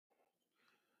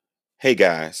Hey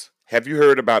guys, have you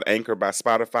heard about Anchor by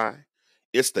Spotify?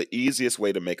 It's the easiest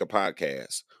way to make a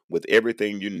podcast with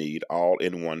everything you need all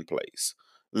in one place.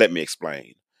 Let me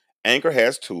explain. Anchor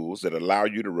has tools that allow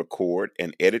you to record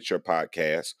and edit your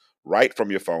podcast right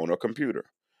from your phone or computer.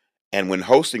 And when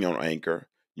hosting on Anchor,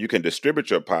 you can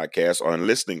distribute your podcast on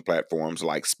listening platforms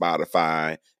like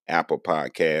Spotify, Apple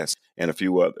Podcasts, and a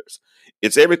few others.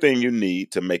 It's everything you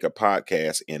need to make a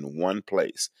podcast in one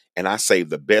place. And I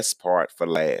save the best part for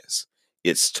last.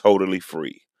 It's totally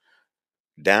free.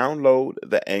 Download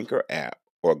the Anchor app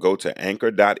or go to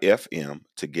anchor.fm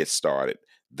to get started.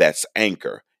 That's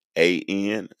Anchor,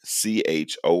 Anchor.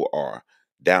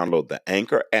 Download the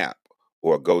Anchor app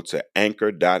or go to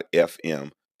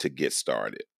anchor.fm to get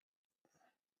started.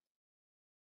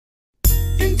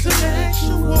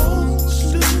 Intellectual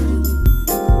stew.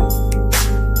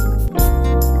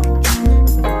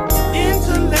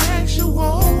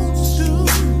 Intellectual stew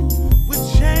with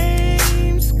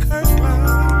James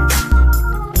Kirkland.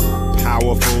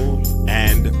 Powerful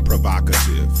and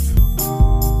provocative.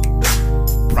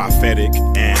 Prophetic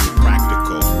and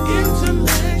practical.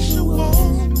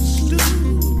 Intellectual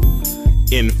stew.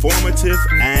 Informative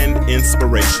and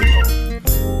inspirational.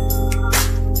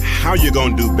 How you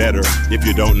gonna do better if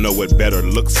you don't know what better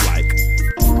looks like?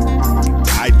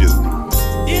 I do.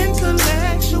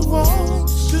 Intellectual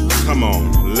stew. Come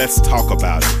on, let's talk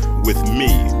about it with me,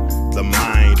 the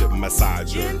mind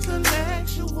massager.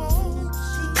 Intellectual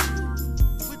stew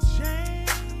with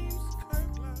James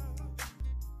Kirkland.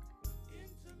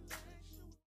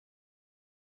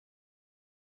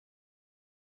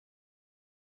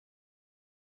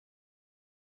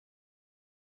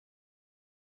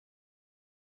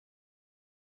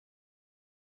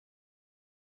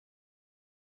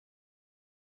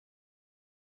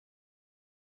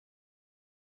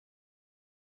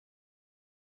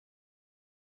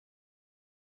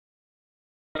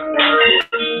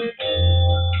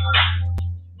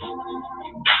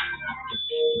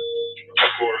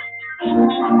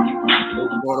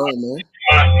 What's going on, man?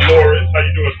 Morris, how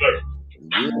you doing, sir?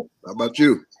 Good. How about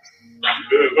you?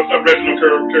 Good. What's up, Reginald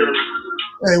Curry?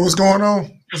 Hey, what's going on?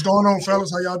 What's going on,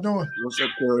 fellas? How y'all doing? What's up,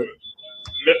 Curry?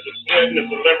 Mr. Flint, the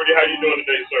celebrity, how you doing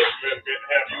today, sir? Good to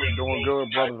have you in the Doing good,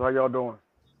 brothers. How y'all doing?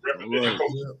 representing All right.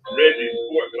 Coach Reggie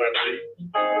Sports, I see.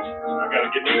 I gotta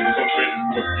get me with Coach Reggie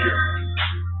Sports here.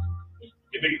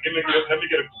 Let me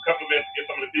get a couple minutes to get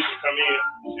some of the people to come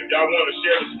in. If y'all want to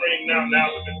share the screen now's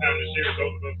a good time to share.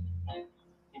 Those of us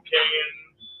who can.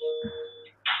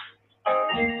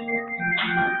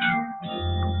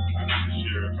 I need to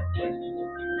share a couple places.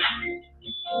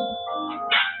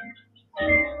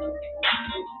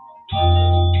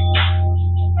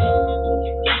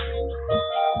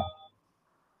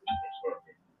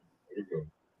 Here we go.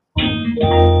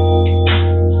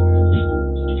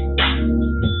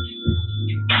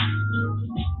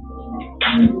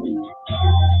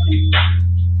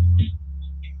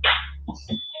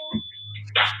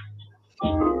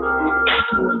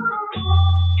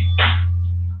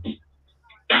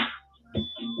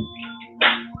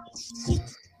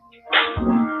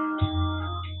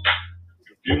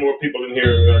 A few more people in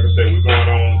here. Like I said, we're going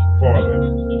on farther.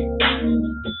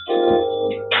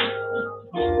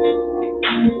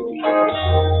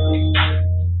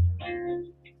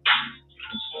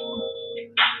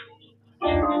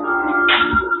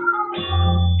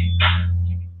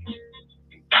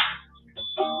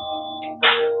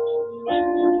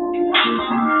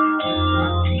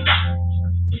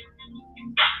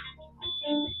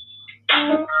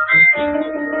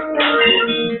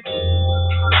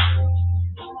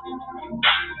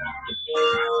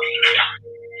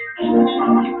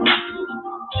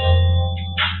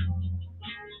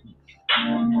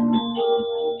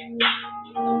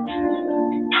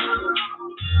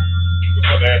 What's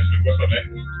up, Ashley? What's up,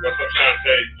 Ashley? What's up,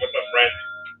 Shantae? What's up, Randy?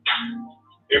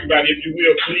 Everybody, if you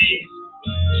will, please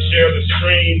share the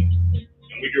stream,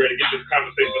 and we get ready to get this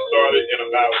conversation started in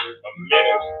about a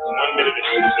minute, 1 minute and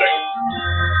 2 seconds.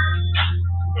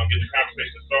 We're gonna get the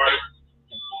conversation started.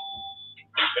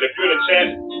 And if you're in the chat,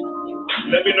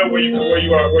 let me know where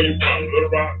you are, where you're from. Little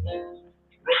Rock,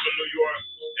 Brooklyn, New York,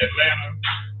 Atlanta.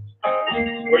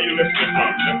 Where you listening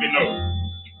from? Let me know.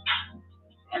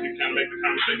 I can kind of make the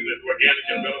conversation as organic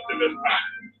and relative as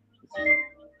possible.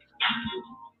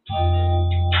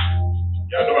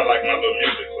 Y'all know I like my little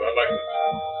music, so I like to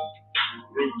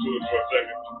groove to it for a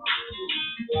second.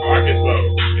 Arkansas,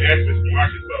 the answer is from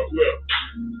Arkansas. Who else?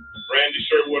 Randy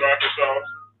Sherwood, Arkansas.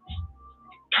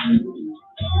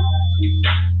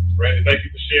 Randy, thank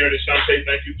you for sharing. Shantae,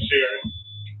 thank you for sharing.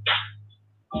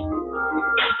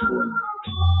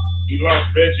 We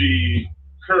lost Reggie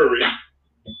Curry.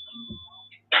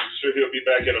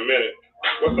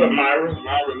 What's up, Myra?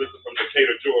 Myra, listen from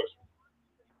Decatur, Georgia.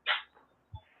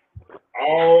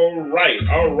 All right.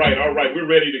 We're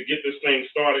ready to get this thing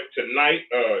started tonight.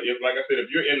 Like I said, if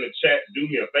you're in the chat, do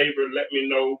me a favor. Let me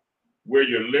know where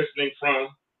you're listening from,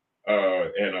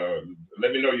 and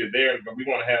let me know you're there. But we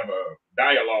want to have a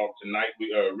dialogue tonight.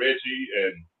 Reggie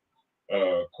and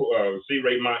C.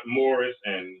 Ray Morris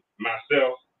and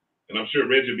myself, and I'm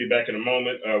sure Reggie will be back in a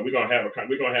moment. We're gonna have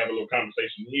a little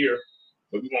conversation here,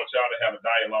 but we want y'all to have a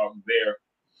dialogue there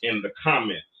in the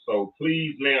comments. So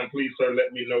please, ma'am, please, sir,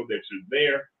 let me know that you're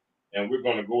there, and we're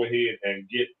gonna go ahead and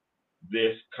get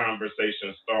this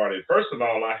conversation started. First of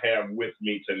all, I have with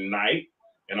me tonight,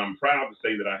 and I'm proud to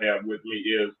say that I have with me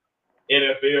is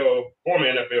former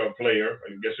NFL player.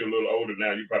 I guess you're a little older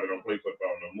now. You probably don't play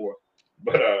football no more.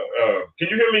 But can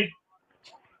you hear me?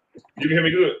 You can hear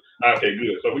me good? Okay,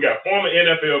 good. So we got former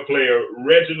NFL player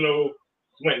Reginald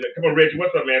Swinton. Come on, Reggie,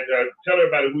 what's up, man? Tell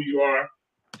everybody who you are.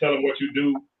 Tell them what you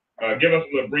do. Give us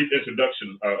a brief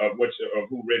introduction of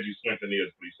who Reggie Swinton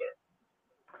is, please, sir.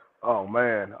 Oh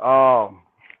man, I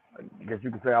guess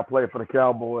you could say I play for the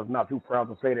Cowboys. Not too proud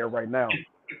to say that right now,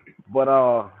 but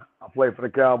I played for the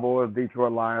Cowboys,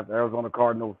 Detroit Lions, Arizona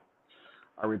Cardinals.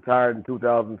 I retired in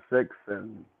 2006,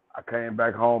 and I came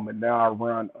back home, and now I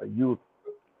run a youth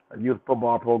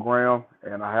football program,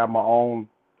 and I have my own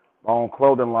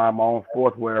clothing line, my own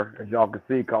sportswear, as y'all can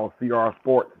see, called CR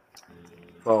Sports.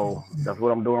 So that's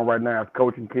what I'm doing right now, is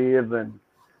coaching kids and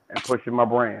pushing my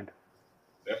brand.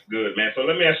 That's good, man. So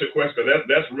let me ask you a question.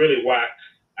 That's really why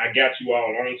I got you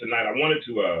all on tonight. I wanted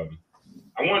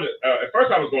at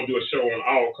first I was going to do a show on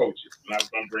all coaches, and I was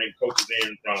going to bring coaches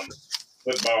in from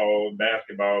football,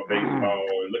 basketball, baseball,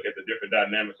 and look at the different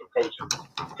dynamics of coaching.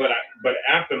 But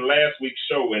after last week's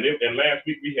show, and last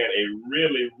week we had a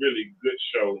really, really good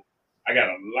show. I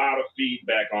got a lot of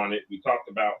feedback on it. We talked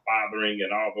about fathering and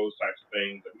all those types of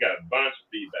things. We got a bunch of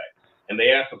feedback, and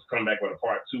they asked us to come back with a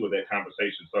part 2 of that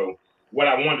conversation. So what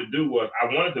I wanted to do was I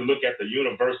wanted to look at the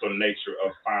universal nature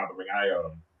of fathering.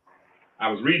 I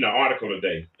was reading an article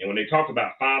today, and when they talked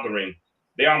about fathering,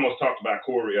 they almost talked about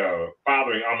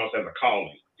fathering almost as a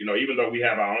calling. You know, even though we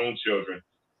have our own children,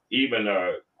 even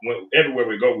everywhere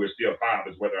we go, we're still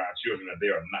fathers, whether our children are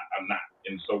there or not.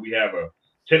 And so we have a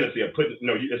tendency of putting,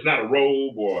 it's not a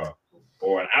robe or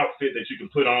an outfit that you can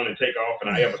put on and take off,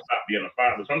 and I ever stop being a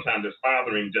father. Sometimes this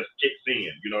fathering just kicks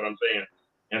in. You know what I'm saying?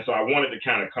 And so I wanted to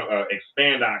kind of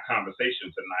expand our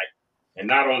conversation tonight,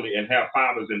 and not only have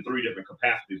fathers in 3 different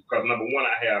capacities. Because number one,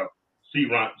 I have C.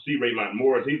 Raymond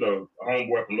Morris. He's a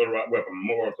homeboy from Little Rock, from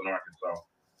Morrison, Arkansas.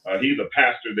 He's a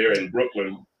pastor there in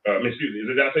Brooklyn.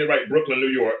 Did I say right? Brooklyn,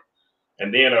 New York.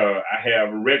 And then I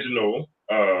have Reggie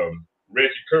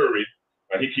Curry.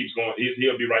 He keeps going.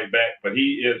 He'll be right back. But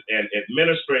he is an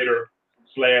administrator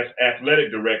 / athletic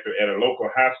director at a local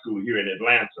high school here in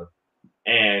Atlanta.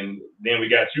 And then we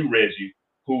got you, Reggie,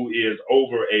 who is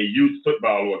over a youth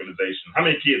football organization. How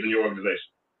many kids in your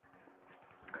organization?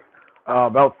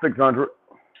 About 600.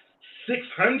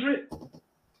 600?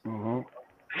 Mm-hmm.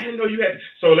 I didn't know you had.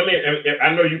 So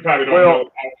I know you probably don't know.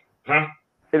 Huh?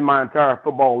 In my entire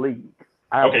football league.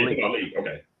 I have a league. Football league.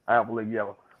 Okay. I have a league,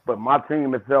 yeah. But my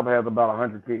team itself has about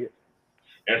 100 kids.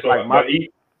 And so, go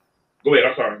ahead.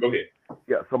 I'm sorry. Go ahead.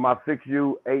 Yeah, so my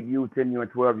 6U, 8U, 10U,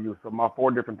 and 12U. So my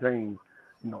 4 different teams,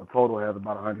 total has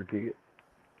about 100 kids.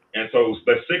 And so,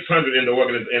 but 600 in the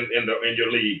in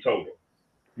your league total.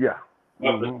 Yeah.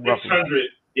 Of the 600,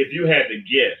 if you had to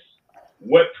guess,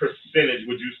 what percentage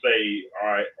would you say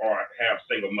are have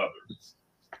single mothers?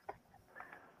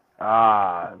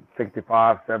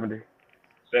 65, 70.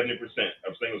 70%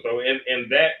 of single. So in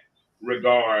that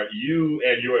regard, you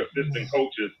and your assistant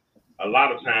coaches a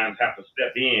lot of times have to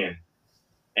step in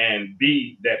and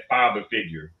be that father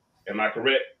figure. Am I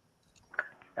correct?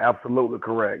 Absolutely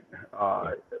correct.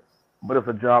 But it's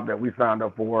a job that we signed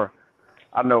up for.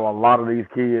 I know a lot of these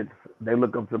kids, they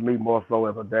look up to me more so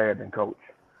as a dad than coach.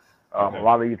 Okay. A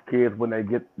lot of these kids, when they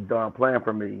get done playing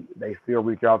for me, they still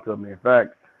reach out to me. In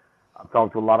fact, I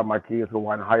talked to a lot of my kids who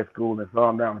are in high school and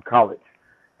some down in college.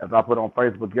 As I put on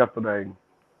Facebook yesterday,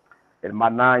 in my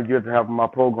 9 years of having my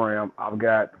program, I've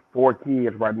got 4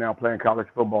 kids right now playing college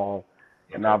football,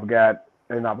 and I've got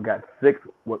 6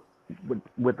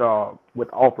 with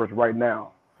offers right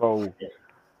now. So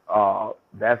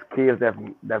that's kids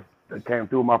that came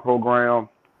through my program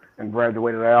and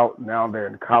graduated out. Now they're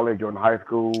in college or in high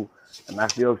school, and I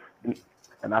still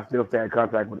stay in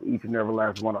contact with each and every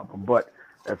last one of them. But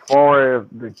as far as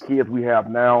the kids we have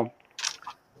now,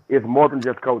 it's more than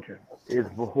just coaching. It's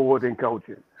more than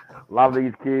coaching. A lot of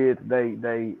these kids,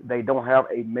 they don't have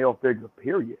a male figure,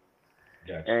 period.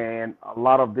 Gotcha. And a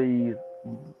lot of these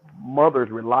mothers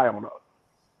rely on us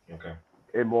Okay.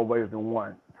 in more ways than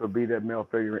one to be that male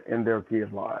figure in their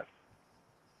kids' lives.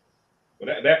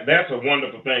 Well, that's a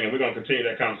wonderful thing, and we're going to continue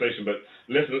that conversation. But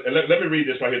listen, let me read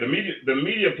this right here. The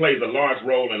media plays a large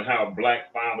role in how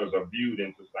black fathers are viewed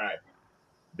in society.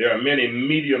 There are many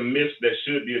media myths that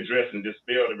should be addressed and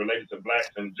dispelled related to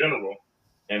blacks in general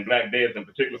and black dads in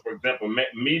particular.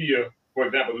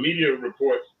 Media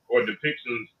reports or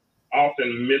depictions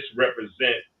often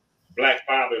misrepresent black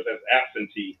fathers as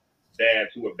absentee dads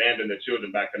who abandon their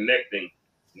children by connecting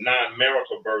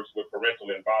non-marital births with parental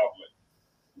involvement.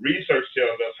 Research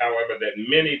tells us, however, that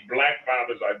many black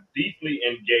fathers are deeply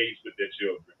engaged with their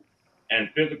children, and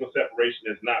physical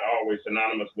separation is not always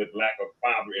synonymous with lack of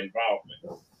father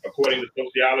involvement. According to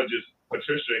sociologist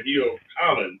Patricia Hill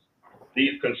Collins,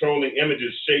 these controlling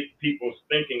images shape people's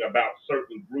thinking about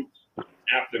certain groups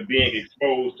after being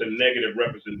exposed to negative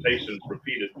representations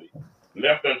repeatedly.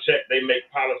 Left unchecked, they make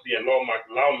policy and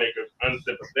lawmakers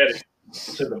unsympathetic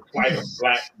to the plight of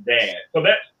black dads. So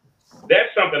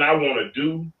that's something I want to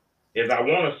do, is I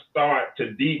want to start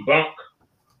to debunk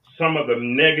some of the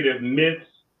negative myths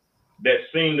that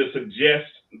seem to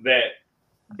suggest that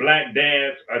black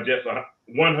dads are just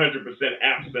 100%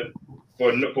 absent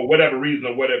for whatever reason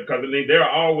or whatever, because I mean, there are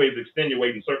always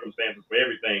extenuating circumstances for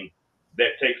everything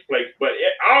that takes place. But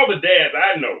all the dads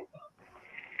I know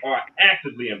are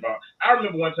actively involved. I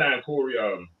remember one time, Corey,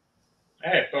 I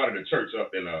had started a church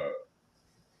up in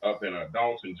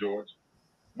Dalton, Georgia.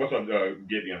 What's up,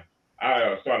 Gideon?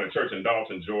 I started a church in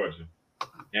Dalton, Georgia,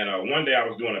 and one day I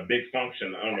was doing a big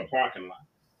function on the parking lot,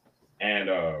 and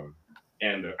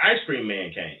the ice cream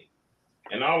man came,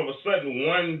 and all of a sudden,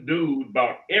 one dude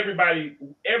bought every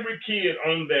kid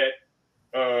on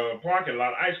that parking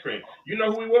lot ice cream. You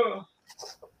know who he was?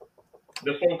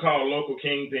 The so-called local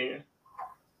kingpin,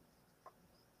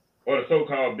 or the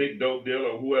so-called big dope dealer,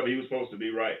 or whoever he was supposed to be,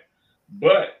 right?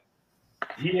 But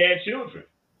he had children,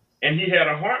 and he had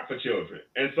a heart for children.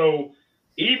 And so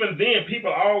even then,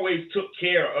 people always took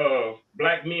care of,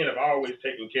 black men have always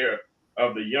taken care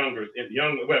of the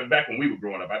well, back when we were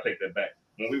growing up, I take that back.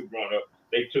 When we were growing up,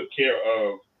 they took care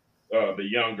of the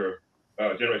younger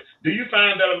generation. Do you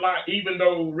find that a lot, even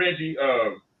though, Reggie,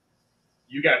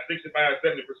 you got 65,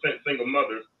 70% single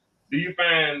mothers, do you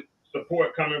find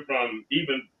support coming from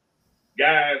even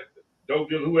guys, dope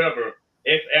dealers, whoever,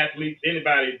 ex-athletes,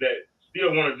 anybody that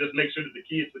still want to just make sure that the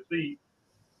kids succeed?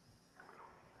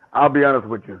 I'll be honest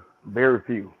with you, very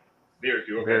few. Very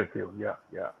few, okay. Very few,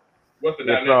 yeah. What's the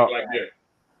dynamic like there?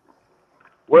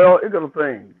 Well, it's a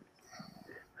thing.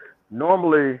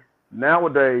 Normally,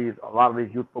 nowadays, a lot of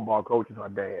these youth football coaches are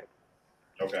dads.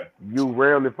 Okay. You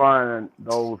rarely find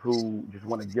those who just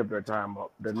want to give their time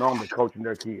up. They're normally coaching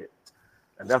their kids.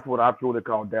 And that's what I truly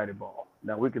call daddy ball.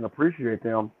 Now, we can appreciate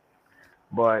them,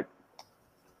 but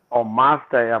on my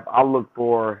staff, I look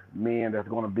for men that's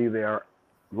going to be there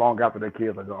long after their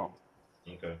kids are gone.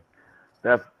 Okay.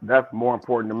 That's more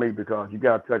important to me, because you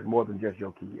got to touch more than just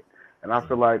your kid. And I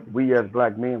feel like we as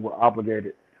black men were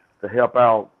obligated to help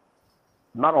out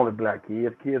not only black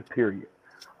kids, period.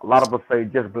 A lot of us say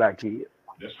just black kids.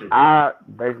 That's true. I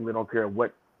basically don't care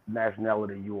what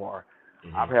nationality you are.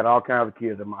 Mm-hmm. I've had all kinds of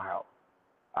kids in my house.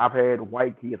 I've had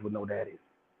white kids with no daddies.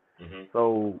 Mm-hmm.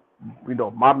 So,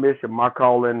 my mission, my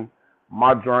calling,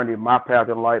 my journey, my path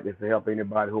in life is to help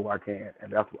anybody who I can.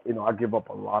 And that's, I give up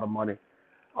a lot of money,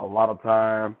 a lot of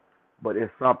time, but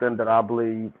it's something that I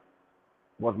believe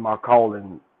was my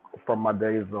calling from my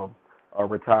days of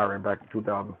retiring back in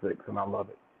 2006, and I love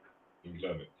it. You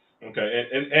love it. Okay,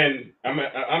 and I'm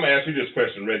gonna ask you this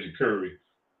question, Reggie Curry.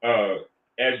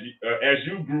 As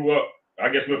you grew up, I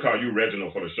guess we'll call you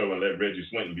Reginald for the show and let Reggie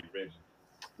Swinton be Reggie.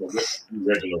 Well,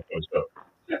 Reginald for the show.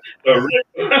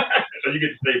 So you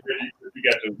get to say Reggie. You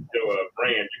got your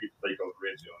brand. You get to say Coach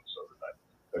Reggie on the show tonight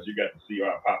because you got to see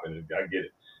how popping it. I get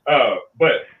it.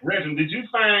 But Reginald, did you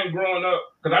find growing up?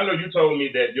 Because I know you told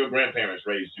me that your grandparents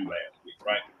raised you last week,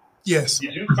 right? Yes.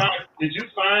 Did you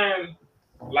find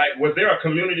like, was there a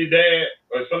community dad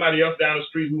or somebody else down the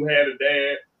street who had a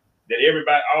dad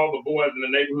that all the boys in the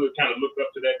neighborhood kind of looked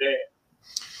up to that dad?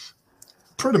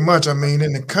 Pretty much. I mean,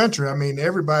 in the country,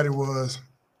 everybody was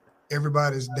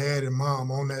everybody's dad and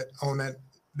mom on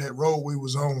that road we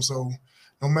was on. So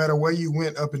no matter where you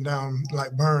went up and down,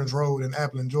 like Burns Road in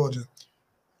Appleton, Georgia,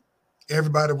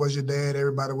 everybody was your dad,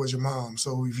 everybody was your mom.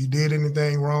 So if you did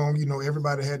anything wrong,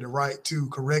 everybody had the right to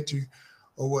correct you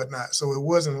or whatnot. So it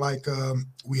wasn't like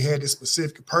we had this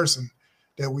specific person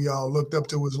that we all looked up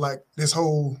to. It was like this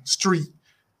whole street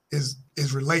is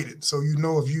related. So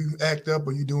if you act up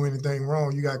or you do anything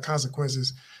wrong, you got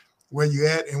consequences where you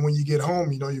at, and when you get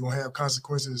home, you know you're gonna have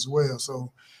consequences as well.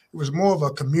 So it was more of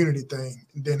a community thing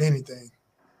than anything.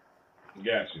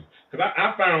 Got you. Because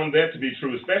I found that to be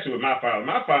true, especially with my father.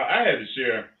 My father, I had to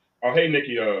share. Oh, hey,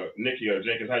 Nikki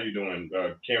Jenkins, how you doing?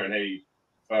 Karen Hayes.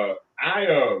 Uh, I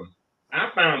uh, I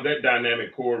found that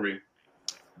dynamic, Corey.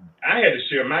 I had to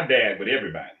share my dad with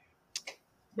everybody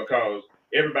because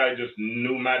everybody just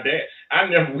knew my dad. I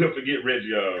never will forget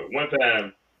Reggie. One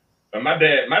time, my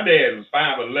dad was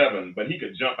 5'11", but he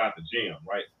could jump out the gym,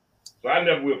 right? So I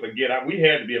never will forget. We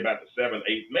had to be about the seventh,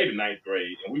 eighth, maybe ninth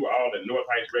grade, and we were all at North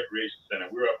Heights Recreation Center.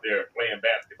 We were up there playing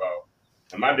basketball,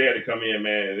 and my dad had come in,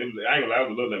 man. I ain't gonna lie, it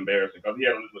was a little embarrassing because he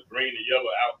had on this little green and yellow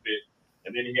outfit,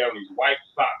 and then he had on these white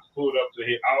socks pulled up to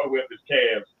his all the way up his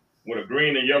calves with a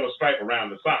green and yellow stripe around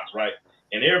the socks, right?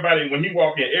 And everybody, when he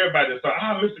walked in, everybody just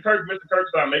started, Mr. Kirk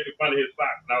started making fun of his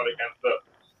socks and all that kind of stuff.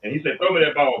 And he said, "Throw me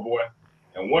that ball, boy."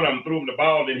 And one of them threw him the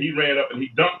ball, then he ran up and he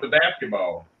dunked the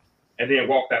basketball and then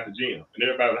walked out the gym. And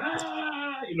everybody was,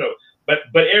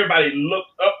 but everybody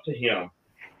looked up to him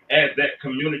as that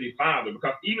community father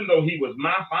because even though he was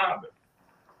my father,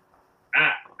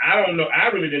 I don't know, I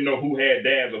really didn't know who had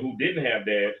dads or who didn't have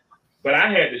dads, but I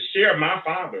had to share my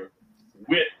father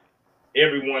with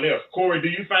everyone else. Corey, do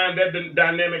you find that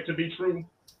dynamic to be true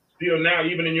still now,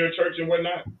 even in your church and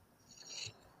whatnot?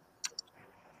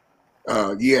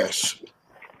 Yes.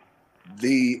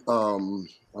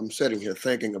 I'm sitting here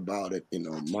thinking about it,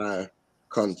 my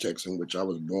context in which I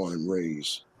was born and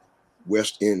raised,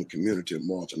 West End community of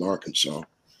Martin, Arkansas.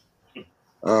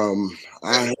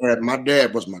 My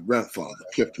dad was my grandfather,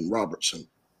 Clifton Robertson,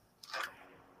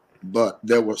 but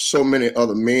there were so many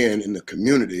other men in the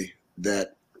community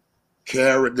that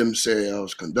carried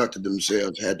themselves, conducted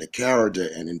themselves, had the character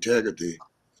and integrity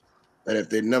that if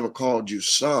they never called you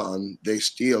son, they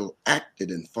still acted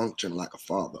and functioned like a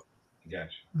father.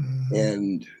 Gotcha. Mhm.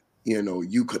 And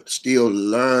you could still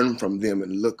learn from them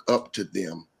and look up to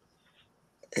them.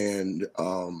 And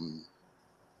and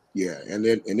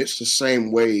it's the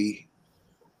same way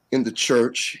in the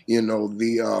church.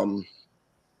 Of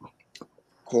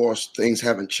course, things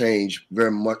haven't changed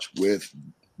very much with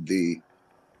the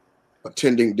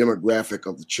attending demographic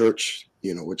of the church.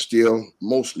 It's still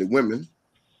mostly women,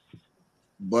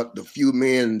 but the few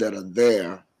men that are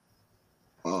there,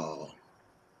 uh,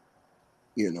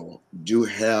 do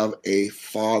have a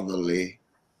fatherly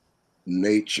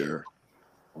nature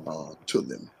to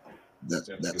them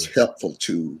that's helpful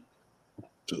to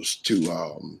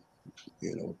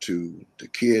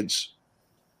kids,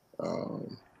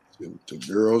 um, to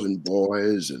girls and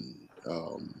boys, and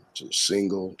to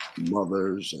single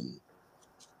mothers. And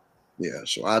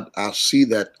so I see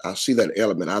that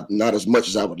element. Not as much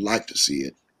as I would like to see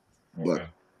it, but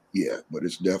but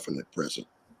it's definitely present.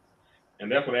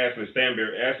 And that's what Ashley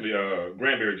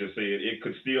Granberry just said. It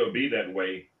could still be that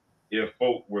way if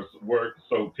folk weren't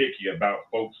so picky about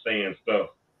folks saying stuff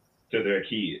to their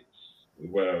kids.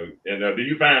 Well, and do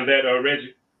you find that,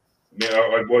 Reggie?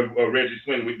 Or Reggie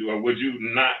Swin, would you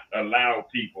not allow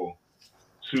people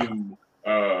to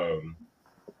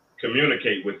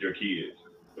communicate with your kids?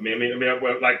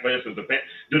 Well, like for instance,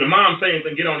 do the moms say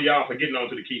anything, get on to y'all for getting on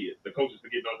to the kids, the coaches for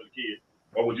getting on to the kids,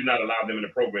 or would you not allow them in the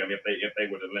program if they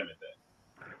were to limit that?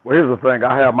 Well, here's the thing.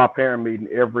 I have my parent meeting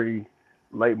every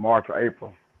late March or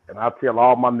April, and I tell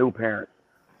all my new parents,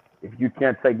 if you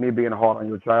can't take me being hard on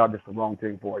your child, it's the wrong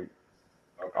thing for you.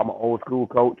 Okay. I'm an old school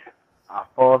coach. I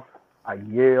fuss. I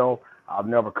yell. I'll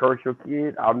never curse your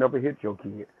kid. I'll never hit your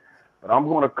kid. But I'm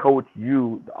going to coach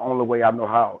you the only way I know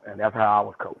how, and that's how I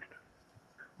was coached.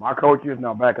 My coaches,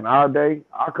 now back in our day,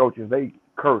 our coaches, they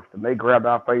cursed and they grabbed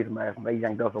our face masks and they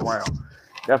yanked us around.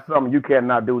 That's something you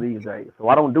cannot do these days. So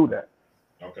I don't do that.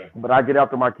 Okay. But I get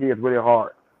after my kids really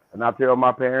hard. And I tell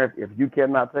my parents, if you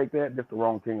cannot take that, that's the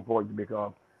wrong thing for you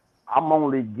because I'm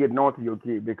only getting on to your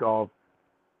kid because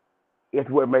it's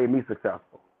what made me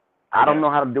successful. I don't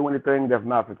know how to do anything that's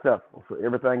not successful. So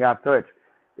everything I touch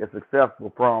is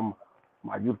successful, from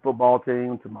my youth football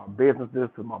team to my businesses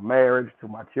to my marriage to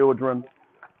my children.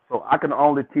 So I can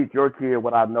only teach your kid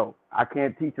what I know. I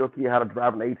can't teach your kid how to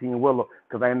drive an 18-wheeler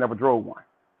because I ain't never drove one.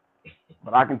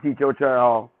 But I can teach your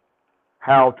child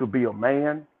how to be a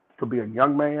man, to be a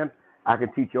young man. I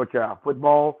can teach your child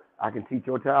football. I can teach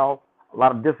your child a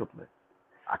lot of discipline.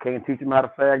 I can't teach him how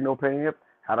to sag no pants,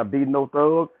 how to beat no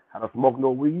thug, how to smoke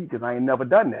no weed, because I ain't never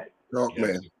done that. Talk,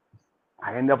 man.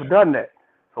 I ain't never done that.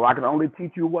 So I can only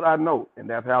teach you what I know, and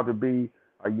that's how to be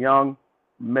a young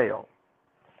male.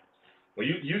 Well,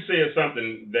 you said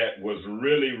something that was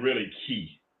really, really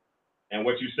key. And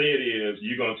what you said is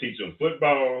you're going to teach them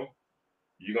football,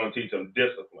 you're going to teach them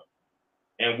discipline.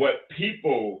 And what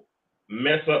people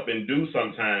mess up and do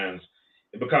sometimes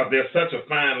because there's such a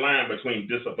fine line between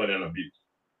discipline and abuse.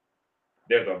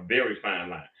 There's a very fine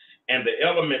line. And the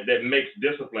element that makes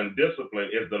discipline discipline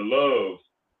is the love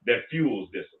that fuels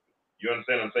discipline. You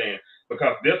understand what I'm saying?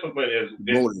 Because discipline is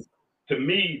to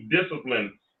me,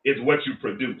 discipline is what you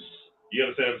produce. You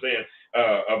understand what I'm saying?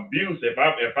 Abuse, if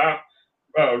I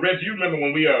Reggie, you remember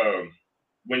when we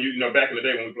when you know back in the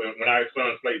day when our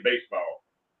sons played baseball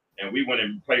and we went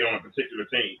and played on a particular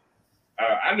team.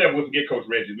 I never was get Coach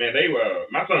Reggie, man. They were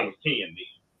my son was 10 then.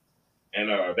 And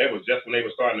that was just when they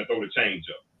were starting to throw the change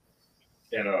up.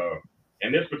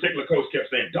 And this particular coach kept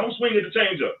saying, "Don't swing at the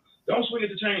change up. Don't swing at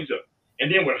the change up." And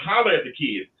then would holler at the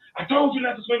kids, "I told you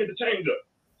not to swing at the change up."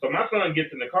 So my son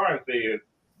gets in the car and says,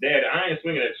 "Dad, I ain't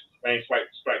swinging at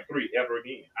strike three ever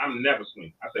again. I'm never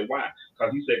swinging." I said, "Why?"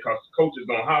 Because he said, "Because coach is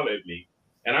gonna holler at me."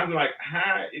 And I'm like,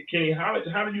 "How can he holler?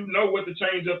 How do you know what the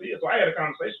change up is?" So I had a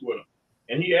conversation with him,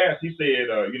 and he asked. He said,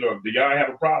 "Do y'all have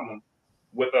a problem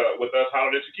with us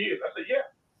hollering at your kids?" I said, "Yeah."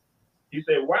 He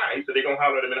said, "Why?" He said, "They're gonna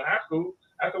holler at him in high school."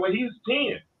 I said, "Well, he's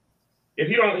 10. If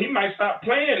he might stop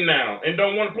playing now and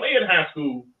don't want to play in high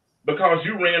school because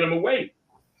you ran him away."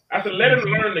 I said, "Let him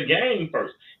learn the game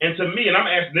first." And to me, and I'm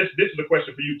asking this is a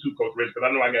question for you too, Coach Rich, because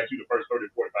I know I got you the first 30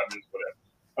 to 45 minutes for that.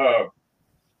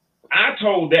 I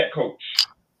told that coach,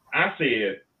 I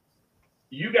said,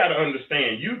 "You got to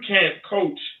understand, you can't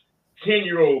coach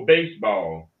 10-year-old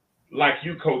baseball like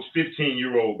you coach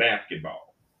 15-year-old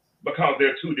basketball because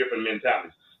they're two different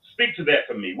mentalities." Speak to that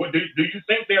for me. What do you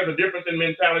think there's a difference in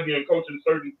mentality in coaching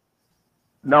certain?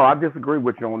 No, I disagree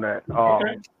with you on that.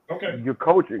 Okay. You're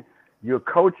coaching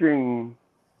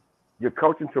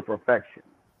to perfection.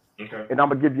 Okay. And I'm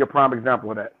gonna give you a prime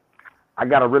example of that. I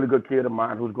got a really good kid of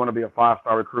mine who's going to be a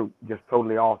 5-star recruit, just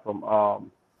totally awesome.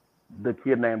 The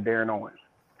kid named Darren Owens.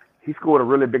 He scored a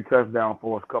really big touchdown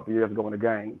for us a couple years ago in the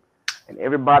game, and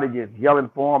everybody gets yelling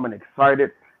for him and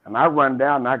excited. And I run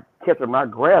down and I catch him and I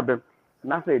grab him.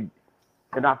 And I said,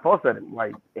 and I fuss at him,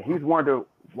 like, he's wondering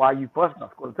why you fussing. I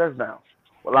scored a touchdown.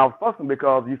 Well, I was fussing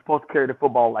because you're supposed to carry the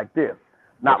football like this,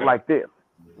 not like this,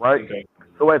 right? Okay.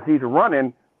 So as he's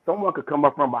running, someone could come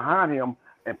up from behind him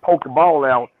and poke the ball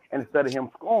out, and instead of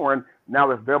him scoring, now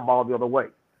it's their ball the other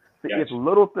way. See, Gotcha. It's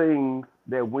little things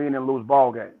that win and lose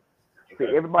ball games. See,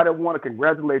 everybody want to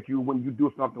congratulate you when you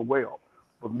do something well.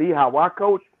 For me, how I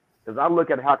coach is I look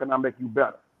at how can I make you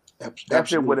better.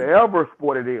 That's it, whatever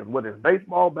sport it is, whether it's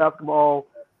baseball, basketball,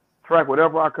 track,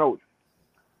 whatever I coach.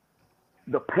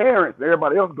 The parents,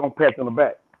 everybody else is going to pat you on the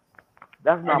back.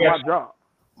 That's not my job.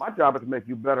 My job is to make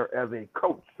you better as a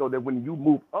coach so that when you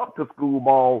move up to school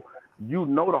ball, you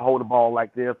know to hold the ball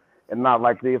like this and not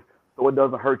like this so it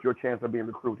doesn't hurt your chance of being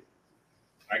recruited.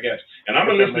 I guess. And I'm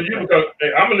going to listen to you because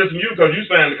you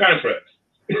signed the contract.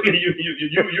 You're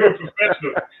a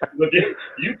professional.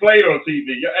 You played on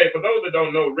TV. Hey, for those that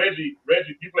don't know, Reggie,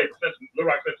 you played for Little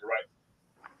Rock Central, right?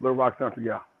 Little Rock Central,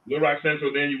 yeah. Little Rock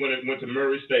Central. Then you went to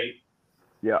Murray State.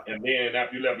 Yeah. And then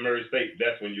after you left Murray State,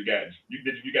 that's when you got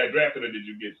drafted, or did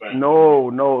you get signed?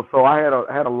 No. So I had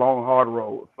a long, hard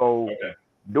road. So okay.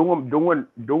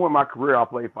 During my career, I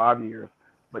played 5 years.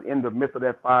 But in the midst of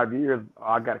that 5 years,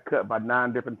 I got cut by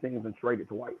 9 different teams and traded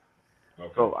twice.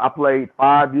 Okay. So I played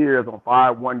 5 years on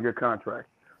 5 one-year contracts.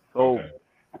 So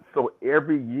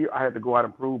every year I had to go out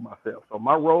and prove myself. So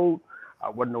my road, I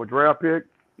wasn't no draft pick.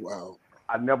 Wow.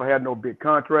 I never had no big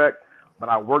contract, but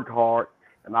I worked hard,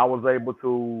 and I was able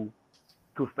to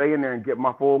stay in there and get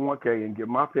my 401k and get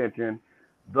my pension.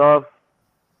 Thus,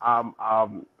 I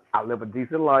live a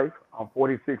decent life. I'm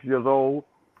 46 years old,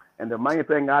 and the main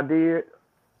thing I did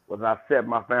was I set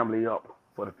my family up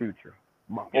for the future.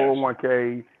 My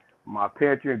 401k, my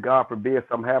pension, God forbid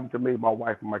something happened to me, my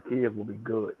wife and my kids will be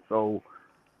good. So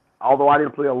although I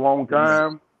didn't play a long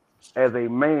time, as a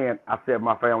man, I set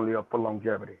my family up for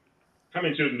longevity. How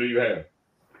many children do you have?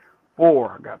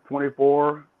 4. I got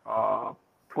 25,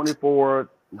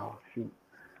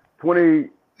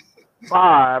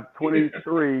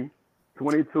 23,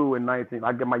 22, and 19.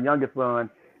 I get my youngest son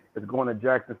is going to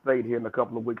Jackson State here in a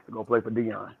couple of weeks to go play for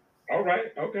Dion. All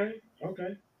right. Okay.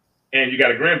 And you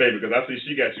got a grandbaby because I see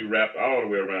she got you wrapped all the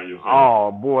way around your son. Oh,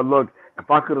 boy, look,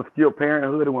 if I could have skipped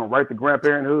parenthood and went right to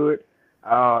grandparenthood,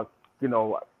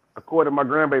 according to my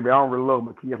grandbaby, I don't really love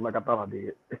my kids like I thought I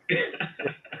did.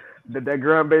 that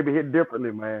grandbaby hit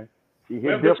differently, man. She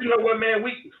hit differently. But you know what, man?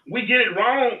 We get it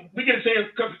wrong. We get a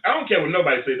chance because I don't care what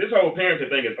nobody says. This whole parenting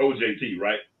thing is OJT,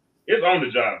 right? It's on the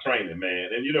job training,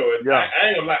 man. And I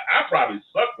ain't gonna lie, I probably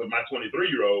sucked with my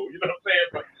 23-year-old. You know what I'm saying?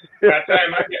 But by the time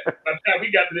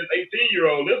we got to this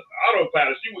 18-year-old, this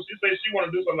autopilot, she say she want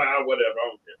to do something, whatever.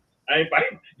 I don't care. I ain't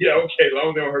fighting. Yeah, okay, as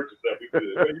long as they don't hurt yourself, we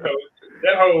good. But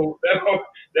that whole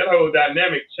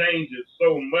dynamic changes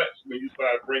so much when you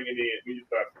start bringing in when you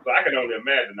start. So I can only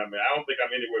imagine. I mean, I don't think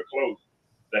I'm anywhere close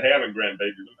to having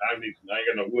grandbabies. I ain't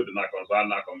got no wood to knock on, so I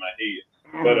knock on my head.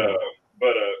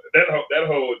 But that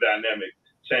whole dynamic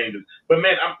changes. But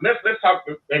man, let's talk.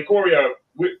 And Corey,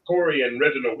 with Corey and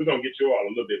Reginald, we're gonna get you all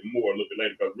a little bit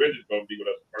later because Reginald's gonna be with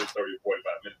us the first 30 or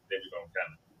 45 minutes. Then we're gonna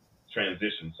kind of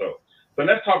transition. So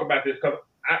let's talk about this because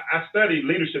I studied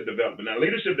leadership development. Now,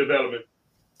 leadership development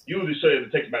usually says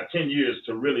it takes about 10 years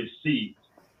to really see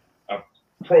a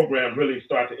program really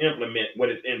start to implement what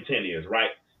its intent is,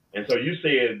 right? And so you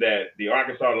said that the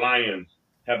Arkansas Lions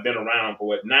have been around for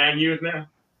what, 9 years now?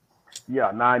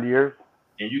 Yeah, 9 years.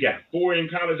 And you got 4 in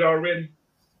college already?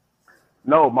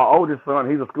 No, my oldest son,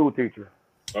 he's a school teacher.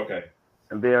 Okay.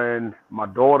 And then my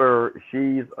daughter,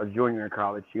 she's a junior in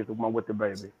college. She's the one with the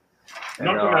baby. And,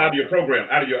 no, I'm talking out of your program,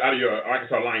 out of your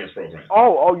Arkansas Lions program.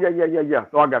 Oh, yeah.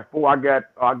 So I got 4. I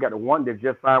got the one that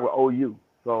just signed with OU.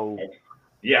 So okay.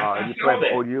 Yeah, he played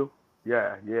for OU.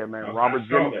 Yeah, man. Okay, Robert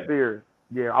Jennings Spears.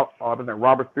 Yeah,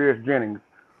 Robert Spears Jennings.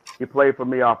 He played for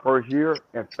me our first year.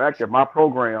 In fact, at my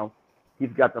program,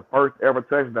 he's got the first ever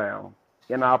touchdown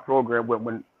in our program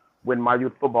when my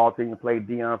youth football team played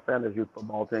Deion Sanders' youth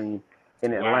football team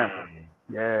in Atlanta. Wow.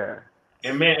 Yeah.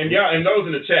 And man, and y'all, and those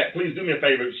in the chat, please do me a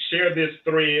favor, share this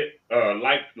thread,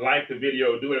 like the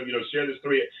video, do whatever, share this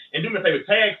thread, and do me a favor,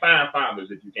 tag 5 fathers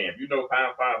if you can. If you know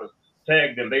 5 fathers,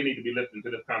 tag them. They need to be listening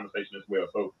to this conversation as well.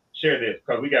 So share this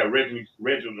because we got Reggie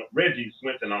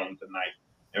Swinton on tonight,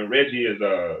 and Reggie is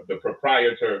the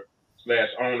proprietor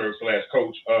 / owner /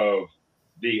 coach of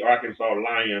the Arkansas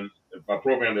Lions, a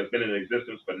program that's been in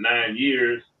existence for 9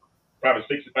 years. Probably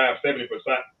 65-70%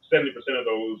 of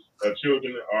those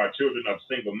children are children of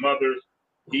single mothers.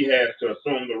 He has to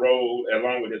assume the role,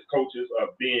 along with his coaches,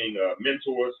 of being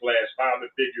mentors / father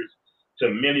figures to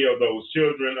many of those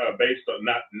children, based on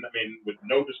with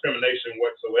no discrimination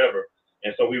whatsoever.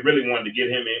 And so we really wanted to get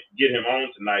him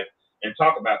on tonight and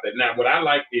talk about that. Now, what I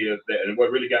like is that, and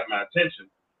what really got my attention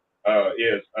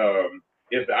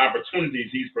is the opportunities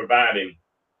he's providing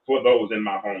for those in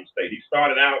my home state. He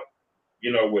started out,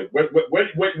 with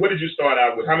what did you start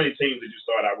out with? How many teams did you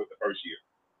start out with the first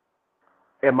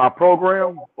year? In my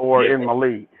program or in my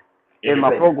league? In my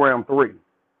program, 3.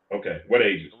 Okay. What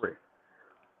ages? 3.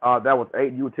 That was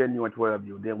 8U, 10U, and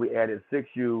 12U. Then we added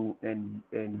 6U in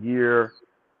year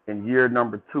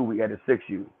number 2. We added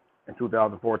 6U in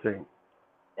 2014.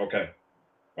 Okay.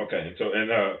 So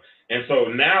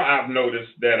now I've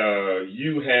noticed that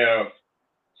you have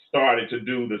started to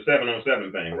do the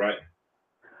 7-on-7 thing, right?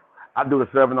 I do the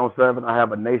 7-on-7. I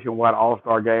have a nationwide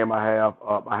all-star game. I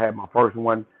had my first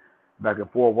one back in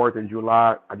Fort Worth in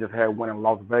July. I just had one in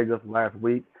Las Vegas last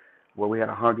week where we had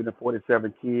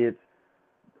 147 kids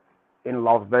in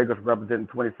Las Vegas representing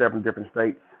 27 different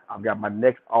states. I've got my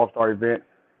next all-star event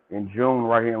in June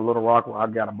right here in Little Rock where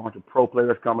I've got a bunch of pro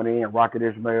players coming in, Rocket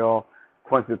Ismail,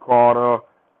 Quincy Carter,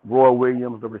 Roy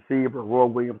Williams, the receiver, Roy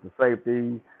Williams, the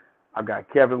safety. I've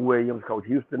got Kevin Williams, Coach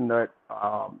Houston Nutt,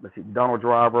 Donald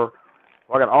Driver.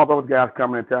 So I got all those guys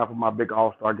coming in town for my big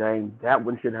all-star game. That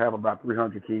one should have about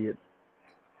 300 kids.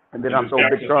 And then I'm so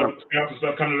big tournament. Scouts and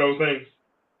stuff coming to those things?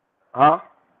 Huh?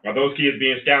 Are those kids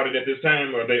being scouted at this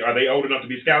time? Are they old enough to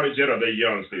be scouted yet, or are they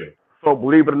young still? So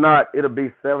believe it or not, it'll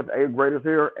be 7th to 8th graders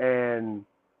here, and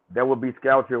there will be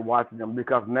scouts here watching them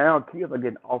because now kids are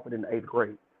getting offered in the 8th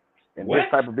grade. And this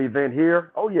type of event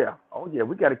here, oh yeah,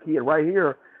 we got a kid right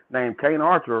here named Kane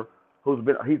Archer, he's in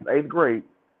 8th grade,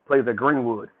 plays at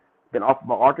Greenwood. Been offered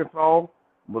by Arkansas,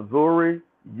 Missouri,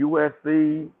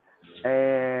 USC,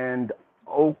 and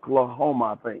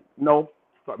Oklahoma, I think. No,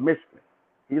 Michigan.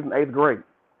 He's in 8th grade,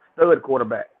 stud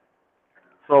quarterback.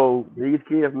 So these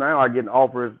kids now are getting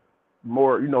offers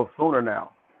more, sooner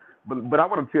now. But I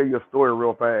want to tell you a story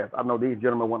real fast. I know these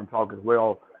gentlemen want to talk as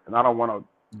well, and I don't want to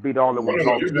be the only one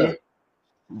talking.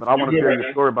 But I want to tell you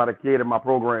a story about a kid in my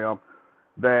program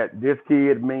that this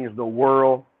kid means the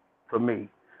world to me.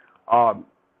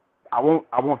 I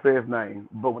won't say his name,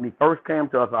 but when he first came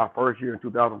to us our first year in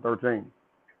 2013,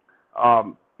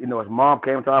 his mom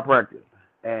came to our practice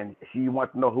and she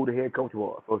wanted to know who the head coach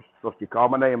was. So she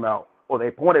called my name out, or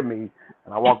they pointed me,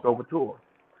 and I walked over to her,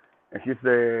 and she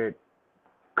said,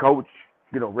 "Coach,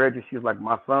 Reggie," she's like,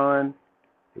 "My son,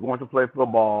 he wants to play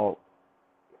football.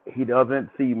 He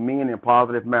doesn't see men in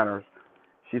positive manners."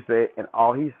 She said, "And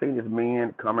all he's seen is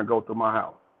men come and go through my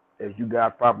house." As you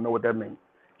guys probably know what that means.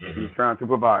 Mm-hmm. He's trying to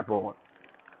provide for him.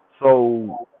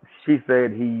 So she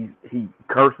said he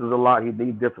curses a lot. He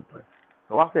needs discipline.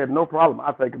 So I said, "No problem.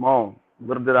 I'll take him home."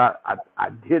 Little did I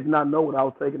did not know what I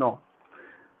was taking on.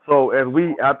 So as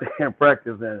we out there in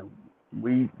practice, and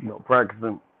We,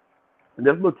 practicing. And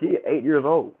this little kid, 8 years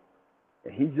old,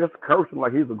 and he's just cursing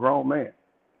like he's a grown man.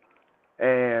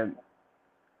 And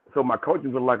so my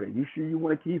coaches were like, "Are you sure you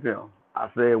want to keep him?" I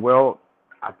said, "Well,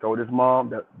 I told his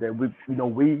mom that we,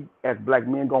 we as black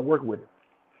men gonna work with it."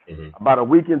 About a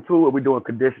week into it, we're doing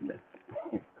conditioning.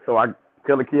 So I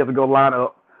tell the kids to go line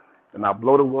up, and I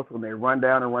blow the whistle, and they run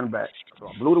down and run back. So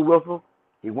I blew the whistle.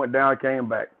 He went down and came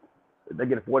back. They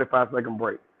get a 45-second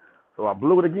break. So I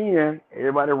blew it again.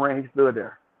 Everybody ran. He stood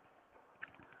there.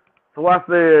 So I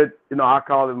said, I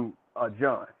called him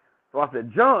John. So I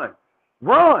said, "John,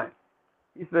 run."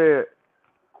 He said,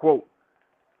 quote,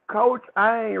 "Coach,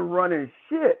 I ain't running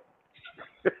shit."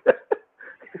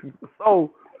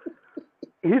 So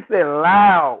he said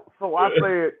loud. So I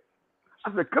said,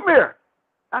 "Come here."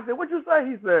 I said, "What you say?"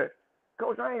 He said,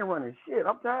 "Coach, I ain't running shit.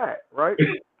 I'm tired," right?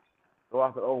 So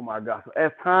I said, "Oh my God." So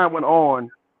as time went on,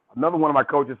 another one of my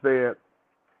coaches said,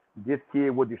 "This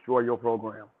kid will destroy your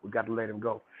program. We got to let him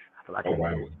go." I said, "I can't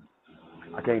do it.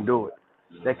 I can't do it."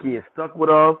 That kid stuck with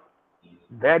us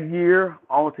that year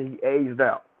until he aged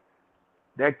out.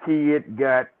 That kid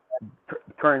got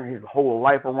turned his whole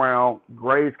life around.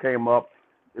 Grades came up.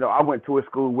 I went to his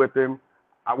school with him.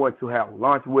 I went to have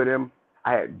lunch with him.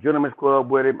 I had gentlemen's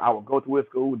club with him. I would go to his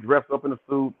school, dress up in a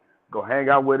suit, go hang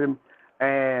out with him.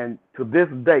 And to this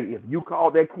day, if you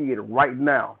call that kid right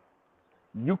now,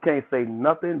 you can't say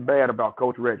nothing bad about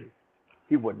Coach Reggie.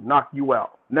 He would knock you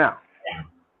out. Now,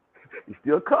 he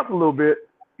still cuss a little bit,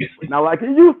 but not like he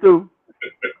used to.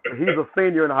 But he's a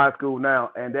senior in high school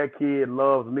now, and that kid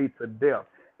loves me to death.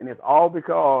 And it's all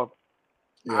because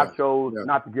I chose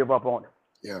not to give up on him.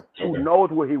 Yeah. Who knows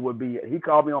where he would be? He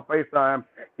called me on FaceTime.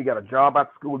 He got a job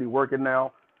at school. He's working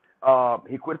now.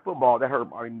 He quit football. That hurt.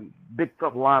 I mean, big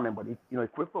tough lineman, but he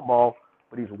quit football.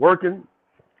 But he's working,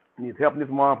 and he's helping his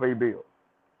mom pay bills.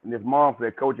 And his mom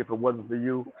said, "Coach, if it wasn't for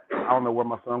you, I don't know where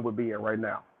my son would be at right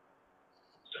now."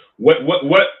 What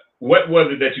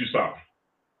was it that you saw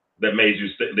that made you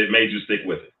stick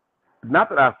with it? Not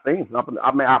that I've seen something.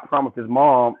 I mean, I promised his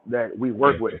mom that we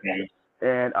work with him.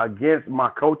 And against my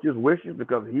coach's wishes,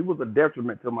 because he was a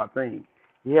detriment to my team.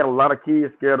 He had a lot of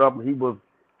kids scared of him. He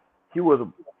was a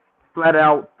flat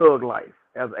out thug life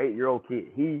as an 8-year-old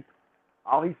kid.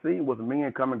 All he seen was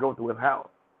men come and go to his house.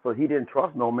 So he didn't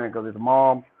trust no man because his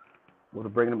mom was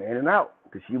bringing him in and out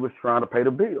because she was trying to pay the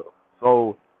bills.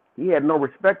 So he had no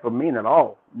respect for men at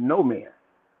all, no men.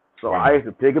 So I used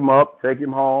to pick him up, take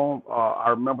him home. I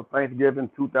remember Thanksgiving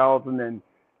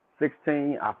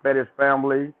 2016. I fed his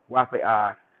family. Well, I say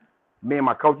me and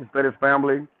my coaches fed his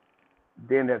family.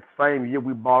 Then that same year,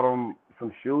 we bought him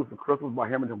some shoes for Christmas, bought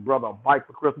him and his brother a bike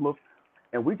for Christmas.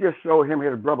 And we just showed him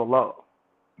his brother love.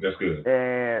 That's good.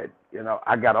 And,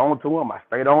 I got on to him. I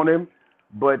stayed on him.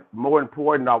 But more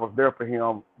important, I was there for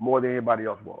him more than anybody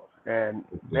else was. And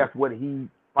that's what he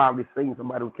finally seen,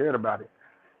 somebody who cared about it.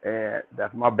 And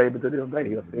that's my baby to this day.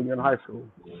 He was a senior in high school.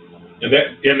 And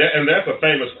that's a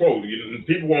famous quote.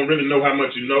 People won't really know how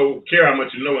much you know, care how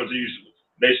much you know until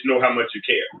they should know how much you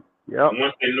care. Yep. And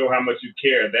once they know how much you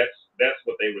care, that's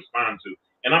what they respond to.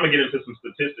 And I'm gonna get into some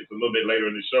statistics a little bit later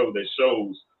in the show that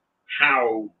shows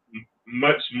how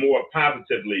much more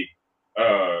positively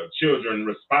children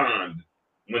respond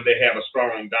when they have a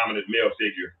strong, dominant male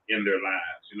figure in their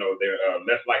lives. They're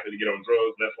less likely to get on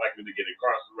drugs, less likely to get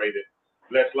incarcerated,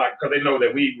 less likely because they know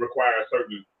that we require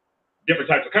certain different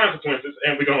types of consequences,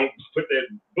 and we're gonna put that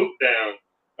boot down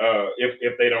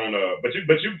if they don't. But you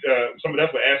some of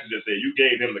that's what Ashley just said. You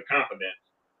gave him the confidence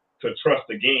to trust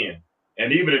again,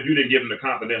 and even if you didn't give him the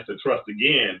confidence to trust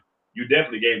again, you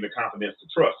definitely gave him the confidence to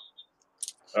trust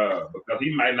because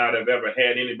he might not have ever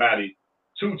had anybody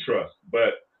to trust,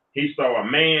 but he saw a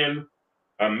man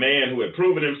who had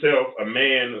proven himself, a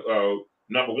man,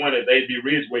 number one, as A.B.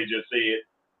 Ridgeway just said,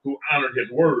 who honored his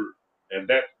word. And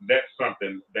that's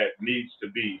something that needs to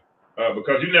be,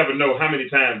 because you never know how many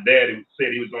times Daddy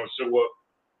said he was going to show up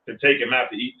to take him out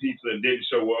to eat pizza and didn't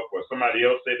show up, or somebody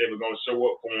else said they were going to show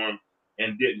up for him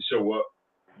and didn't show up.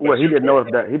 Well, he didn't know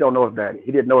his daddy. He don't know his daddy.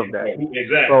 He didn't know his daddy.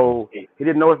 Exactly. So he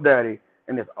didn't know his daddy,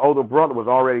 and his older brother was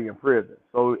already in prison.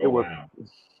 So it was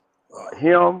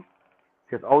him,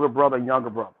 his older brother, and younger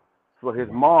brother. So his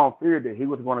mom feared that he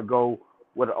was going to go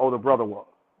where the older brother was.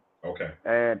 Okay.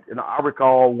 And I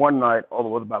recall one night, although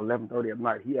it was about 11:30 at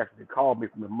night, he actually called me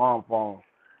from his mom's phone,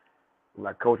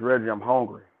 like, "Coach Reggie, I'm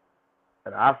hungry."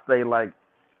 And I stayed 20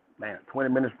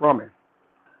 minutes from him.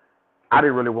 I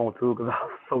didn't really want to because I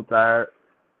was so tired.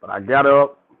 But I got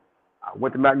up, I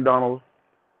went to McDonald's,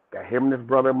 got him and his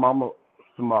brother and mama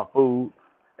some food,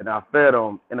 and I fed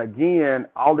them. And again,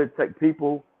 all it takes,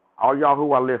 people, all y'all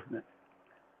who are listening,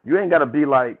 you ain't got to be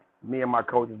like me and my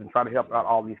coaches, and try to help out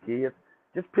all these kids.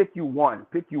 Just pick you one.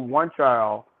 Pick you one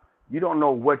child. You don't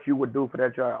know what you would do for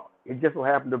that child. It just so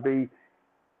happened to be,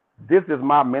 this is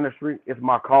my ministry. It's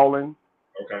my calling.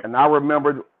 Okay. And I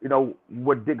remember,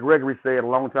 what Dick Gregory said a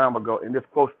long time ago, and this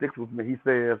quote sticks with me. He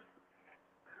says,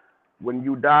 when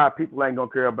you die, people ain't going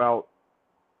to care about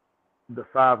the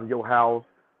size of your house,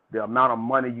 the amount of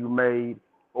money you made,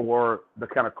 or the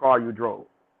kind of car you drove.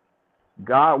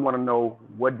 God want to know,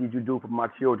 what did you do for my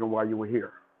children while you were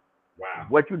here? Wow.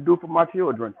 What you do for my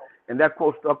children. And that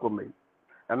quote stuck with me.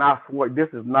 And I swear, this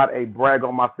is not a brag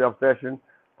on myself session,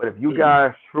 but if you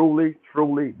guys truly,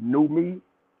 truly knew me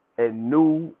and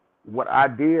knew what I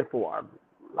did for a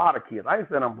lot of kids. I ain't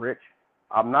saying I'm rich.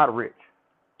 I'm not rich.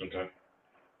 Okay.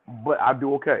 But I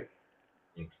do okay.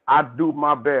 I do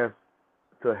my best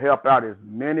to help out as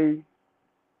many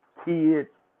kids,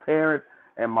 parents,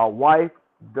 and my wife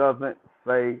doesn't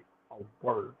say a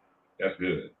word. That's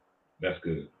good. That's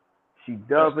good. She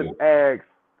doesn't ask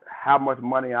how much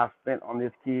money I spent on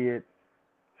this kid's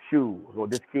shoes or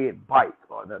this kid's bike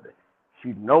or nothing. She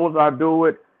knows I do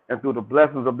it, and through the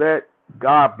blessings of that,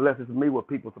 God blesses me with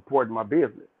people supporting my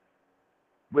business,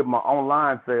 with my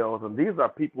online sales. And these are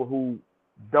people who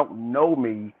don't know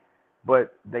me,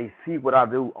 but they see what I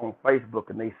do on Facebook,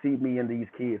 and they see me in these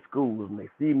kids' schools, and they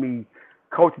see me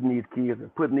coaching these kids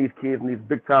and putting these kids in these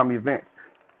big-time events.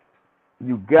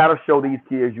 You got to show these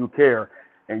kids you care,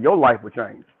 and your life will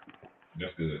change.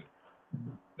 That's good.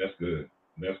 That's good.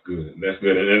 That's good. That's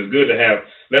good. And it's good to have.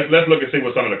 Let's look and see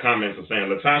what some of the comments are saying.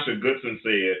 Latasha Goodson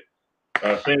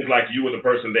said, "Seems like you were the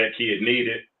person that kid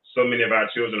needed. So many of our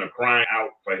children are crying out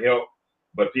for help,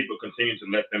 but people continue to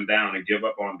let them down and give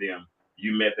up on them.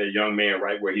 You met that young man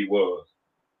right where he was."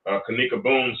 Kanika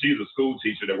Boone, she's a school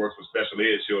teacher that works with special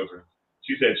ed children.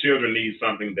 She said children need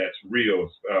something that's real,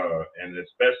 and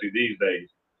especially these days,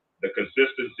 the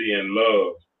consistency and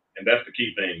love, and that's the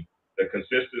key thing. The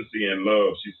consistency and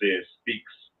love, she said,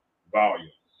 speaks volumes.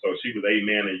 So she was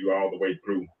amening you all the way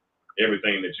through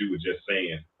everything that you were just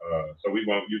saying. So we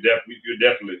want you you're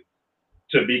definitely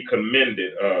to be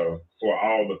commended for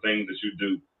all the things that you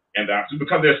do, and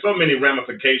because there's so many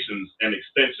ramifications and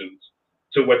extensions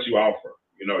to what you offer.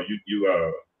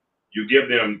 You give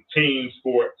them team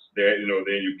sports. Then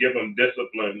you give them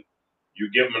discipline. You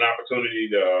give them an opportunity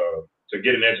to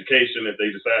get an education if they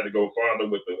decide to go farther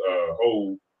with the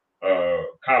whole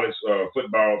college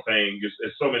football thing.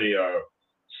 It's so many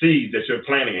seeds that you're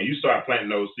planting, and you start planting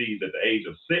those seeds at the age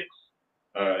of 6.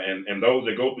 And those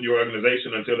that go through your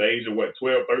organization until the age of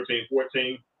 12, 13,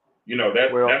 14,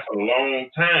 that's a long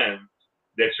time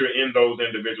that you're in those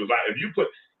individuals' lives.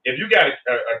 If you got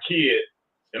a kid,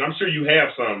 and I'm sure you have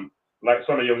some, like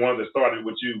some of your ones that started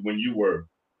with you when you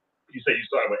say you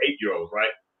started with 8-year-olds,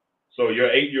 right? So your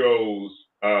 8-year-olds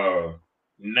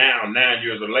now, 9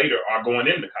 years or later, are going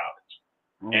into college.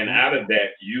 Mm-hmm. And out of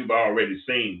that, you've already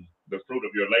seen the fruit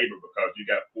of your labor, because you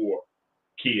got 4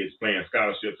 kids playing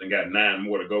scholarships and got 9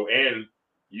 more to go. And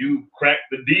you cracked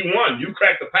the D1. You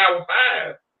cracked the Power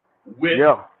 5 with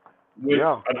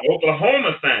an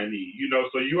Oklahoma signee,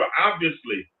 so you are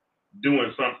obviously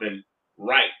doing something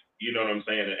right. You know what I'm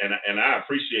saying? And I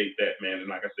appreciate that, man. And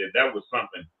like I said, that was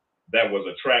something that was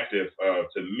attractive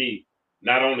to me.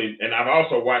 Not only, and I've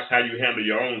also watched how you handle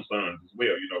your own sons as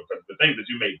well, because the things that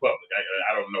you made public,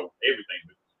 I don't know everything,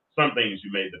 but some things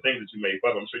you made, the things that you made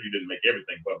public, I'm sure you didn't make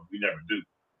everything public. We never do.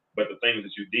 But the things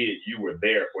that you did, you were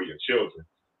there for your children.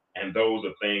 And those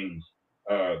are things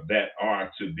that are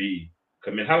to be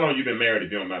commended. How long have you been married,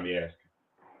 if you don't mind me asking?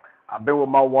 I've been with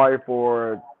my wife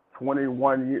for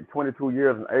 22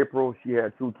 years in April. She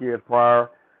had 2 kids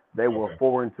prior. They were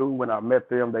 4 and 2 when I met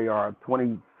them. They are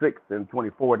 26 and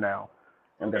 24 now.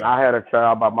 And then I had a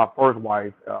child by my first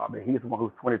wife. He's the one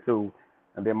who's 22.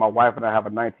 And then my wife and I have a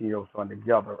 19-year-old son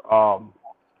together.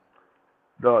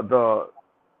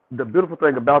 The beautiful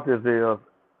thing about this is,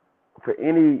 for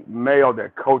any male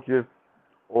that coaches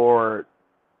or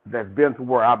that's been to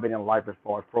where I've been in life as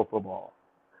far as pro football,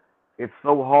 it's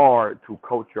so hard to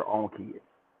coach your own kids.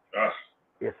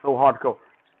 It's so hard to coach.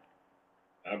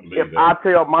 If I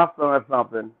tell my son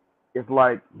something, it's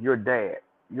like, you're dad,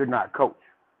 you're not coach.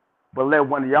 But let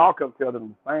one of y'all come tell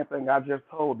them the same thing I just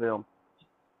told them,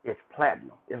 it's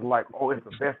platinum. It's like, it's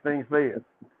the best thing said.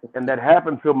 And that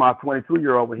happened to my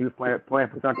 22-year-old when he was playing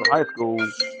for Central High School.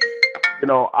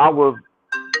 I was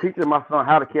teaching my son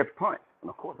how to catch punts. And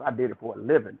of course, I did it for a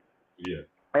living. Yeah.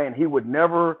 And he would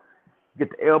never get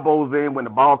the elbows in when the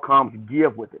ball comes,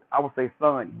 give with it. I would say,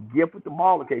 son, give with the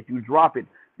ball in case you drop it,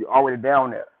 you're already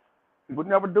down there. He would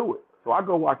never do it. So I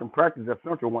go watch him practice at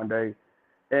Central one day,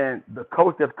 and the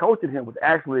coach that's coaching him was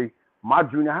actually my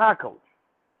junior high coach.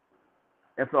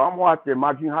 And so I'm watching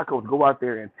my junior high coach go out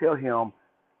there and tell him,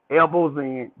 elbows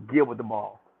in, get with the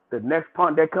ball. The next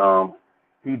punt that comes,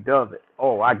 he does it.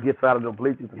 Oh, I get out of the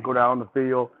bleachers and go down on the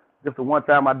field. Just the one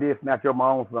time I did snatch up my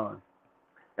own son.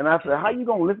 And I said, how you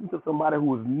going to listen to somebody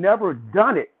who has never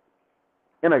done it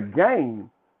in a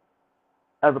game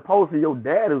as opposed to your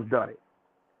dad who's done it?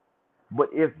 But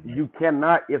if you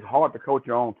cannot, it's hard to coach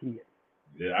your own kids.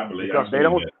 Yeah, I believe because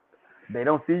they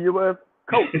don't see you as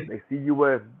coach. They see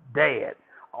you as dad.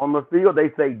 On the field,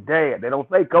 they say dad. They don't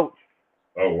say coach.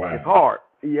 Oh, wow. It's hard.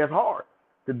 Yeah, it's hard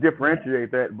to differentiate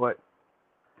that. But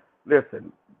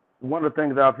listen, one of the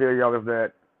things I'll tell y'all is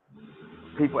that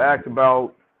people ask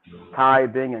about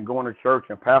tithing and going to church,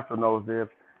 and Pastor knows this.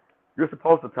 You're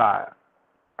supposed to tithe.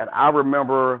 And I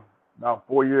remember about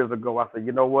 4 years ago, I said,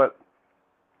 you know what?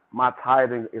 My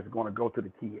tithing is going to go to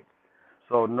the kids.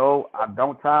 So, no, I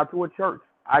don't tithe to a church.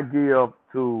 I give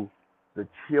to the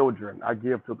children. I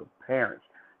give to the parents.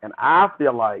 And I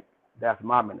feel like that's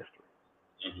my ministry.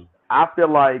 Mm-hmm. I feel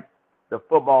like the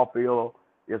football field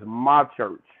is my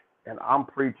church, and I'm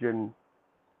preaching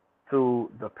to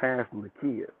the parents and the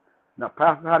kids. Now,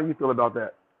 Pastor, how do you feel about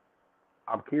that?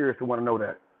 I'm curious to want to know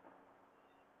that.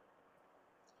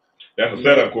 That's a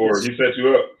setup, Corey. He set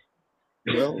you up.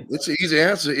 Well, it's an easy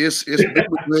answer.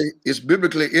 It's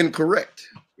biblically incorrect.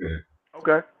 Yeah.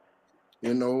 Okay.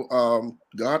 You know,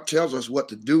 God tells us what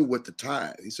to do with the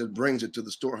tithe. He said, brings it to the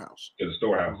storehouse. To the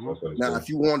storehouse. Mm-hmm. Now, if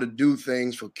you want to do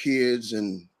things for kids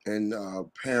and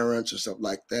parents and stuff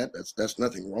like that, that's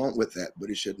nothing wrong with that. But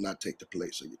it should not take the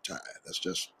place of your tithe. That's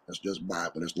just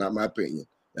Bible. It's not my opinion.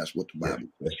 That's what the Bible. Yeah,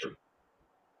 that's true.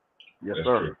 Yes, that's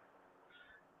sir. True.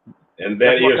 And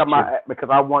that is true. Because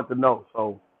I want to know.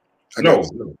 So I got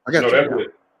that's you.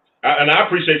 good. And I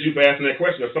appreciate you for asking that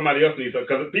question. If somebody else needs to,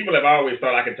 because people have always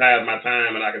thought I can tithe my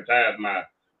time and I can tithe my, I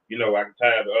can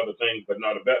tithe the other things, but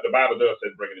no, the Bible does say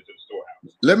bring it to the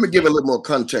storehouse. Let me give a little more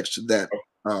context to that.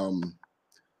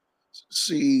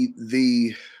 See,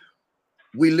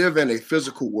 we live in a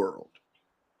physical world,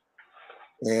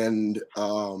 and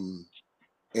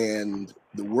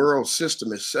the world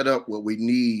system is set up where we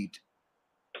need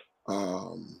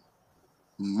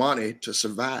money to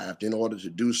survive in order to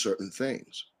do certain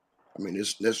things. I mean,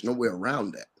 there's no way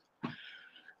around that.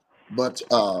 But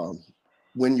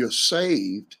when you're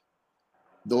saved,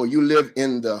 though you live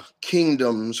in the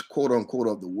kingdoms, quote unquote,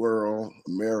 of the world,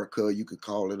 America, you could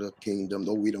call it a kingdom,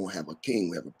 though we don't have a king,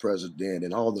 we have a president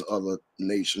and all the other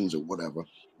nations or whatever.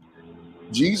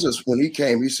 Jesus, when he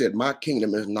came, he said, my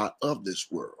kingdom is not of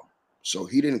this world. So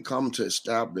he didn't come to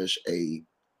establish a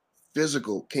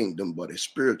physical kingdom, but a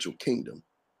spiritual kingdom.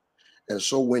 And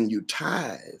so when you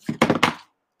tithe,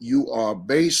 you are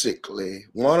basically,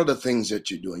 one of the things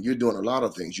that you're doing a lot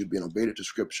of things, you're being obedient to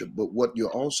scripture, but what you're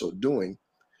also doing,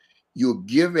 you're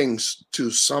giving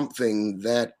to something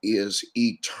that is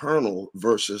eternal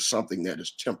versus something that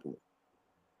is temporal.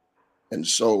 And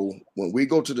so when we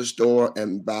go to the store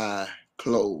and buy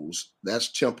clothes,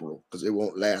 that's temporal because it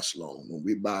won't last long. When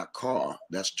we buy a car,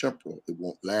 that's temporal. It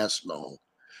won't last long.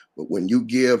 But when you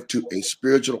give to a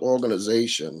spiritual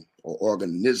organization or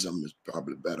organism is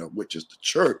probably better, which is the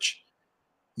church,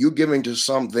 you're giving to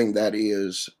something that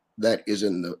is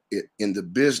in the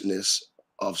business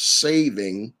of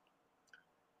saving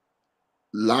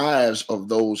lives of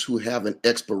those who have an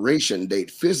expiration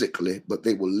date physically, but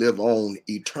they will live on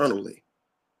eternally.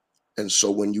 And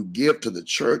so when you give to the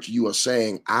church, you are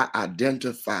saying, I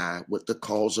identify with the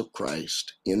cause of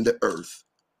Christ in the earth.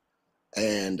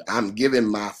 And I'm giving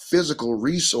my physical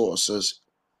resources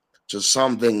to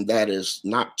something that is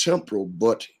not temporal,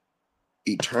 but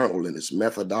eternal in its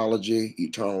methodology,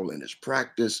 eternal in its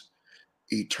practice,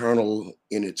 eternal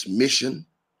in its mission,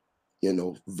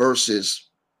 versus,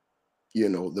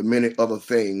 the many other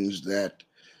things that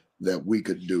we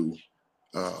could do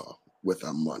with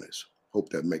our monies. Hope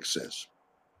that makes sense.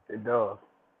 It does.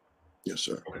 Yes,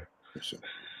 sir. Okay. Yes, sir.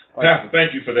 Pastor,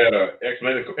 thank you for that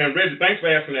explanation. And Reggie, thanks for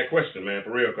asking that question, man,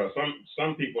 for real, because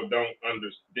some people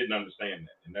didn't understand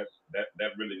that, and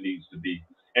that really needs to be.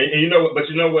 And but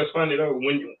you know what's funny though?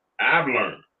 I've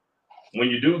learned when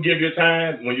you do give your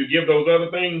time, when you give those other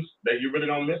things, that you really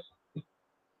don't miss them.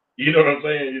 You know what I'm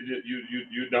saying?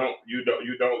 You don't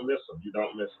miss them. You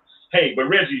don't miss them. Hey,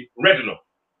 but Reginald,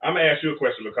 I'm gonna ask you a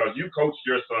question because you coached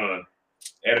your son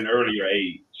at an earlier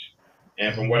age,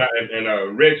 and from what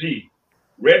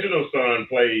Reginald's son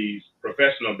plays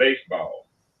professional baseball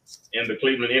in the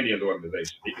Cleveland Indians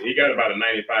organization. He got about a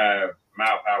 95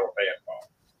 mile per hour fastball,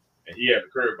 and he has a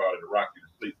curveball that'll rock you to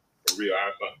sleep for real.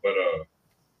 But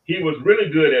he was really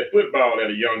good at football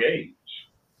at a young age.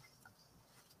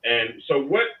 And so,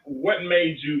 what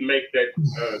made you make that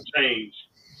change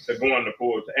to going to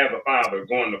full as a father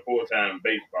going to full-time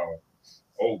baseball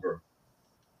over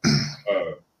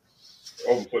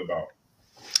over football?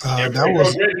 And That Coach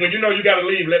was Reggie, when you know you got to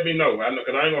leave, let me know. I know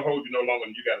because I ain't gonna hold you no longer,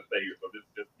 and you got to stay here. So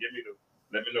just give me the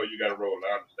let me know you got to roll.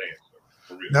 I understand. So,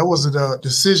 for real. that was a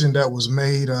decision that was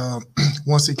made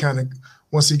once he got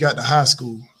to high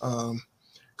school,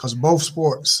 because both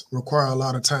sports require a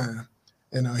lot of time,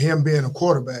 and him being a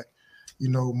quarterback,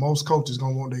 most coaches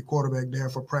gonna want their quarterback there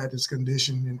for practice,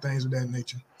 condition, and things of that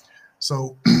nature.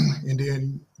 So, and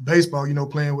then baseball,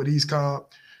 playing with East Cobb,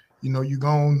 you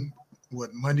gone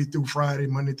Monday through Friday,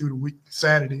 Monday through the week,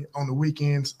 Saturday on the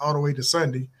weekends, all the way to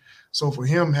Sunday. So for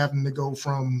him having to go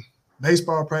from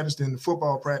baseball practice then to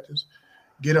football practice,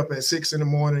 get up at 6 in the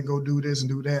morning and go do this and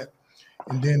do that.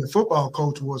 And then the football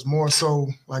coach was more so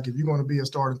like, if you're going to be a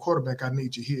starting quarterback, I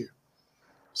need you here.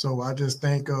 So I just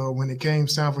think when it came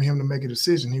time for him to make a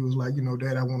decision, he was like,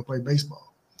 Dad, I want to play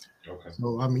baseball. Okay.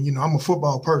 So, I mean, I'm a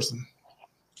football person.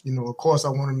 Of course I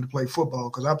want him to play football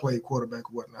because I played quarterback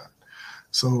or whatnot.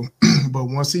 So, but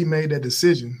once he made that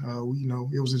decision,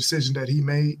 it was a decision that he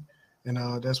made, and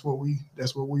that's what we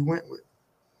went with.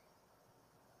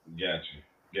 Gotcha.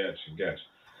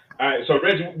 All right, so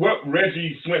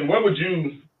Reggie Swinton, what would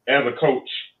you, as a coach,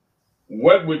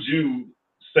 what would you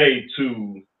say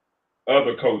to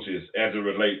other coaches as it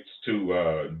relates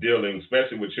to dealing,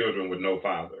 especially with children with no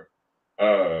father?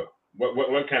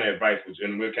 What kind of advice would you,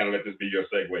 and we'll kind of let this be your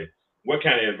segue. What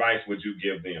kind of advice would you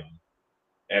give them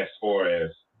as far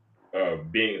as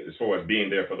being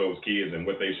there for those kids and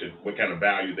what kind of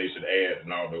value they should add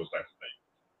and all those types of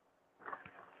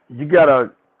things? You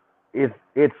gotta.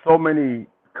 It's so many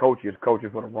coaches for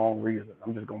the wrong reason.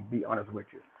 I'm just gonna be honest with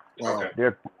you. Wow.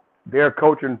 Okay. They're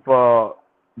coaching for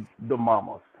the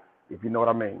mamas, if you know what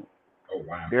I mean. Oh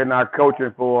wow. They're not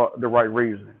coaching for the right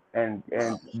reason. And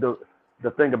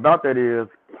the thing about that is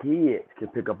kids can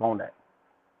pick up on that.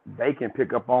 They can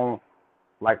pick up on,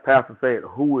 like Pastor said,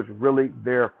 who is really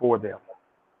there for them,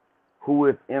 who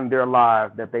is in their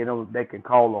lives that they know they can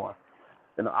call on.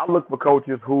 And I look for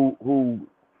coaches who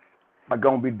are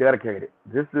gonna be dedicated.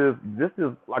 This is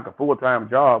like a full-time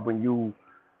job when you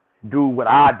do what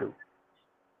I do.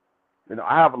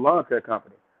 I have a lawn care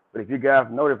company, but if you guys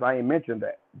notice, I ain't mentioned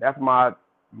that. That's my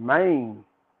main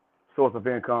source of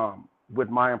income with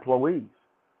my employees.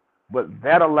 But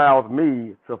that allows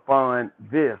me to fund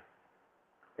this,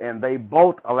 and they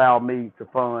both allow me to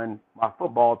fund my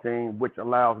football team, which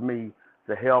allows me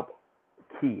to help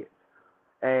kids.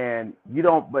 And you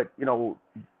don't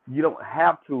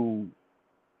have to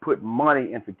put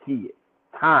money into kids.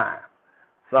 Time.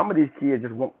 Some of these kids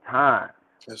just want time.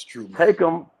 That's true,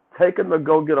 man. Take them to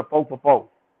go get a 4-for-4.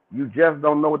 You just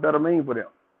don't know what that'll mean for them.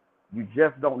 You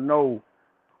just don't know.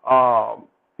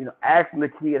 Asking the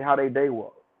kid how their day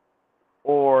was,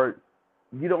 or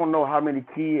you don't know how many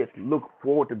kids look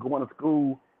forward to going to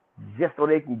school just so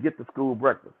they can get the school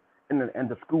breakfast and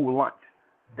the school lunch.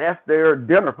 That's their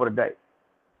dinner for the day.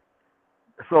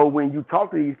 So when you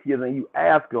talk to these kids and you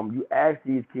ask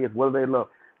these kids what do they love.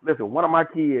 Listen, one of my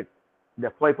kids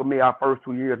that played for me our first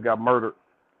 2 years got murdered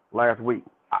last week.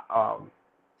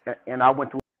 And I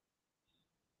went to.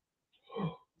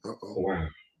 Uh-oh. Wow.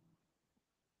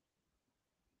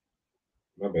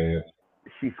 My bad.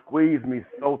 She squeezed me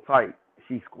so tight.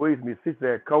 She squeezed me. She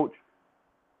said, Coach,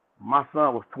 my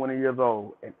son was 20 years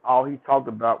old, and all he talked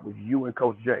about was you and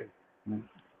Coach J.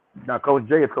 Now, Coach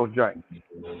J is Coach J.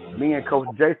 Me and Coach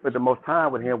J spent the most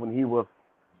time with him when he was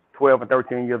 12 and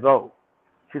 13 years old.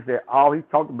 She said all he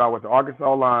talked about was the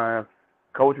Arkansas Lions,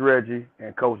 Coach Reggie,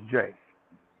 and Coach J.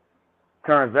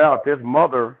 Turns out this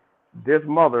mother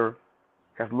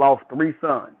has lost 3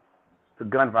 sons to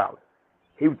gun violence.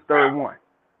 He was the third one.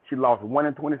 She lost one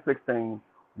in 2016,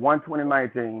 one in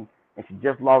 2019, and she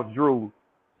just lost Drew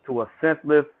to a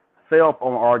senseless cell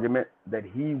phone argument that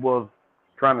he was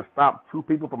trying to stop 2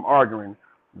 people from arguing.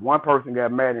 One person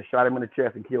got mad and shot him in the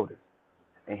chest and killed him.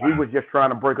 And he was just trying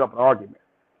to break up an argument.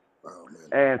 Oh,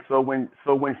 man. And so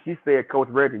when she said, Coach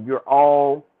Reggie, you're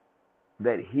all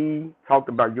that he talked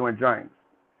about, you and James,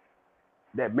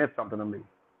 that meant something to me.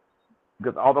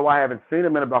 Because although I haven't seen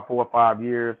him in about 4 or 5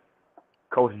 years,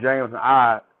 Coach James and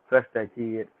I touched that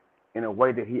kid in a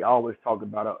way that he always talked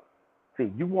about us.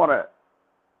 See, you want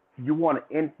to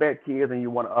infect kids and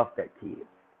you want to affect kids.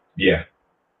 Yeah.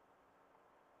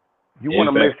 You want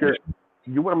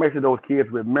to make sure those kids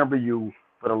remember you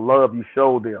for the love you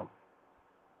showed them,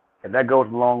 and that goes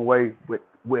a long way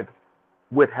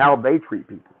with how they treat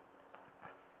people.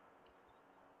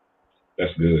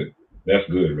 That's good. That's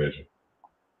good, Reggie.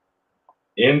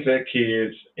 Infect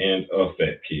kids and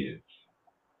affect kids.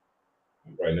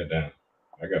 I'm writing that down.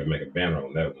 I got to make a banner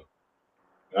on that one.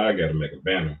 I got to make a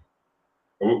banner.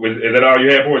 Is that all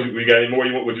you have for us? We got any more?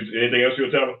 Anything else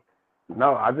you'll tell them?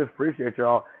 No, I just appreciate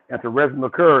y'all. And to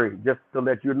Reginald Curry, just to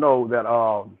let you know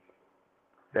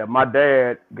that my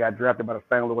dad got drafted by the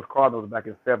St. Louis Cardinals back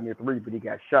in '73, but he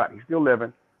got shot. He's still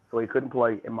living, so he couldn't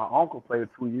play. And my uncle played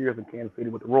 2 years in Kansas City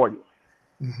with the Royals.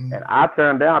 Mm-hmm. And I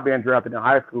turned down being drafted in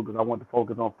high school because I wanted to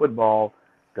focus on football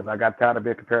because I got tired of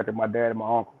being compared to my dad and my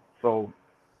uncle. So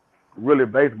really,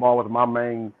 baseball was my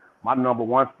number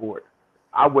one sport.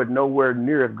 I was nowhere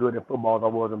near as good in football as I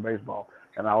was in baseball,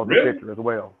 and I was a Really? pitcher as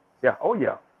well. Yeah, oh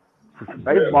yeah. Really?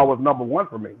 Baseball was number one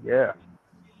for me. Yeah.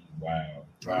 Wow.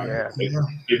 Yeah.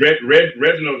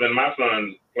 Reginald and my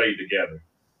son played together,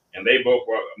 and they both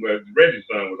were. Well, Reggie's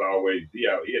son was always he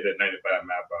had that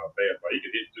 95-mile-per-hour fastball. He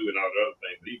could hit two and all the other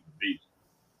things, but he was a beast.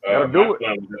 Gotta do it.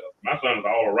 My son was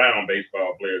all around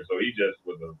baseball player, so he just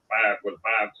was a 5'2"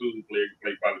 player who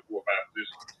played probably 4 or 5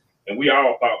 positions. And we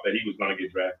all thought that he was going to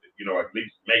get drafted, at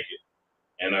least make it.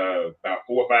 And about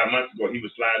 4 or 5 months ago, he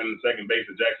was sliding to second base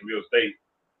at Jacksonville State,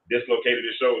 dislocated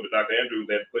his shoulder. Dr. Andrews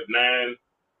had put 9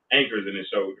 anchors in his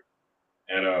shoulder.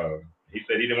 And he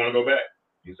said he didn't want to go back.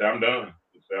 He said, I'm done.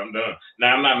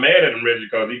 Now, I'm not mad at him, Reggie,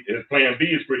 because his plan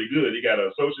B is pretty good. He got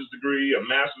an associate's degree, a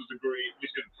master's degree,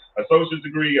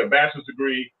 a bachelor's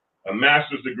degree, a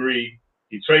master's degree.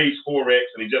 He trades Forex,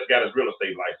 and he just got his real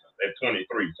estate license at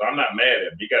 23. So I'm not mad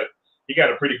at him. He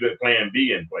got a pretty good plan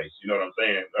B in place. You know what I'm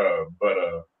saying? But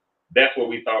that's what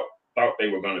we thought they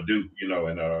were going to do,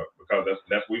 and because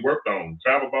that's what we worked on.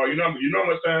 Travel ball, you know how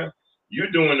much time? You're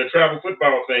doing the travel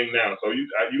football thing now, so you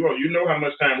know how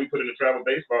much time we put into travel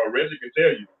baseball. Reggie can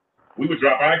tell you, we would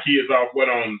drop our kids off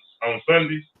on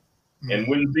Sundays, and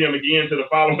wouldn't see them again to the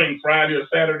following Friday or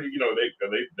Saturday.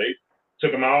 They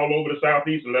took them all over the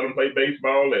Southeast and let them play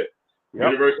baseball at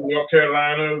University of North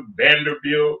Carolina,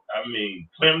 Vanderbilt. I mean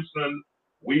Clemson.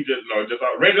 We just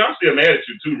Reggie. I'm still mad at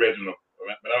you too, Reginald.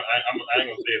 But I ain't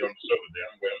gonna say it on the show today.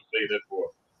 I'm gonna say that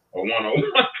for a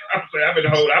one-on-one. I've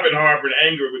been harboring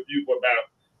anger with you for about.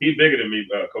 He's bigger than me,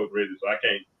 Coach Reggie, so I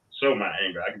can't show my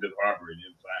anger. I can just harbor it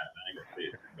inside. I ain't gonna say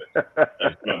it,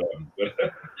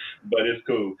 but it's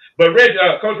cool. But Reggie,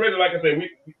 Coach Reggie, like I said,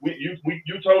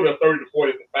 you told us 30 to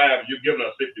 45. You've given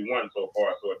us 51 so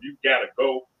far. So if you gotta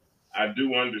go, I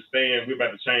do understand. We're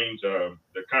about to change the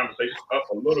conversation up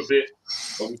a little bit,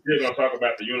 but we're still gonna talk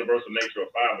about the universal nature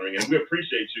of fathering, and we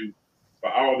appreciate you for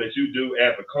all that you do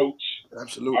as a coach.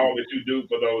 Absolutely. All that you do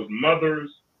for those mothers,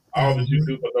 all that you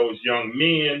do for those young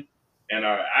men. And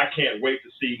I can't wait to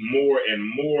see more and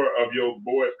more of your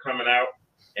boys coming out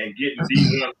and getting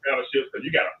D1 scholarships, because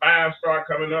you got a 5-star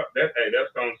coming up. That's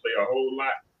going to say a whole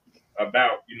lot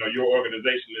about, your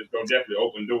organization. Is going to definitely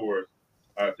open doors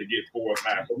to get 4 or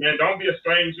 5. So, man, don't be a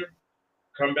stranger.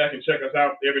 Come back and check us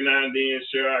out every now and then.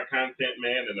 Share our content,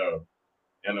 man.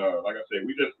 And like I said,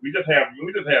 we just have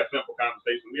simple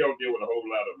conversations. We don't deal with a whole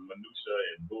lot of minutia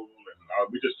and bull, and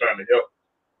we're just trying to help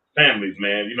families,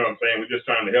 man. You know what I'm saying? We're just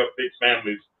trying to help fix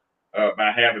families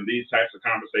by having these types of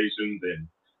conversations. And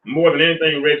more than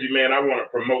anything, Reggie, man, I want to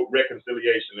promote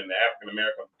reconciliation in the African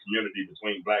American community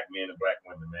between Black men and Black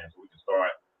women, man, so we can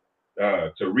start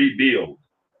to rebuild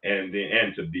and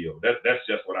to build. That's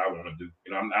just what I want to do.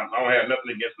 I don't have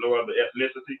nothing against no other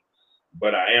ethnicity,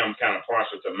 but I am kind of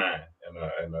partial to mine, and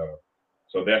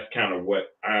so that's kind of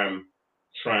what I'm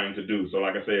trying to do. So,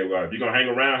 like I said, if you're gonna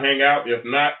hang around, hang out. If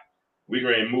not, we're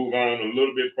gonna move on a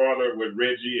little bit farther with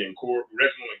Reggie and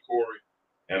Reginald and Corey.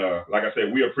 And like I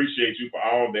said, we appreciate you for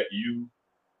all that you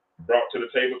brought to the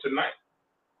table tonight.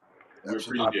 We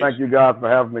appreciate thank you guys for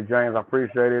having me, James. I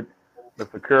appreciate it.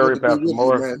 Mr. Curry, Pastor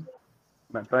Moore.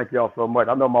 Man, thank y'all so much.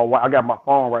 I know my wife. I got my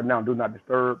phone right now, do not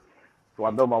disturb. So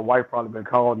I know my wife probably been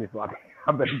calling me, so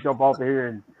I better jump off of here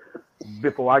and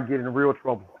before I get in real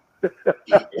trouble. No,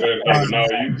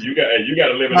 you got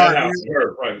to live in that house with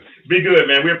her. Be good,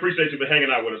 man. We appreciate you for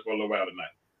hanging out with us for a little while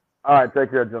tonight. All right,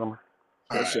 take care, gentlemen.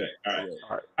 All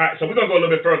right. So we're gonna go a little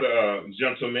bit further,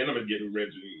 gentlemen. I'm gonna get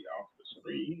Reggie off the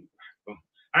screen. All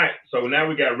right. So now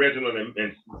we got Reginald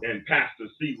and Pastor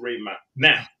C. Ray.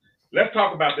 Now, let's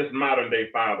talk about this modern day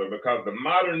father, because the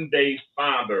modern day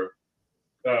father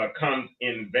comes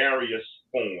in various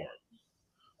forms.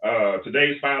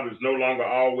 Today's father is no longer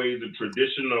always a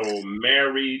traditional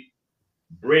married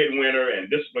breadwinner and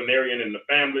disciplinarian in the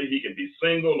family. He can be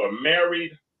single or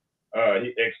married,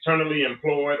 externally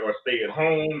employed or stay at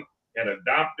home, an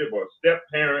adoptive or step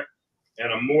parent,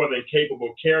 and a more than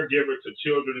capable caregiver to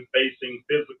children facing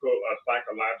physical or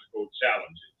psychological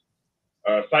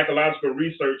challenges. Psychological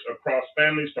research across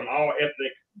families from all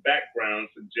ethnic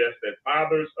backgrounds suggests that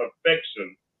fathers'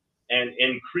 affection and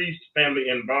increased family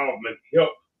involvement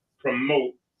help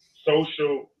promote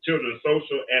children's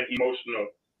social and emotional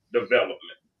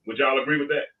development. Would y'all agree with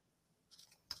that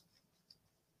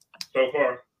so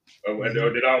far? Or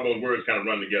did all those words kind of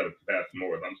run together, Pastor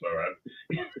Morris? I'm sorry.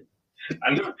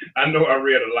 I know I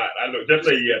read a lot. I know. Just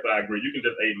say yes, I agree. You can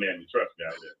just amen me. Trust me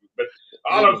out there. But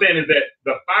all I'm saying is that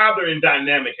the fathering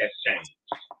dynamic has changed.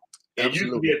 It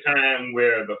used to be a time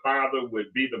where the father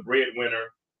would be the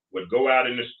breadwinner, would go out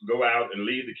and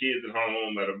leave the kids at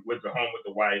home with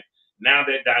the wife. Now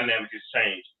that dynamic has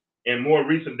changed. In more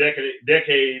recent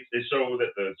decades, it shows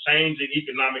that the changing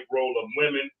economic role of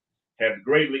women has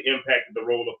greatly impacted the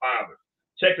role of fathers.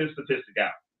 Check this statistic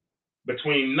out.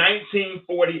 Between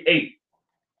 1948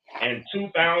 and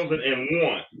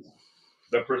 2001,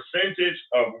 the percentage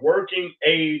of working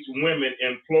age women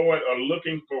employed or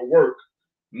looking for work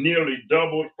nearly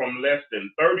doubled from less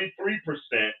than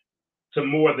 33% to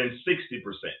more than 60%.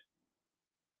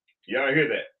 Y'all hear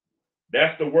that?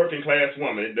 That's the working class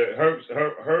woman. That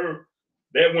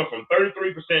went from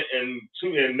 33% and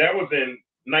that was in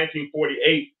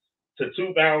 1948 to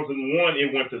 2001.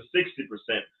 It went to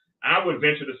 60%. I would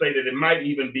venture to say that it might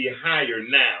even be higher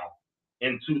now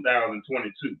in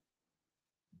 2022.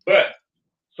 But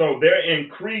so their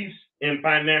increase in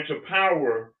financial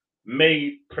power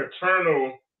made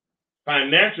paternal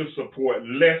financial support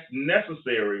less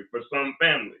necessary for some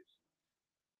families.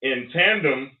 In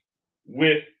tandem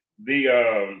with the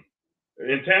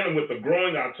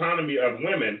growing autonomy of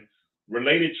women,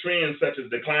 related trends such as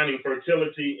declining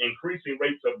fertility, increasing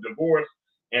rates of divorce,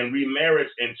 and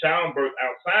remarriage and childbirth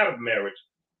outside of marriage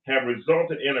have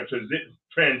resulted in a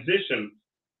transition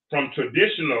from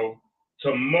traditional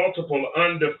to multiple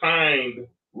undefined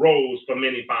roles for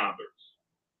many fathers.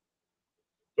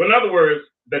 So in other words,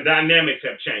 the dynamics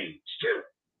have changed.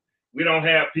 We don't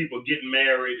have people getting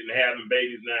married and having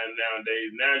babies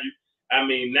nowadays. Now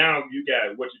you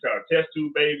got what you call test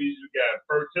tube babies, you got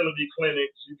fertility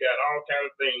clinics, you got all kinds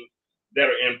of things that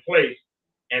are in place.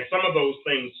 And some of those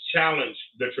things challenge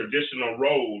the traditional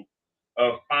role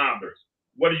of fathers.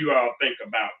 What do you all think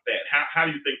about that? How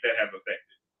do you think that has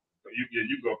affected? So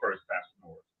you go first, Pastor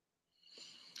Morris.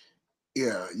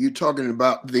 Yeah, you're talking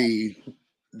about the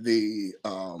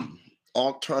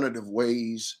alternative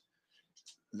ways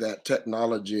that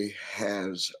technology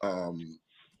has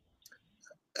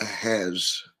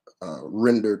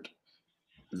rendered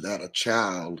that a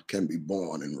child can be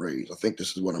born and raised. I think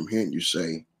this is what I'm hearing you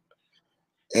say.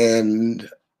 And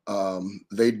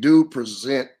they do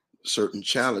present certain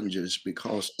challenges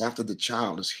because after the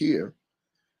child is here,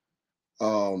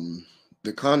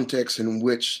 the context in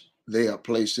which they are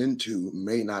placed into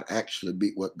may not actually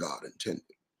be what God intended.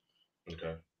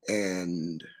 Okay.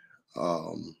 And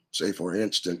say, for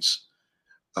instance,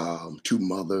 two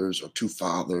mothers or two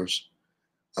fathers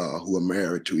who are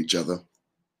married to each other.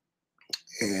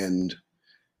 And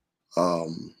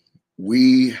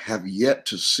we have yet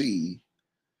to see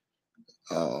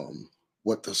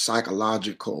what the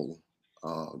psychological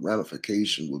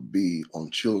ramification would be on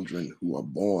children who are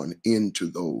born into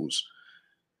those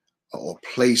or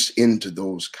placed into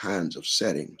those kinds of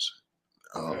settings.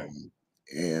 Okay.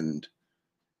 And,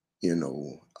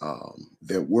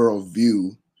 their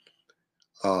worldview,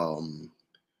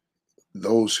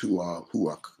 those who are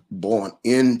born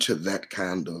into that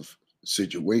kind of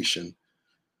situation,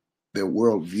 their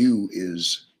worldview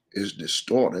is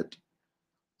distorted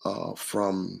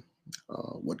from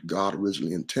what God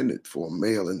originally intended for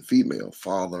male and female,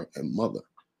 father and mother,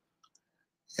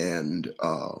 and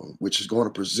which is going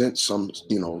to present some,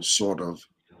 sort of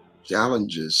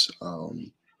challenges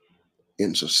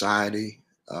in society.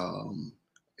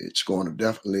 It's going to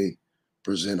definitely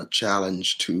present a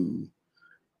challenge to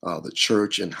the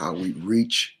church and how we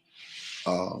reach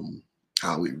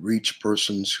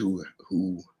persons who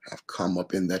have come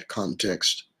up in that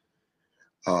context.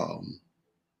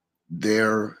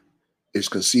 There is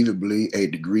conceivably a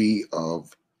degree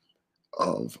of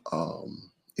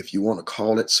if you want to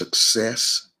call it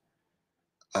success.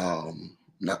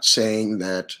 Not saying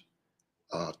that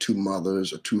two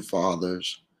mothers or two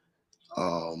fathers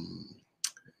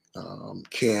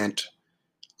can't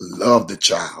love the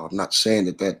child. I'm not saying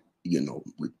that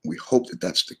we hope that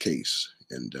that's the case,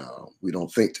 and we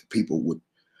don't think that people would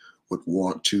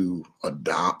want to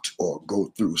adopt or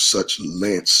go through such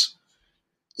lengths,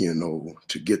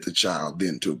 to get the child,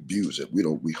 then to abuse it.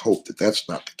 We hope that that's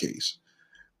not the case.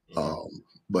 Mm-hmm.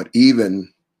 But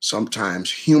even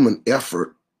sometimes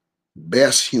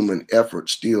best human effort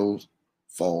still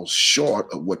falls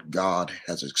short of what God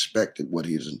has expected, what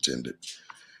He has intended,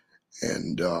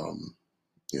 and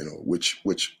which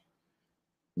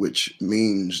which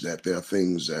means that there are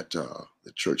things that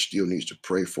the church still needs to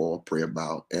pray for, pray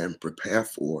about, and prepare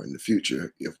for in the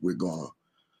future if we're going to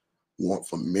want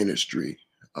for ministry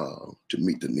to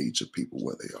meet the needs of people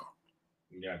where they are.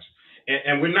 Gotcha.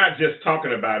 And we're not just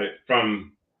talking about it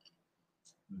from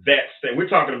that state. We're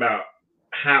talking about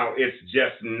how it's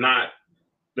just not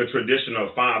the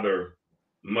traditional father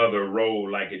mother role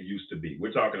like it used to be.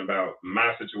 We're talking about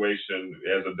my situation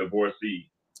as a divorcee.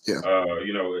 Yeah.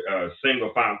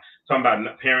 Single father. Talking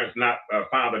about parents not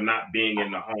father not being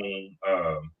in the home.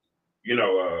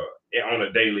 On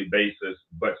a daily basis,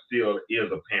 but still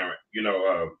is a parent.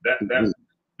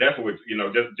 That's what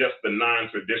just the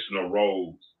non-traditional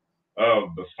roles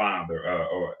of the father,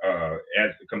 or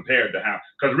as compared to how.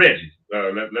 Because Reggie,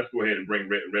 let's go ahead and bring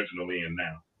Reginald in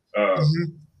now.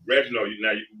 Reginald,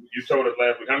 you told us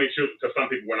last week how many children? Because some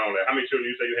people went on there. How many children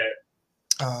you say you had?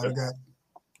 I got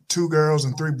 2 girls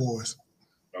and 3 boys.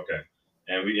 Okay,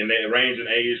 and they range in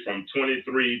age from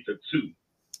 23 to 2.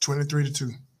 23 to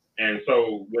 2. And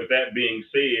so, with that being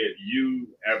said, you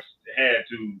have had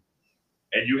to,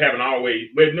 and you haven't always.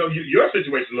 But no, your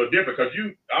situation is a little different because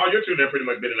all your children have pretty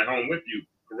much been in the home with you,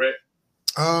 correct?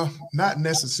 Not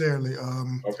necessarily.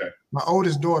 Okay. My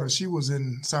oldest daughter, she was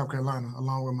in South Carolina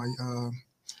along with my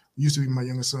used to be my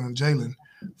youngest son, Jalen,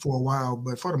 for a while.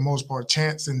 But for the most part,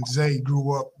 Chance and Zay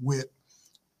grew up with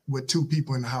 2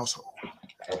 people in the household.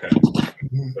 Okay. So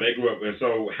they grew up, and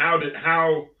so how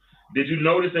did you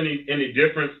notice any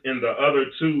difference in the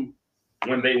other 2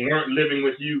 when they weren't living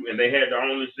with you and they had to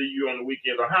only see you on the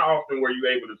weekends, or how often were you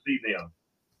able to see them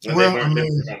when they weren't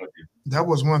living with you? That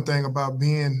was one thing about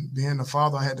being a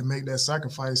father. I had to make that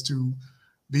sacrifice to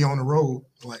be on the road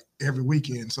like every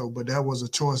weekend. So, but that was a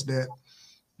choice that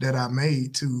I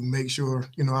made to make sure,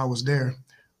 I was there,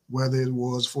 whether it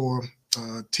was for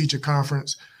a teacher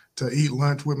conference, to eat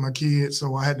lunch with my kids.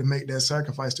 So I had to make that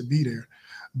sacrifice to be there.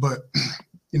 But,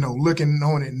 looking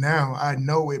on it now, I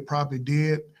know it probably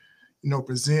did,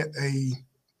 present a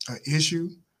issue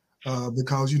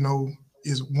because,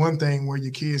 it's one thing where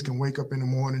your kids can wake up in the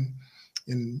morning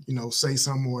and, say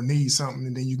something or need something,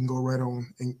 and then you can go right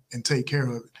on and take care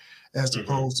of it, as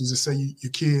opposed to just say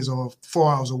your kids are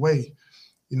 4 hours away.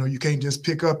 You can't just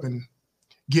pick up and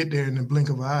get there in the blink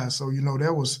of an eye. So,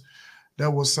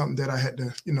 that was something that I had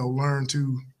to, learn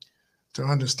to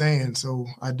understand. So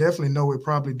I definitely know it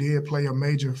probably did play a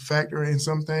major factor in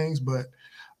some things, but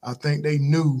I think they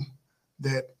knew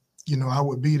that, I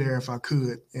would be there if I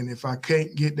could. And if I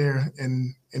can't get there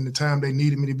in the time they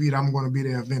needed me to be there, I'm going to be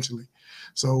there eventually.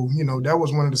 So, that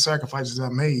was one of the sacrifices I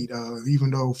made,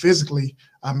 even though physically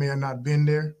I may have not been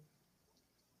there.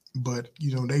 But,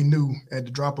 they knew at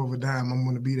the drop of a dime, I'm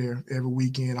going to be there every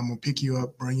weekend. I'm going to pick you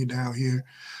up, bring you down here.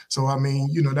 So, I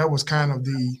mean, that was kind of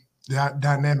the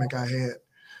dynamic I had,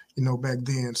 back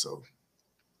then. So.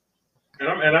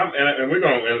 And we're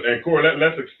going and Corey,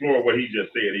 let's explore what he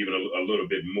just said even a little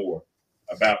bit more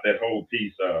about that whole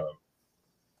piece of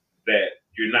that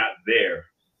you're not there,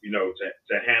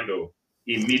 to handle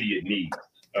immediate needs.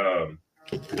 That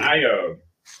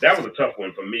was a tough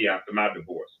one for me after my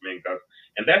divorce,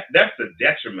 and that's the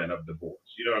detriment of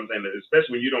divorce. You know what I'm saying?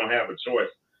 Especially when you don't have a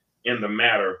choice in the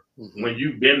matter, when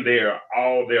you've been there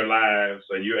all their lives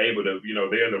and you're able to,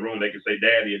 they're in the room, they can say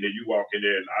daddy, and then you walk in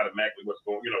there and automatically see what's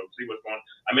going on.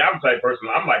 I mean, I'm the type of person,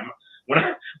 I'm like, when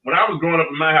I was growing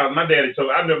up in my house, my daddy told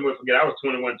me, I never will forget, I was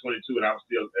 21, 22, and I was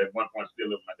still at one point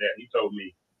still living with my dad. He told me,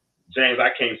 James,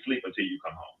 I can't sleep until you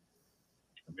come home.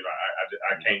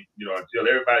 I can't, until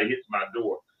everybody hits my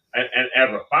door. And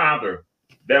as a father,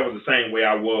 that was the same way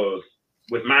I was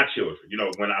with my children,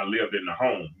 when I lived in the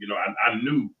home. I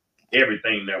knew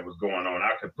everything that was going on.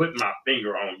 I could put my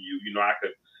finger on you.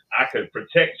 I could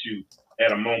protect you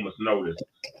at a moment's notice.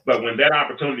 But when that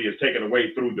opportunity is taken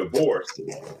away through divorce,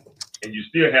 and you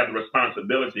still have the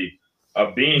responsibility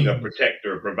of being a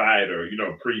protector, provider,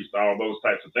 priest, all those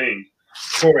types of things.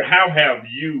 Corey, how have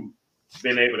you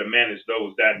been able to manage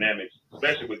those dynamics,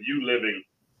 especially with you living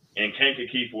in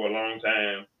Kankakee for a long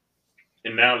time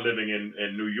and now living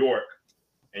in New York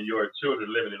and your children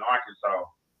living in Arkansas?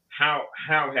 How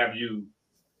have you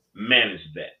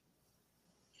managed that?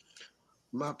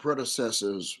 My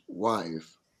predecessor's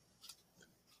wife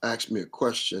asked me a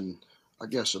question, I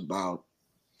guess about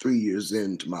 3 years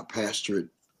into my pastorate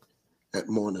at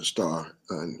Morning Star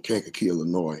in Kankakee,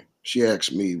 Illinois. She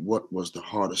asked me what was the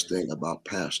hardest thing about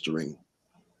pastoring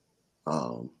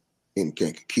in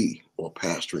Kankakee or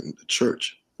pastoring the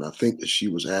church. And I think that she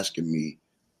was asking me,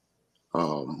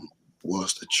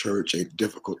 was the church a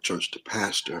difficult church to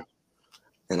pastor?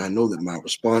 And I know that my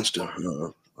response to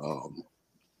her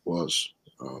was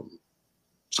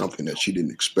something that she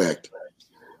didn't expect.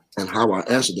 And how I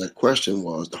answered that question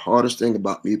was the hardest thing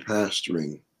about me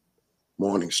pastoring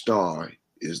Morning Star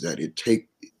is that it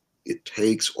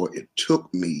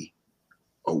took me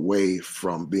away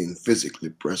from being physically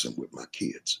present with my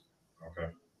kids.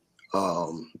 Okay.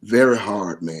 Very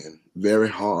hard, man. Very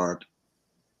hard.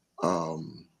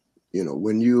 Um, you know,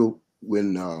 when you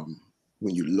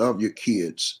love your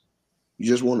kids, you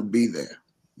just want to be there.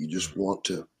 You just want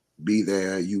to be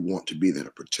there. You want to be there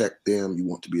to protect them. You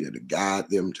want to be there to guide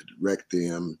them, to direct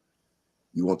them.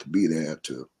 You want to be there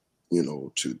to,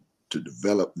 to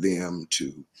develop them,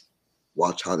 to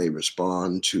watch how they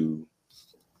respond to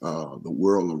the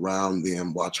world around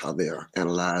them, watch how they are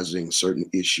analyzing certain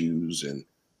issues, and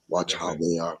watch That's how it.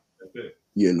 they are, That's it.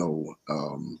 you know,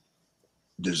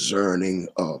 discerning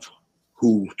of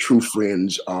who true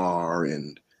friends are,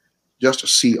 and just to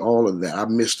see all of that. I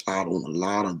missed out on a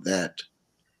lot of that,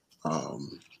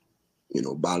 um,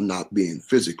 by not being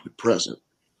physically present.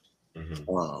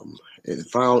 Mm-hmm. And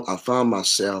I found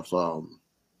myself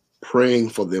praying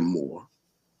for them more.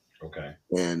 Okay.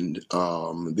 And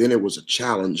then it was a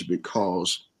challenge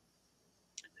because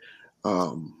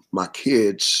my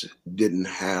kids didn't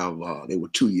have, they were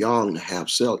too young to have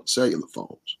cellular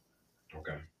phones.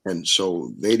 Okay. And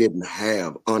so they didn't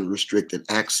have unrestricted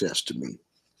access to me.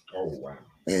 Oh wow.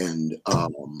 And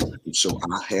so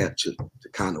I had to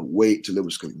kind of wait till it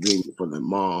was convenient for their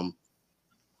mom,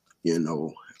 you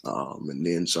know. And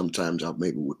then sometimes I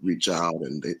maybe would reach out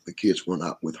and the kids weren't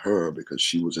out with her because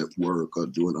she was at work or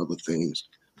doing other things.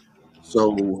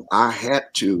 So I had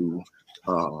to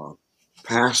uh,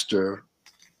 pastor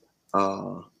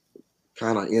uh,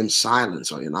 kind of in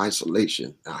silence or in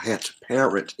isolation. I had to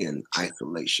parent in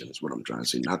isolation, is what I'm trying to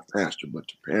say. Not pastor, but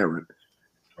to parent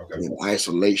Okay. in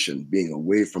isolation, being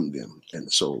away from them.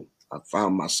 And so I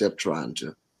found myself trying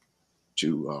to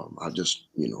I just,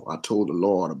 I told the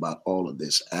Lord about all of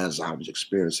this as I was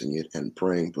experiencing it and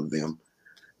praying for them.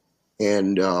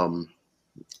 And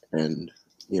and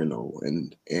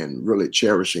and really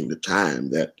cherishing the time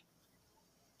that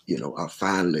I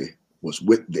finally was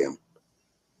with them,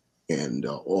 and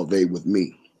or they with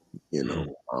me,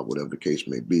 Mm. whatever the case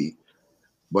may be.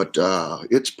 But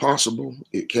it's possible.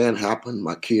 It can happen.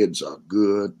 My kids are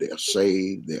good. They're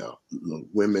saved. They're little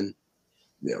women.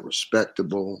 They're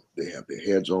respectable. They have their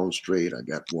heads on straight. I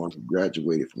got one who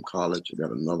graduated from college. I got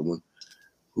another one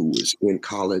who is in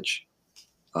college.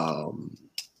 Um,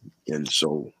 and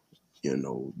so,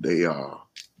 they're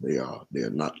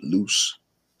not loose.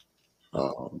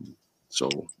 Um, so,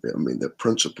 I mean, they're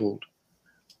principled.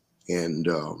 And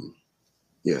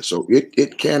yeah, so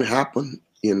it can happen,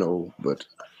 but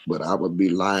I would be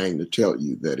lying to tell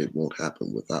you that it won't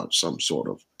happen without some sort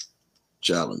of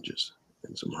challenges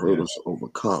and some Yeah. hurdles to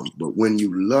overcome. But when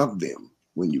you love them,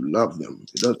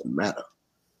 it doesn't matter.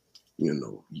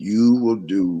 You will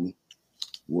do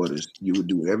you will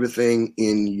do everything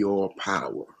in your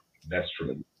power, That's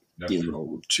true. That's you true.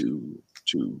 know, to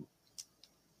do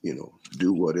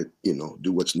do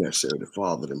what's necessary to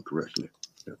father them correctly.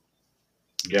 Yeah.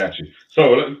 Got you. So,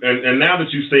 and now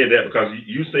that you said that, because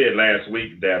you said last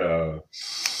week that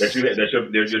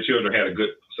your children had a good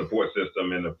support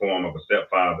system in the form of a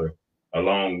stepfather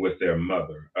along with their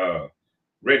mother.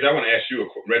 Reggie,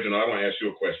 Reginald, I want to ask you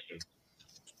a question.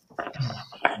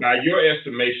 By your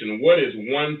estimation, what is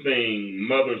one thing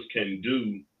mothers can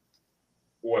do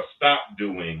or stop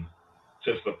doing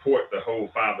to support the whole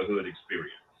fatherhood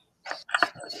experience?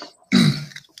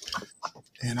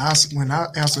 And when I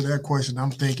answer that question,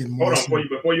 I'm thinking Hold more on, so.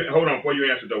 before you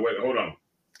answer though. Wait, hold on,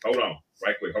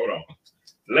 right quick, hold on.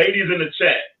 Ladies in the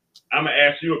chat, I'm gonna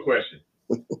ask you a question.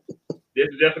 This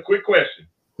is just a quick question.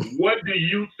 What do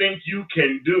you think you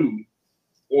can do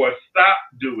or stop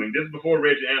doing? This is before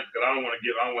Reggie answers, because I don't want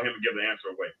him to give the answer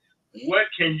away. What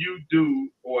can you do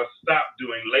or stop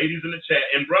doing, ladies in the chat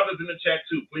and brothers in the chat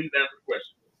too? Please answer the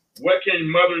question. What can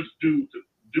mothers do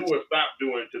or stop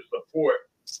doing to support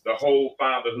the whole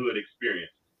fatherhood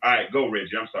experience? All right, go,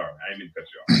 Reggie. I'm sorry, I didn't mean to cut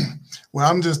you off.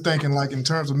 Well, I'm just thinking, like, in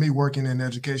terms of me working in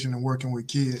education and working with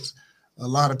kids, a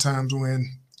lot of times when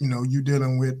you're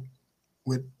dealing with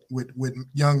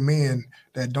young men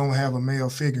that don't have a male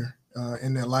figure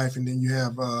in their life, and then you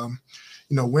have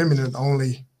women are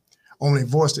the only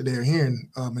voice that they're hearing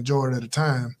majority of the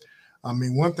time. I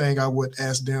mean, one thing I would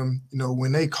ask them,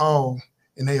 when they call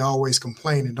and they always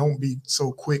complain, and don't be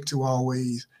so quick to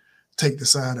always take the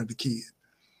side of the kid.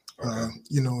 Okay.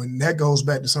 And that goes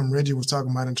back to something Reggie was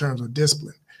talking about in terms of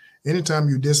discipline. Anytime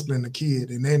you discipline a kid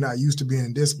and they're not used to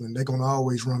being disciplined, they're going to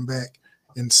always run back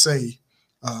and say,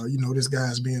 this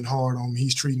guy's being hard on me.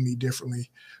 He's treating me differently.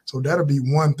 So that'll be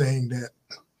one thing that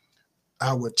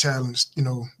I would challenge,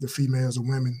 the females and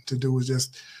women to do is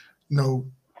just,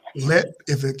 let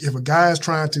if a guy is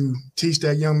trying to teach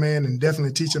that young man and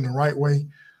definitely teach him the right way,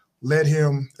 let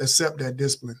him accept that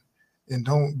discipline and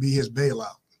don't be his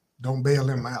bailout. Don't bail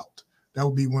him out. That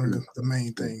would be one of the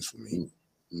main things for me.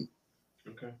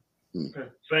 Okay. Okay.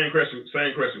 Same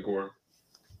question, Corey.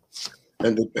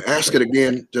 And ask it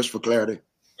again, just for clarity.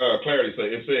 Clarity.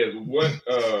 It says,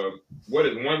 what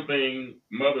is one thing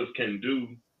mothers can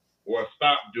do or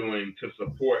stop doing to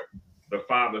support the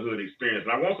fatherhood experience?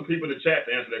 And I want some people in the chat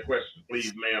to answer that question.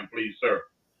 Please, ma'am, please, sir.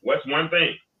 What's one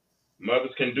thing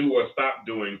mothers can do or stop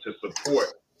doing to support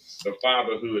the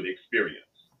fatherhood experience?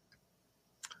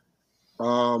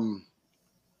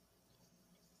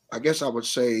 I guess I would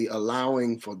say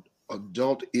allowing for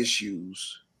adult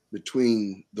issues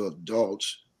between the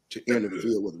adults to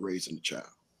interfere with raising the child.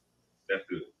 That's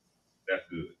good. That's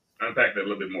good. Unpack that a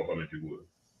little bit more for me, if you would.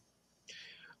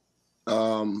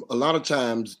 A lot of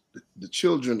times the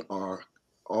children are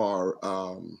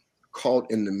caught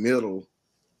in the middle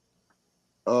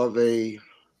of a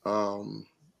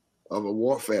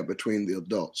warfare between the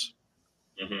adults,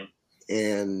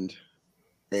 and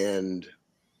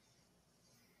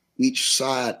each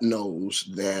side knows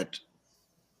that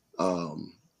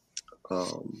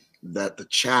that the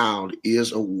child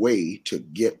is a way to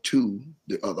get to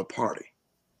the other party,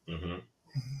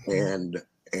 and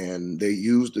they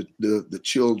use the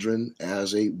children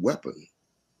as a weapon,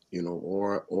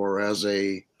 or as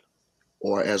a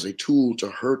tool to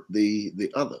hurt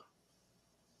the other.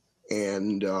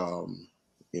 And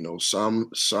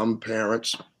some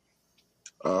parents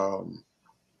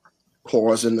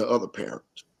poison the other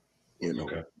parent,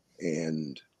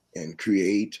 and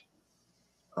create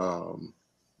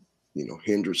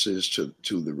hindrances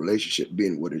to the relationship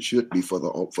being what it should be for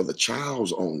the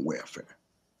child's own welfare.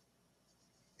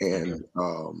 And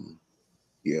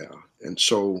and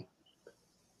so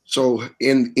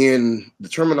in the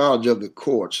terminology of the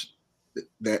courts,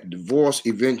 that divorce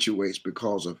eventuates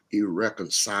because of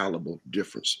irreconcilable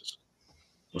differences.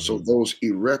 So those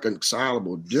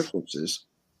irreconcilable differences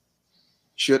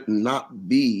should not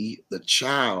be the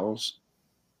child's,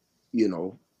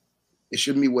 it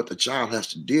shouldn't be what the child has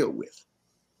to deal with.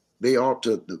 They ought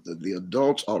to, the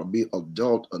adults ought to be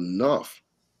adult enough,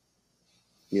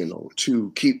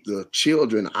 to keep the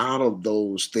children out of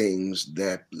those things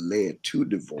that led to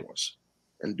divorce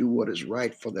and do what is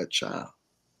right for that child.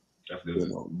 That's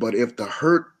good. But if the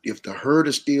hurt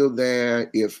is still there,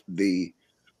 if the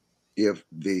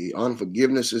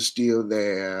unforgiveness is still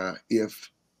there,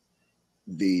 if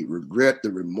the regret,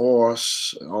 the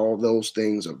remorse, all those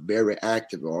things are very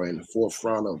active or in the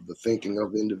forefront of the thinking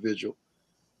of the individual,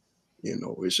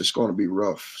 it's just going to be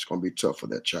rough. It's going to be tough for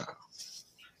that child.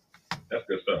 That's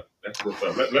good stuff. Let's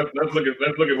look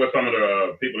at what some of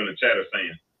the people in the chat are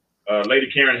saying.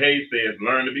 Lady Karen Hayes says,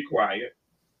 learn to be quiet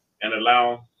and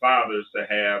allow fathers to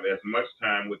have as much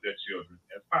time with their children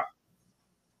as possible.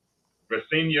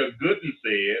 Virginia Gooden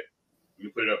said, let me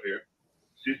put it up here.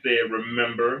 She said,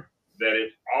 remember that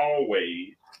it's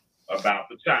always about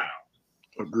the child.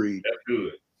 Agreed. That's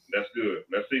good. That's good.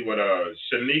 Let's see what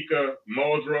Shanika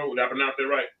Muldrow, did I pronounce that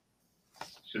right?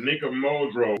 Shanika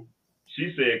Muldrow,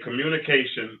 she said communicate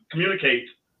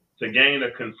to gain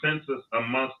a consensus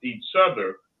amongst each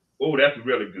other. Oh, that's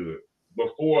really good.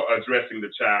 Before addressing the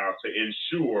child, to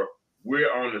ensure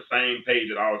we're on the same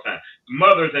page at all times.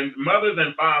 Mothers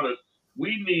and fathers,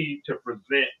 we need to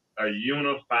present a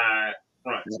unified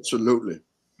front. Absolutely.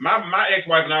 My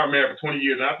ex-wife and I were married for 20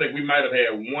 years, and I think we might have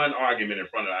had one argument in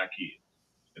front of our kids.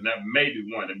 And that may be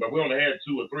one, but we only had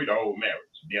 2 or 3 the whole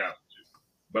marriage, to be honest with you.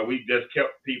 But we just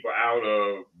kept people out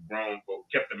of grown folks,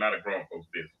 kept them out of grown folks'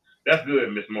 business. That's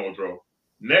good, Miss Muldrow.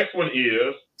 Next one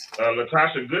is,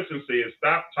 Latasha Goodson says,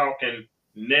 stop talking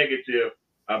negative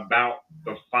about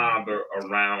the father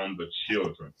around the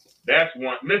children. That's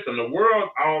one. Listen, the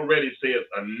world already says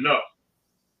enough.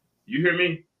 You hear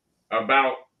me?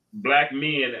 About black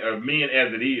men, men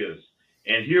as it is.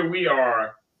 And here we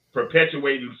are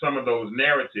perpetuating some of those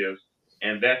narratives,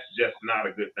 and that's just not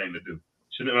a good thing to do.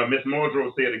 Miss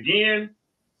Muldrow said again,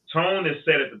 tone is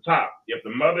set at the top. If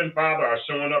the mother and father are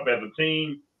showing up as a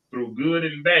team through good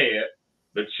and bad,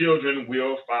 the children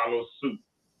will follow suit.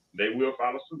 They will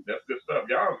follow suit. That's good stuff.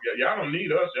 Y'all don't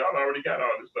need us. Y'all already got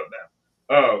all this stuff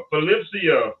now.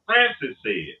 Felicia Francis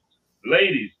said,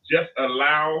 ladies, just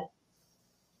allow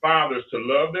fathers to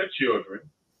love their children.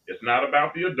 It's not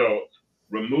about the adults.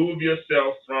 Remove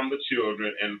yourself from the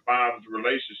children and father's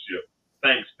relationship.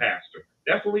 Thanks, Pastor.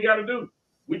 That's what we got to do.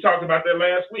 We talked about that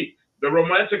last week. The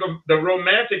romantic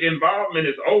involvement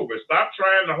is over. Stop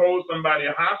trying to hold somebody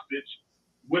hostage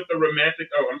with the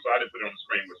romantic. Oh, I'm sorry, I didn't put it on the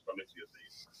screen. What Felicia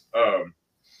said.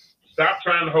 Stop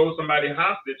trying to hold somebody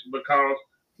hostage because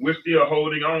we're still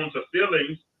holding on to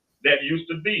feelings that used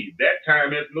to be. That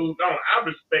time has moved on. I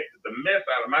respected the mess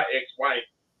out of my ex-wife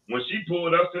when she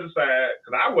pulled us to the side,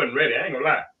 because I wasn't ready, I ain't gonna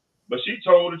lie. But she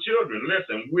told the children,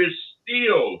 listen, we're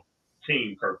still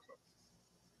Team Kirkland.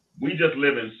 We just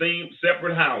live in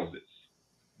separate houses,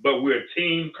 but we're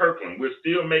Team Kirkland. We're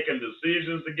still making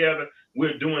decisions together.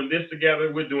 We're doing this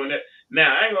together. We're doing that.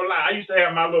 Now, I ain't gonna lie, I used to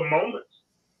have my little moments,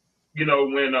 you know,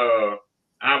 when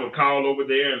I would call over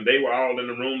there and they were all in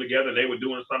the room together and they were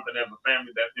doing something as a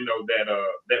family that, you know,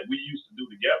 that we used to do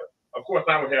together. Of course,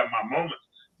 I would have my moments,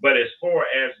 but as far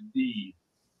as the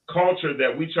culture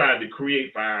that we tried to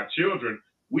create for our children,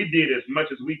 we did as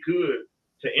much as we could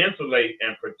to insulate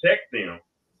and protect them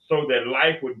so that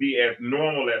life would be as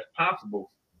normal as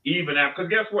possible, even after. Because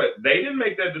guess what? They didn't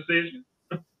make that decision.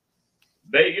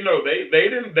 They, you know, they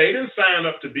didn't sign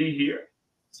up to be here.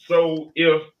 So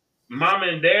if mom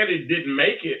and daddy didn't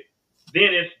make it,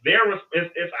 then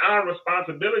it's our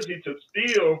responsibility to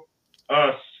still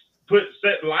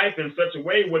set life in such a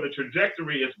way where the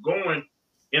trajectory is going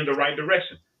in the right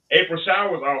direction. April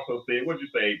Showers also said, what'd you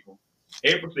say, April?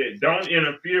 April said, don't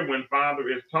interfere when father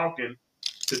is talking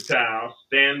to child,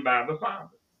 stand by the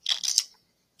father.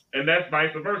 And that's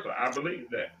vice versa. I believe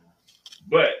that.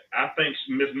 But I think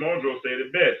Miss Muldrow said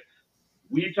it best.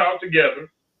 We talk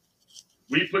together,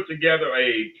 we put together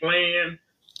a plan,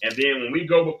 and then when we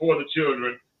go before the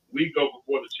children, we go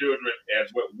before the children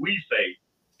as what we say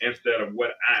instead of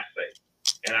what I say.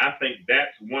 And I think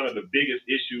that's one of the biggest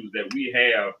issues that we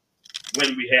have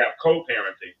when we have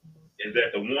co-parenting, is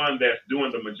that the one that's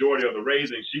doing the majority of the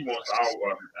raising, she wants to all,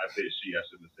 well, I said she, I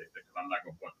shouldn't have said that because I'm not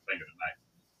going to point the finger tonight.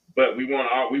 But we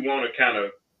want to kind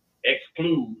of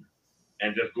exclude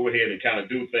and just go ahead and kind of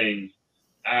do things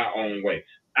our own way.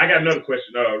 I got another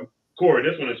question. Corey,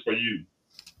 this one is for you.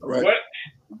 Right.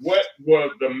 What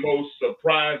was the most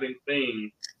surprising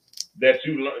thing that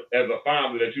you learned as a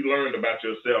father, that you learned about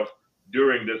yourself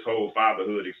during this whole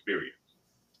fatherhood experience?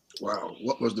 Wow.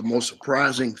 What was the most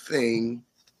surprising thing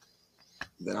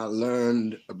that I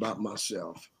learned about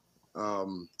myself?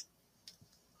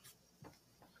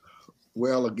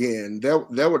 Well, again,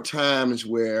 there were times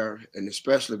where, and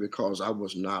especially because I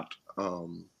was not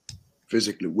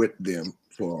physically with them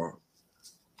for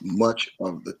much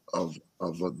of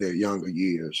their younger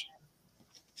years,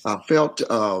 I felt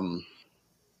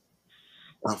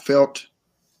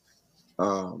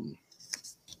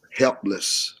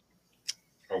helpless.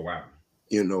 Oh wow!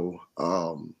 You know,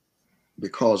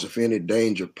 because if any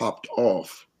danger popped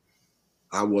off,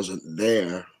 I wasn't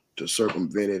there to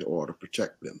circumvent it or to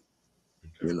protect them.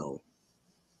 Okay. You know,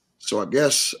 so I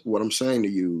guess what I'm saying to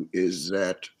you is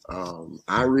that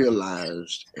I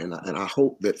realized, and I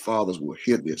hope that fathers will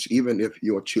hear this, even if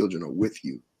your children are with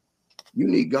you, you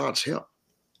need God's help.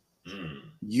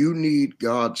 You need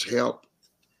God's help,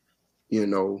 you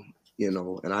know,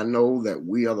 and I know that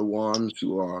we are the ones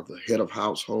who are the head of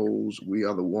households. We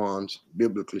are the ones,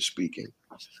 biblically speaking,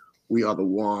 we are the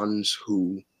ones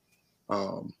who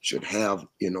should have,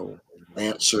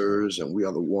 answers, and we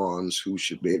are the ones who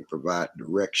should be able to provide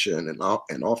direction. And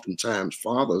oftentimes,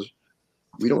 fathers,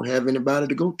 we don't have anybody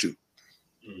to go to.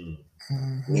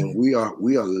 Mm-hmm. And we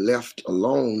are left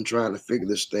alone trying to figure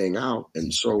this thing out.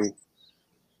 And so,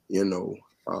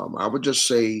 I would just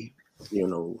say,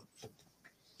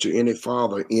 to any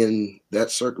father in that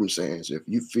circumstance, if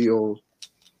you feel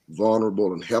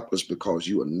vulnerable and helpless because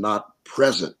you are not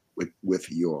present with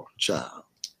your child,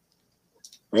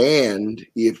 and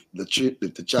if the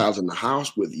child's in the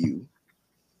house with you,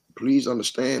 please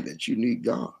understand that you need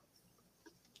God.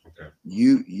 Okay.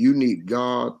 You need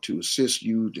God to assist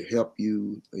you, to help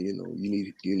you.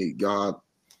 You need God,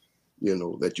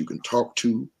 that you can talk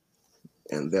to,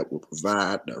 and that will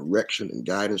provide direction and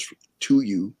guidance to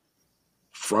you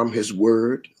from His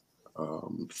Word,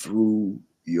 through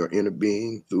your inner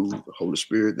being, through the Holy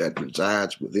Spirit that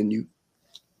resides within you,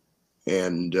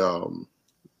 and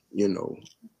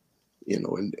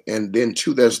and then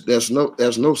too, there's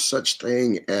no such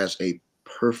thing as a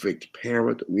perfect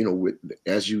parent.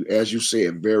 As you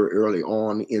said very early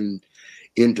on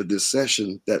into this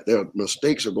session, that there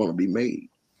mistakes are going to be made.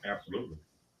 Absolutely.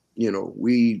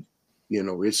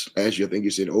 It's, as you think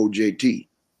you said, OJT.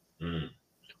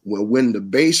 Well, when the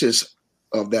basis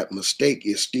of that mistake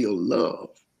is still love,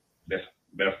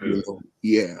 that's good.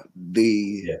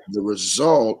 The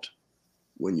result,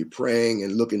 when you're praying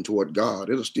and looking toward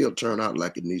God, it'll still turn out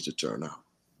like it needs to turn out.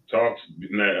 Talk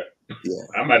now. Yeah.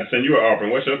 I'm about to send you an offering.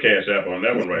 What's your cash app on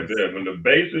that one right there? When the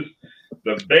basis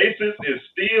The basis is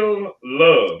still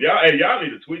love. Y'all, hey, y'all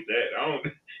need to tweet that. I don't.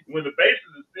 When the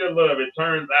basis is still love, it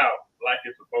turns out like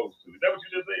it's supposed to. Is that what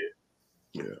you just said?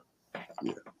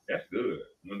 Yeah. That's good.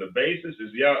 When the basis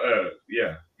is y'all,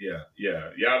 yeah.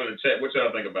 Y'all in the chat, what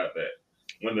y'all think about that?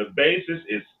 When the basis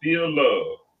is still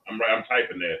love, I'm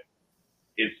typing that.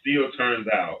 It still turns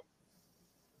out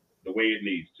the way it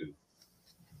needs to.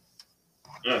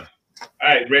 All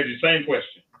right, Reggie, same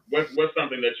question. What's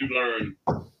something that you learned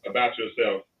about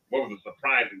yourself? What was a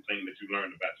surprising thing that you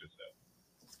learned about yourself?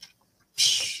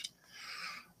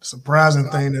 Surprising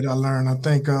thing that I learned, I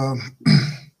think,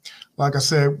 like I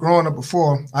said, growing up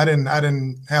before, I didn't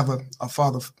have a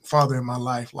father in my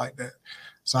life like that.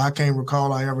 So I can't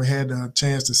recall I ever had a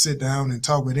chance to sit down and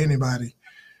talk with anybody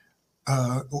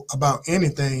about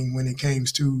anything when it came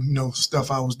to,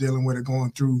 stuff I was dealing with or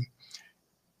going through,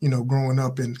 growing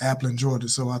up in Appleton, Georgia.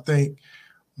 So I think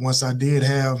once I did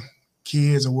have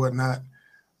kids or whatnot,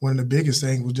 one of the biggest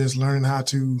things was just learning how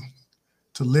to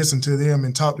listen to them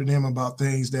and talk to them about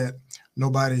things that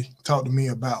nobody talked to me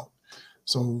about.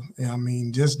 So, I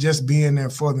mean, just being there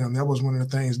for them, that was one of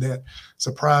the things that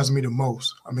surprised me the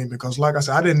most. I mean, because like I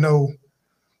said, I didn't know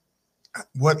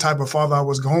what type of father I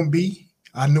was going to be.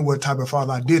 I knew what type of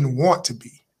father I didn't want to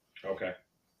be. Okay.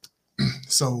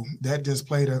 So that just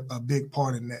played a big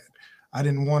part in that. I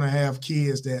didn't want to have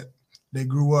kids that they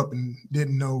grew up and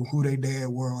didn't know who their dad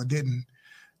were or didn't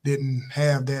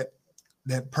have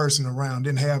that person around,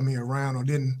 didn't have me around, or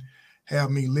didn't have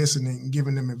me listening and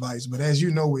giving them advice. But as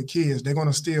you know, with kids, they're going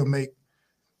to still make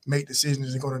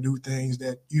decisions. They're going to do things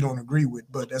that you don't agree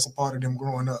with, but that's a part of them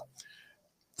growing up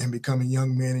and becoming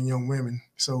young men and young women.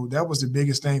 So that was the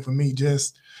biggest thing for me,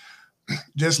 just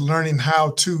learning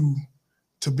how to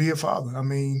be a father. I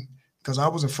mean, because I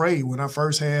was afraid when I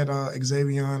first had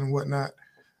Xavier and whatnot.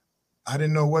 I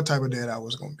didn't know what type of dad I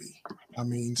was going to be. I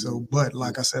mean, but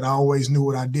like I said, I always knew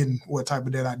what type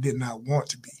of dad I did not want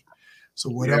to be. So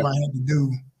whatever I had to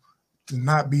do to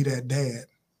not be that dad,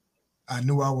 I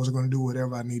knew I was going to do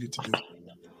whatever I needed to do.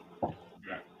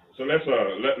 Right. So let's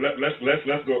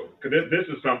go, because this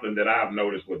is something that I've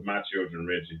noticed with my children,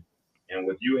 Reggie, and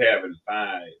with you having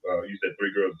 5, you said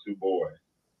 3 girls, 2 boys.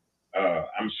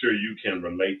 I'm sure you can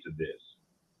relate to this.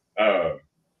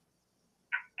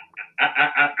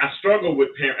 I struggle with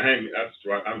parents.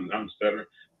 I'm stuttering.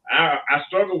 I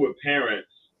struggle with parents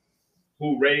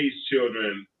who raise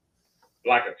children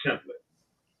like a template.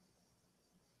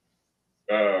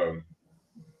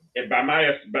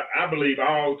 But I believe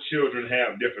all children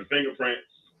have different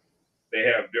fingerprints. They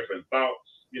have different thoughts.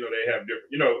 They have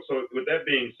different. So with that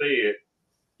being said,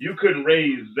 you couldn't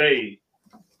raise Zay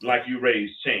like you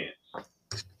raised Chance.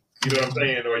 You know what I'm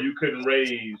saying? Or you couldn't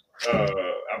raise.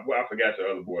 I forgot your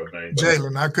other boy's name.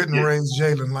 Jalen. I couldn't raise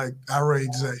Jalen like I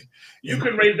raised Zay. You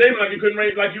couldn't raise Jalen like you couldn't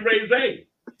raise like you raised Zay.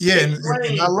 Yeah, and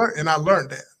I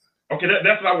learned that. Okay,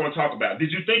 that's what I want to talk about.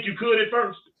 Did you think you could at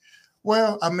first?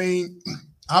 Well, I mean,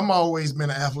 I'm always been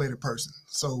an athletic person.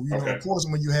 So, of course,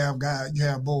 when you have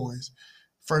boys,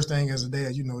 first thing as a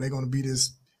dad, they're going to be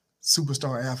this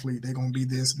superstar athlete. They're going to be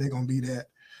this, they're going to be that.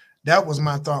 That was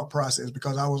my thought process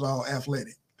because I was all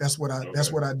athletic. That's what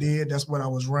I did. That's what I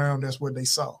was around. That's what they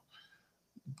saw.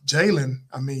 Jalen,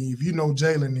 I mean, if you know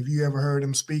Jalen, if you ever heard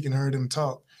him speak and heard him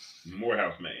talk,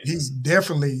 Morehouse man. He's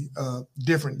definitely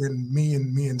different than me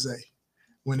and Zay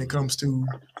when it comes to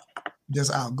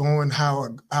just outgoing, how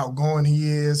outgoing he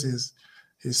is,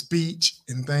 his speech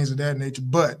and things of that nature.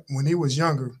 But when he was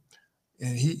younger,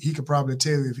 and he could probably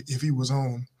tell you if he was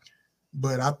on,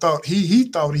 but I thought he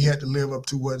thought he had to live up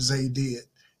to what Zay did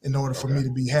in order for me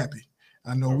to be happy.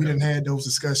 I know we didn't have those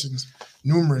discussions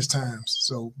numerous times.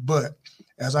 So, but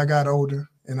as I got older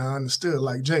and I understood,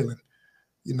 like Jalen,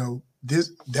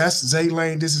 that's Zay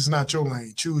lane. This is not your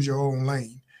lane. Choose your own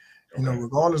lane.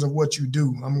 Regardless of what you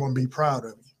do, I'm going to be proud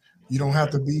of you. You don't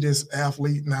have to be this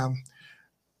athlete. Now,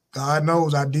 God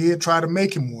knows I did try to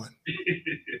make him one.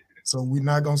 So we're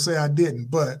not going to say I didn't.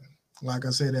 But like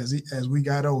I said, as we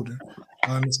got older,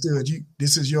 I understood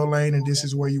this is your lane and this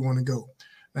is where you want to go.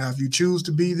 Now, if you choose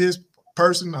to be this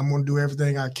person, I'm going to do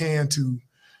everything I can to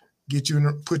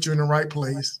put you in the right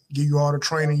place, give you all the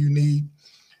training you need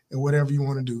and whatever you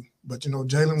want to do. But,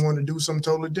 Jalen wanted to do something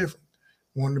totally different.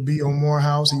 Wanted to be on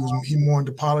Morehouse. He more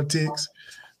into politics,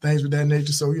 things of that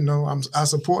nature. So, I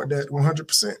support that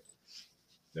 100%.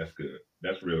 That's good.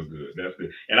 That's real good. That's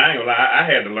good. And I ain't gonna lie, I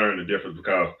had to learn the difference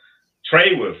because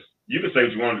Trey was, you could say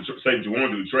what you want to say what you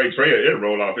want to do. Trey, it'll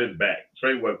roll off his back.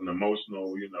 Trey wasn't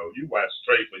emotional, you watched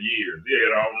Trey for years. He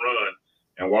had a home run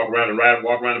and walk around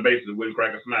the bases and wouldn't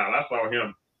crack a smile. I saw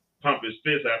him pump his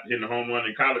fist after hitting a home run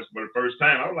in college for the first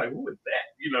time. I was like, who is that?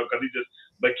 Because he just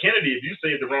But Kennedy, if you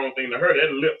said the wrong thing to her,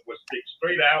 that lip would stick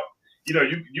straight out. You know,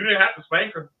 you didn't have to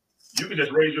spank her. You could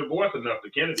just raise your voice enough to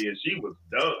Kennedy, and she was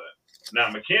done. Now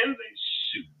Mackenzie,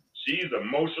 shoot, she's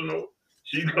emotional.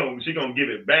 She's gonna give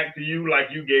it back to you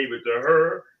like you gave it to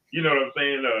her. You know what I'm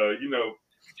saying? You know,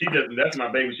 that's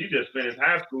my baby. She just finished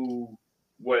high school,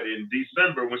 in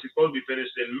December, when she's supposed to be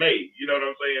finished in May. You know what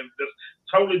I'm saying? Just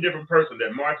totally different person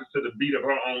that marches to the beat of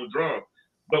her own drum.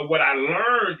 But what I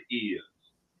learned is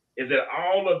that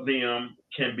all of them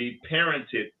can be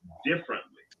parented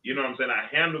differently. You know what I'm saying?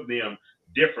 I handle them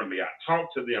differently. I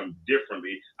talk to them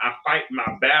differently. I fight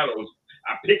my battles.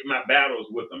 I pick my battles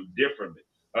with them differently.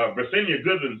 Virginia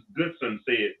Goodson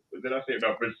said, did I say it?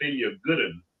 Virginia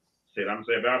Gooden said, I'm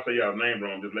saying, if I say y'all's name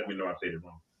wrong, just let me know I said it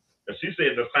wrong. But she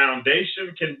said the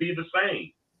foundation can be the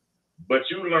same, but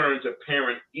you learn to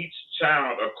parent each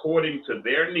child according to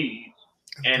their needs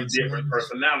and different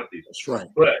personalities. That's right.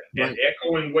 But and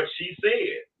echoing what she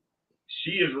said,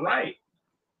 she is right.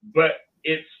 But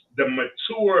it's the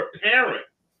mature parent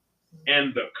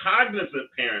and the cognizant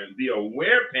parent, the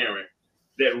aware parent,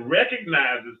 that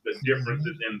recognizes the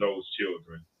differences in those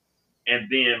children, and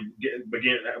then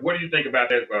begin. What do you think about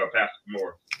that, Pastor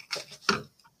Moore?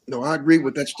 No, I agree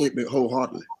with that statement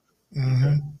wholeheartedly.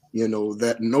 You know,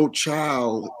 that no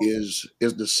child is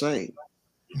the same.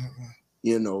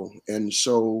 You know, and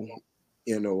so,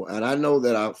 you know, and I know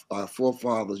that our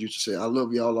forefathers used to say, "I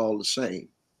love y'all all the same,"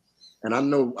 and I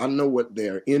know what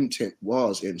their intent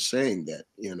was in saying that.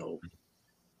 You know,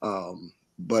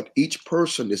 but each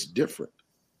person is different,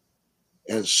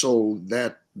 and so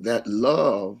that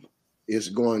love is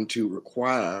going to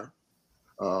require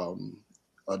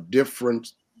a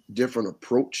different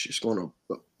approach. It's going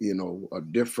to, you know, a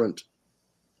different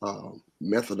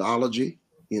methodology,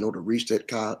 you know, to reach that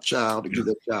child, to give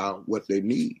that child what they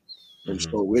need. And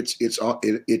so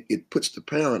it puts the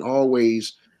parent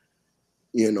always,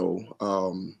 you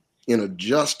know, in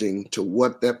adjusting to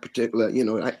what that particular, you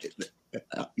know,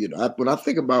 when I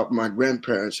think about my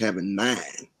grandparents having 9,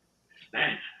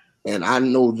 and I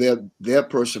know their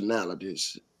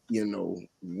personalities, you know,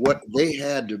 what they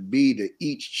had to be to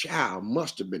each child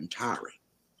must have been tiring.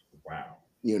 Wow.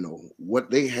 You know,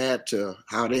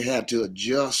 how they had to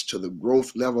adjust to the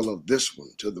growth level of this one,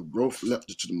 to the growth level,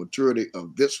 to the maturity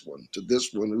of this one, to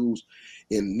this one who's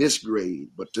in this grade,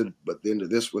 but then to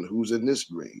this one who's in this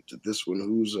grade, to this one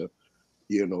who's a,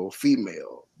 you know,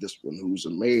 female, this one who's a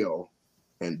male,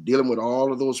 and dealing with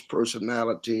all of those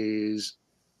personalities,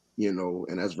 you know,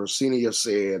 and as Versinia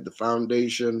said, the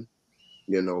foundation,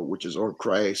 you know, which is on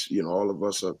Christ, you know, all of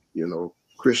us are, you know,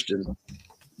 Christian,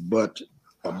 but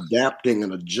adapting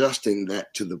and adjusting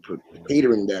that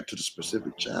catering that to the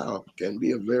specific child can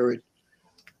be a very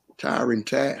tiring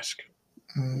task.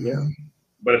 Yeah.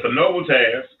 But it's a noble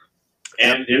task,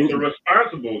 and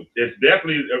it's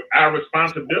definitely our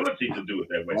responsibility to do it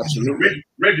that way. Absolutely.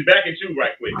 Reggie, back at you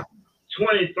right quick.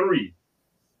 23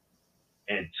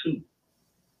 and 2.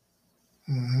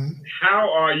 How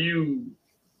are you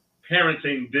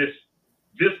parenting this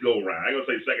go round? I'm gonna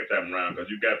say second time around because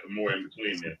you got some more in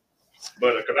between there.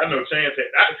 But because I know Chance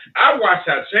I watched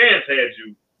how Chance had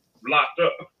you locked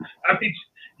up. I mean,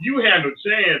 you handled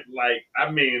Chance like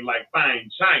fine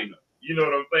china. You know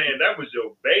what I'm saying? That was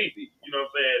your baby. You know what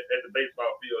I'm saying? At the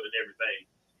baseball field and everything.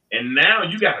 And now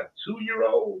you got a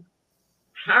 2-year-old.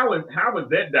 How is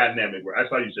that dynamic? I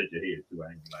saw you shake your head too.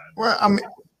 I ain't lying. Well, I mean,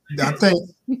 I think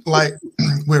like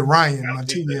with Ryan, my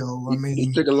 2-year-old. I mean,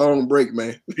 he took a long break,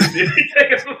 man.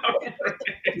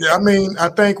 Yeah, I mean, I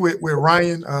think with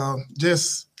Ryan,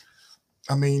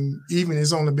 even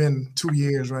it's only been 2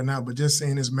 years right now, but just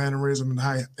seeing his mannerism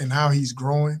and how he's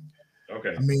growing.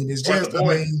 Okay. I mean, it's just,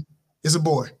 it's a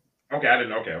boy. Okay, I didn't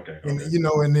know. Okay. And, you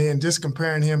know, and then just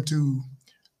comparing him to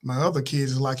my other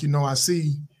kids is like, you know, I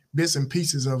see bits and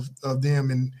pieces of them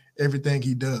and everything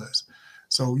he does.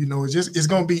 So, you know, it's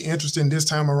going to be interesting this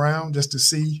time around just to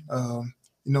see, you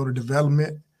know, the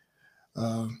development.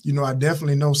 You know, I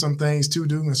definitely know some things to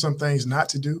do and some things not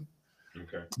to do.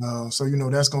 Okay. So, you know,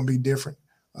 that's going to be different.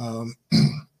 And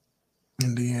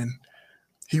then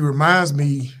he reminds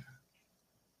me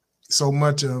so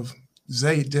much of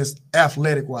Zay, just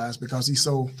athletic wise, because he's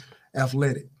so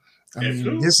athletic. I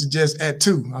mean, this is just at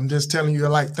 2. I'm just telling you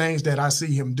like things that I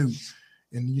see him do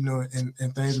and, you know,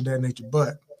 and things of that nature.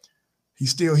 But he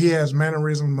has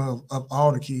mannerism of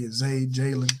all the kids, Zay,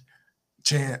 Jalen,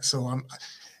 Chance. So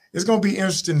it's going to be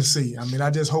interesting to see. I mean,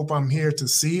 I just hope I'm here to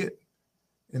see it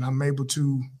and I'm able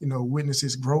to, you know, witness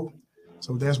his growth.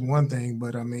 So that's one thing.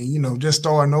 But I mean, you know, just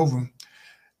starting over,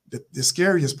 the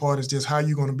scariest part is just how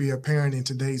you're going to be a parent in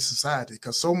today's society,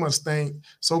 because so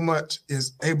much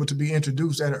is able to be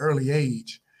introduced at an early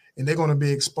age, and they're going to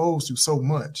be exposed to so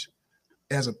much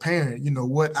as a parent.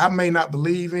 What I may not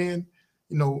believe in,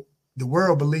 the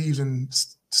world believes in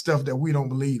stuff that we don't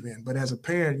believe in. But as a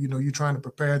parent, you're trying to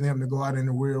prepare them to go out in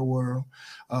the real world.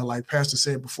 Like Pastor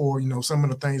said before, some of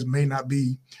the things may not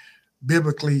be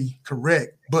biblically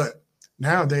correct, but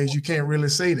nowadays you can't really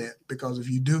say that, because if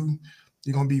you do,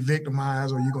 you're going to be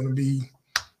victimized, or you're going to be,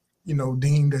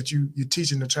 deemed that you're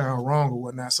teaching the child wrong or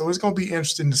whatnot. So it's going to be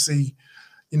interesting to see,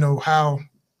 how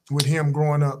with him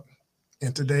growing up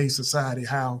in today's society,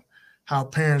 how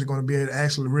parents are going to be able to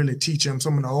actually really teach him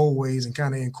some of the old ways and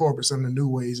kind of incorporate some of the new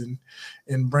ways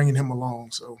and bringing him along.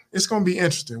 So it's going to be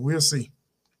interesting. We'll see.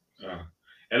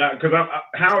 Because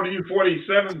how old are you?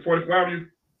 47, 45? Are you?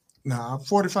 Nah, I'm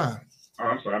 45. Oh,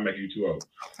 I'm sorry, I'm making you too old.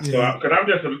 Yeah. So, because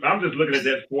I'm just looking at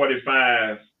that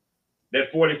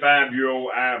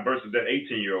 45-year-old eye versus that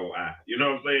 18-year-old eye. You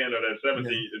know what I'm saying? Or that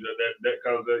 17. Yeah.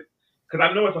 Because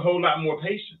I know it's a whole lot more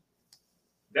patient.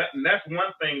 That's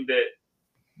one thing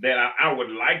that I would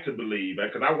like to believe.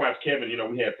 Because I watched Kevin.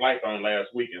 We had Flight on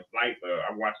last week, and Flight.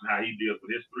 I'm watching how he deals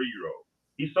with his 3-year-old.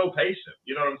 He's so patient.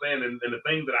 You know what I'm saying? And the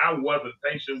things that I wasn't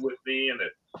patient with then,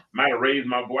 that might have raised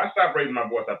my voice. I stopped raising my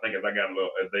voice, I think, as they got a little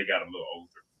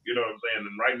older. You know what I'm saying?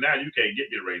 And right now, you can't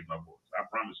get me to raise my voice. I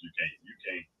promise you can't. You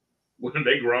can't. When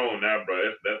they grown now, bro,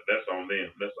 that's on them.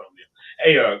 That's on them.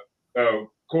 Hey,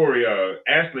 Corey,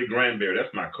 Ashley Granberry,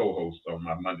 that's my co-host on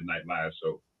my Monday Night Live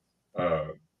show.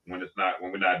 When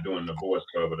we're not doing the boys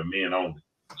club or the men only.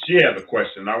 She has a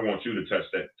question. I want you to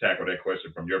tackle that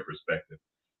question from your perspective.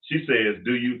 She says,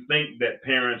 do you think that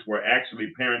parents were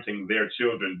actually parenting their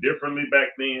children differently back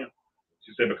then?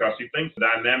 She said, because she thinks the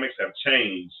dynamics have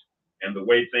changed and the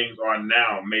way things are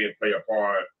now may play a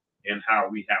part in how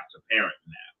we have to parent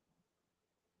now.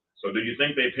 So do you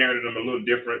think they parented them a little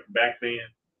different back then?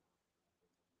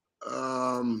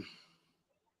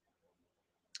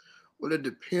 Well, it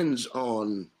depends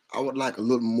on, I would like a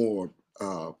little more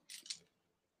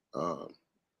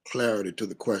clarity to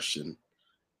the question.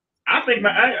 I think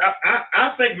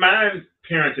mine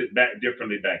parented back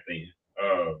differently back then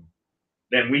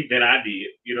than I did.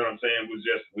 You know what I'm saying?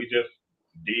 We just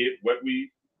did what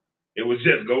it was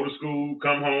just go to school,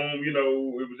 come home. It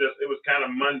was kind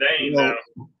of mundane now.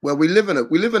 Well, we live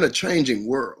in a changing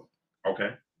world.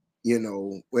 Okay.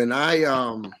 When I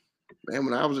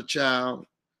was a child,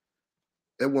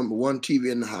 there wasn't one TV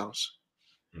in the house.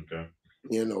 Okay.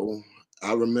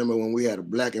 I remember when we had a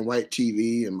black and white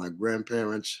TV, and my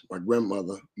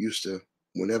grandmother used to,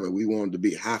 whenever we wanted to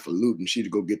be highfalutin,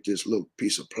 she'd go get this little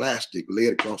piece of plastic, lay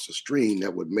it across the screen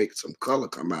that would make some color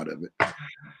come out of it.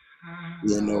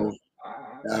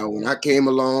 When I came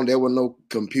along, there were no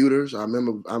computers. I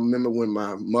remember when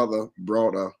my mother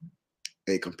brought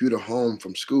a computer home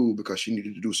from school because she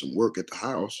needed to do some work at the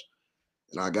house,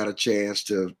 and I got a chance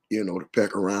to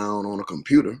peck around on a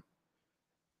computer.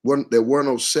 There were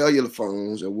no cellular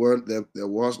phones. There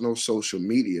was no social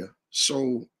media.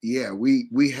 So yeah,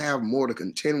 we have more to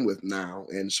contend with now,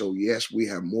 and so yes, we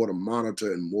have more to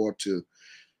monitor and more to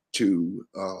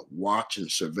watch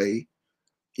and survey,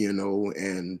 and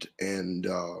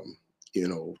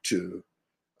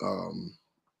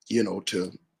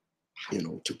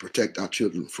to protect our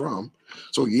children from.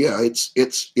 So yeah,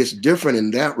 it's different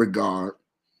in that regard.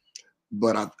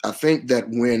 But I think that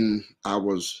when I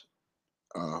was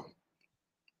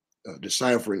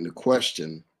deciphering the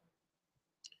question,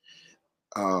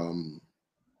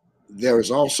 there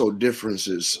is also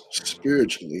differences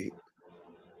spiritually,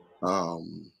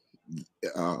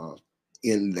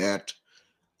 in that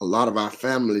a lot of our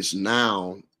families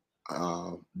now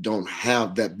don't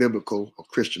have that biblical or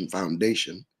Christian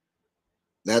foundation.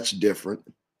 That's different.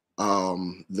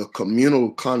 The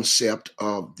communal concept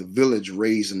of the village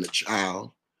raising the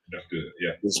child, that's good.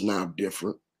 Yeah, is now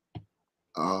different.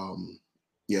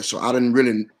 So I didn't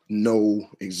really know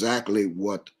exactly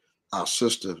what our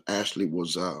sister Ashley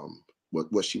was,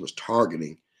 what she was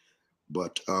targeting,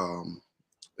 but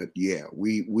yeah,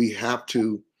 we have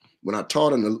to. When I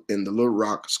taught in the Little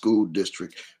Rock School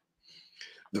District,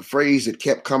 the phrase that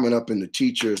kept coming up in the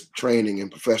teacher training and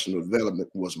professional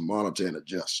development was monitor and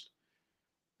adjust.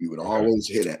 You would always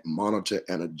hear that, monitor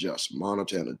and adjust,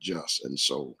 monitor and adjust. And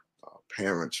so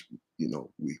parents,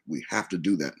 we have to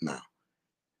do that now.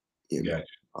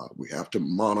 We have to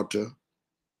monitor,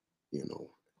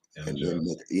 and then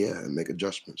make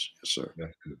adjustments. Yes, sir.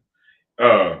 That's good.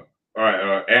 All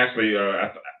right, Ashley.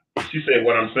 She said,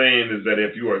 "What I'm saying is that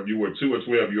if you were 2 or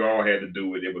 12, you all had to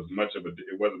do it. It wasn't much of a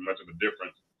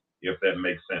difference if that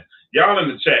makes sense. Y'all in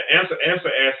the chat, answer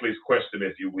Ashley's question,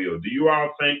 if you will. Do you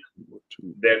all think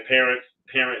that parents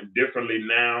parent differently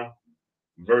now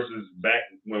versus back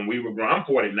when we were growing? I'm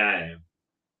 49.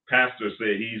 Pastor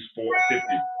said he's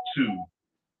 52.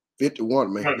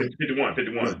 51, man. 51.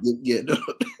 Yeah.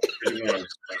 51.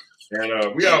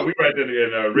 And we right there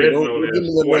in Don't Reginald give is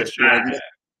me that extra like 45. that.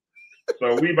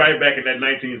 So we right back in that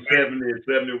 1970,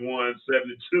 71,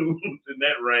 72, in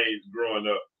that range growing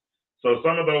up. So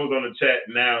some of those on the chat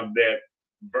now that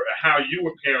how you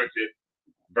were parented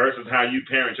versus how you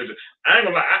parent children. I ain't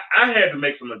gonna lie, I had to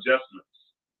make some adjustments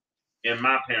in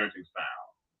my parenting style.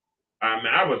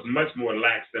 I was much more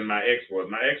lax than my ex was.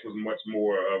 My ex was much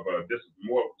more of a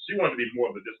she wanted to be more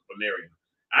of a disciplinarian.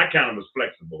 I kind of was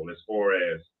flexible as far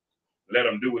as let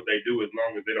them do what they do as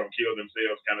long as they don't kill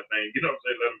themselves, kind of thing. You know what I'm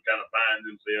saying? Let them kind of find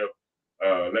themselves,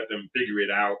 let them figure it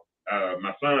out.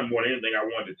 My son, more than anything, I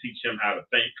wanted to teach him how to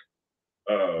think.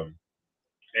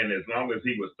 And as long as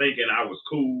he was thinking, I was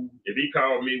cool. If he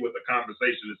called me with a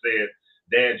conversation that said,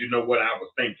 "Dad, you know what I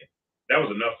was thinking," that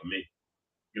was enough for me.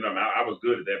 You know, I was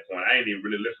good at that point. I didn't even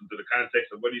really listen to the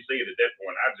context of what he said at that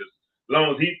point. As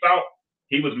long as he thought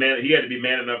he was man, he had to be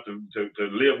man enough to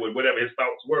live with whatever his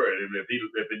thoughts were. And if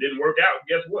it didn't work out,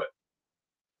 guess what?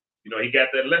 You know, he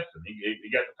got that lesson. He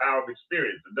got the power of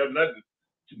experience. It does nothing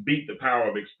to beat the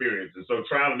power of experience. And so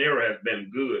trial and error has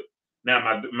been good. Now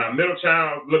my middle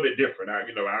child, a little bit different.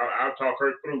 I'll talk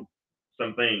her through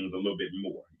some things a little bit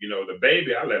more. You know, the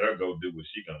baby, I let her go do what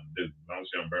she gonna do, as long as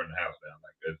she don't burn the house down,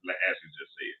 like Ashley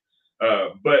just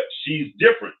said. But she's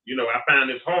different. You know, I find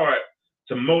it's hard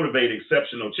to motivate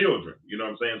exceptional children. You know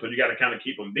what I'm saying? So you got to kind of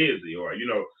keep them busy, or you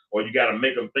got to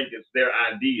make them think it's their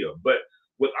idea. But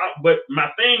my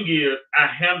thing is, I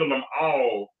handle them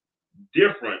all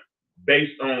different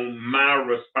based on my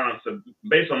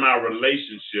based on my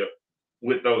relationship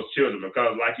with those children.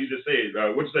 Because, like you just said,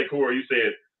 what you say, Corey? You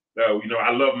said,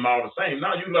 I love them all the same.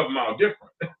 No, you love them all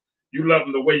different. You love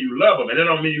them the way you love them, and that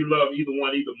don't mean you love either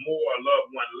one either more or love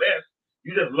one less.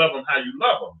 You just love them how you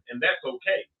love them, and that's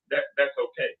okay. That's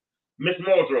okay. Miss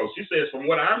Muldrow, she says, from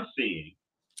what I'm seeing,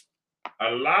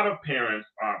 a lot of parents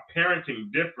are parenting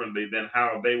differently than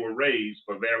how they were raised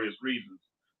for various reasons.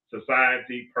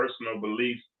 Society, personal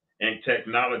beliefs, and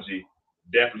technology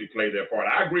definitely play their part.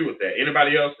 I agree with that.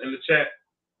 Anybody else in the chat?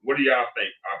 What do y'all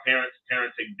think? Are parents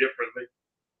parenting differently?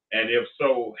 And if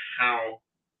so, how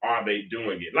are they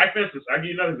doing it? Like, for instance, I'll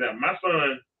give you another example. My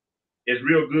son is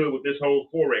real good with this whole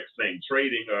Forex thing,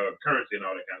 trading currency and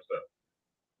all that kind of stuff.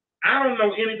 I don't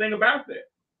know anything about that.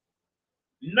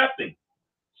 Nothing.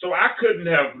 So I couldn't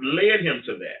have led him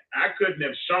to that. I couldn't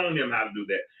have shown him how to do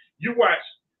that. You watch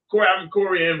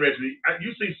Corey and Reggie,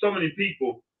 you see so many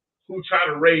people who try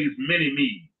to raise mini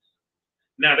me's.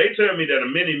 Now, they tell me that a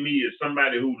mini me is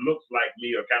somebody who looks like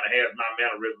me or kind of has my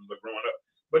mannerisms of growing up.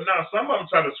 But now some of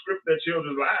them try to script their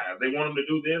children's lives. They want them to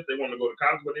do this. They want to go to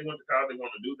college, but they went to college. They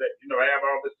want to do that, have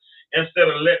all this,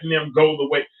 instead of letting them go the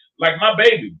way. Like my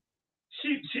baby,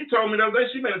 she told me the other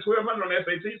day she made a 1,200 on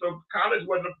SAT, so college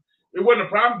wasn't a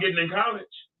problem getting in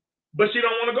college. But she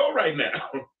don't want to go right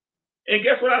now. And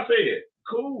guess what I said?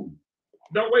 Cool.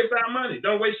 Don't waste our money.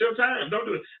 Don't waste your time. Don't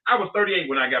do it. I was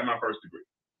 38 when I got my first degree.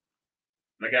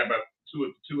 I got about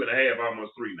two and a half,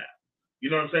 almost 3 now. You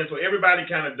know what I'm saying? So everybody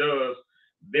kind of does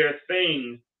their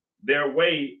thing their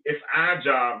way. It's our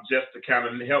job just to kind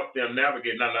of help them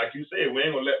navigate. Now, like you said,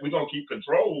 we're gonna keep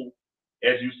control,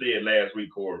 as you said last week,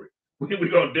 Corey. We're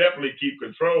gonna definitely keep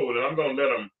control, and I'm gonna let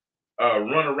them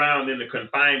run around in the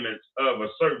confinements of a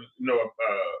certain,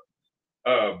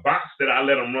 box that I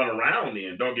let them run around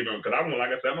in. Don't get me wrong, because like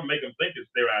I said, I'm gonna make them think it's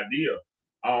their idea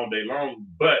all day long.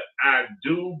 But I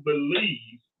do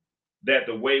believe that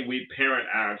the way we parent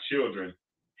our children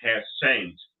has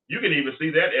changed. You can even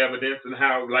see that evidence in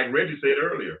how, like Reggie said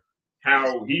earlier,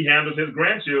 how he handles his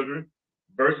grandchildren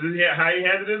versus how he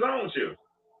handles his own children.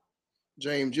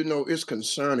 James, it's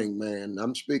concerning, man.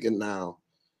 I'm speaking now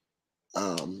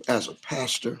as a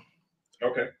pastor.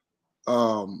 Okay.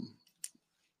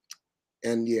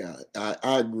 And yeah,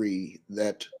 I agree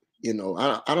that,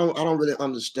 I don't really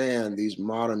understand these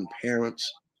modern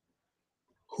parents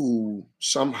who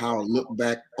somehow look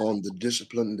back on the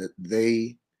discipline that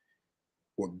they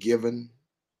were given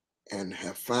and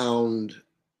have found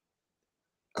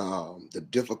the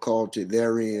difficulty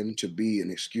therein to be an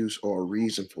excuse or a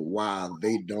reason for why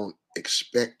they don't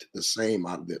expect the same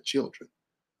out of their children.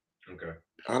 Okay.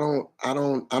 I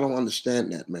don't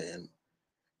understand that, man.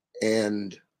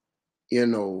 And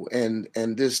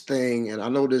and this thing, and I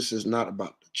know this is not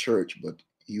about the church, but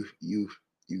you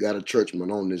you got a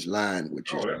churchman on this line,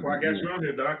 which is, Oh, that's why I got you on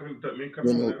here, Doc. Let me come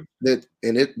you on know, now.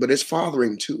 but it's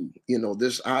fathering too. You know,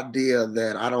 this idea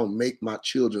that I don't make my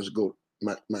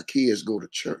my kids go to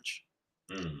church,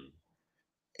 Mm.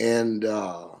 and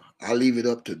I leave it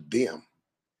up to them.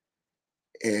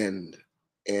 And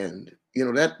you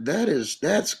know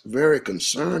that's very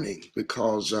concerning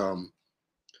because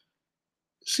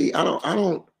see, I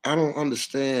don't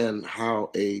understand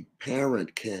how a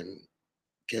parent can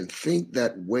think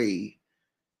that way.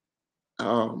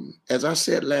 As I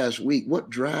said last week, what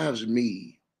drives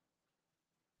me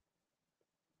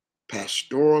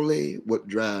pastorally, what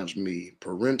drives me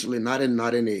parentally, not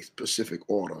in a specific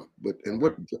order, but and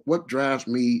Okay. what drives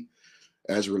me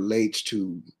as relates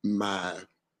to my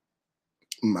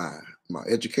my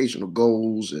educational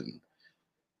goals and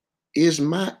is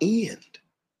my end,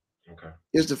 Okay.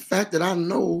 is the fact that I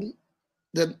know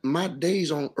that my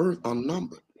days on earth are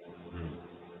numbered.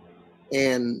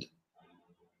 Mm.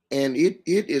 And it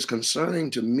is concerning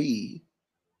to me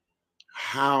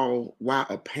how why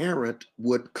a parent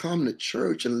would come to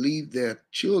church and leave their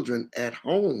children at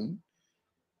home.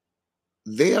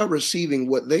 They are receiving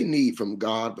what they need from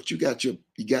God, but you got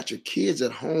your kids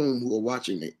at home who are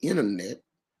watching the internet,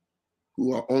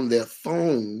 who are on their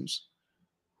phones,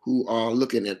 who are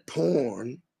looking at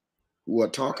porn, who are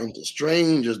talking to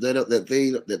strangers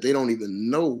that they don't even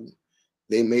know.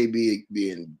 They may be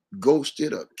being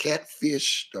ghosted or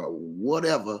catfished or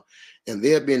whatever, and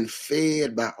they're being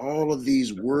fed by all of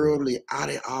these worldly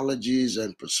ideologies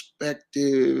and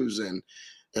perspectives and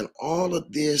all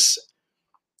of this,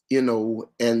 you know,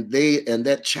 and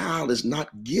that child is not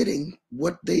getting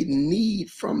what they need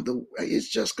from the. It's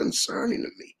just concerning to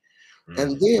me.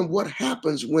 And Mm. then what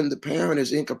happens when the parent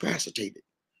is incapacitated?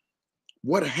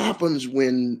 What happens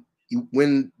when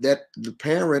that the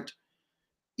parent,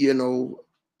 you know,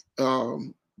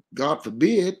 um, God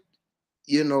forbid,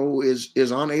 you know, is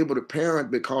unable to parent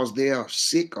because they are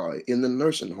sick or in the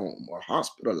nursing home or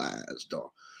hospitalized,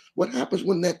 or what happens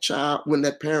when when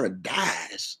that parent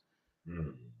dies,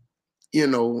 Mm. you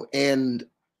know, and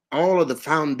all of the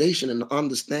foundation and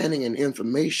understanding and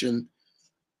information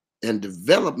and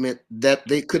development that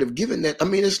they could have given that. I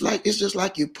mean, it's just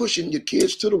like you're pushing your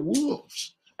kids to the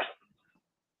wolves.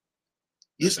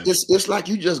 That's interesting. It's like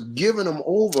you just giving them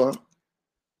over,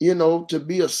 you know, to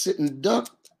be a sitting duck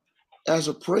as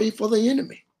a prey for the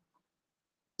enemy,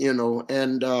 you know.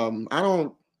 And I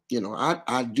don't, you know,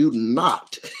 I do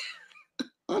not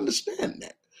understand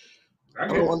that. I I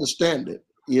get don't it. understand it,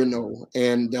 you know.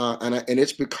 And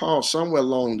it's because somewhere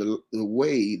along the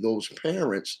way those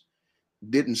parents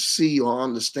didn't see or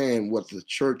understand what the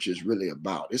church is really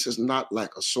about. This is not like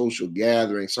a social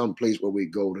gathering, some place where we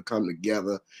go to come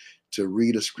together to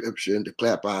read a scripture and to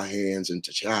clap our hands and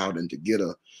to shout and to get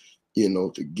a, you know,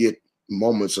 to get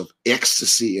moments of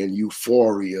ecstasy and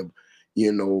euphoria,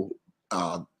 you know,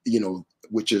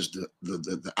 which is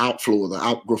the outflow or the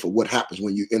outgrowth of what happens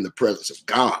when you're in the presence of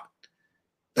God.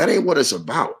 That ain't what it's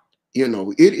about. You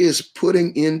know, it is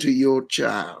putting into your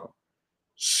child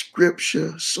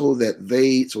scripture so that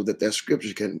that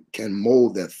scripture can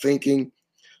mold their thinking,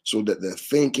 so that their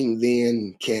thinking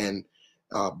then can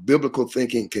biblical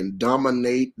thinking can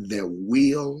dominate their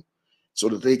will, so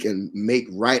that they can make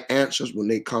right answers when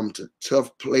they come to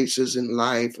tough places in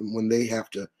life, and when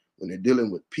they're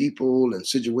dealing with people and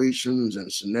situations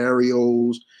and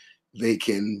scenarios, they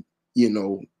can, you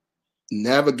know,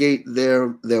 navigate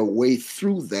their way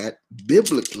through that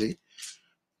biblically,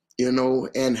 you know,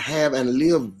 and have and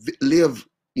live,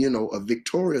 you know, a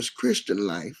victorious Christian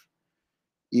life,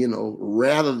 you know,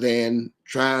 rather than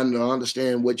trying to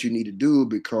understand what you need to do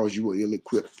because you were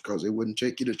ill-equipped, because they wouldn't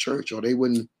take you to church or they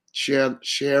wouldn't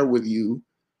share with you,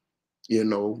 you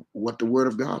know, what the word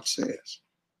of God says.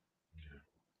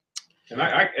 And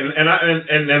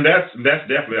that's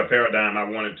definitely a paradigm I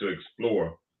wanted to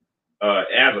explore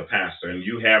as a pastor, and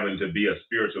you having to be a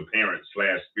spiritual parent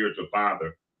slash spiritual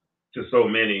father to so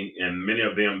many, and many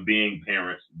of them being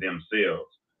parents themselves.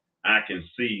 I can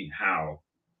see how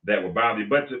that will bother you,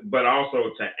 but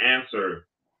also to answer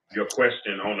your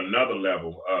question on another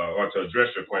level, or to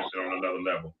address your question on another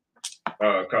level,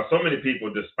 because so many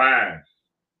people despise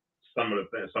some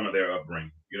of their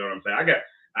upbringing. You know what I'm saying?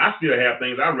 I still have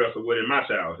things I wrestled with in my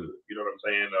childhood. You know what I'm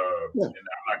saying? Yeah, And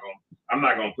I'm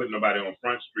not gonna put nobody on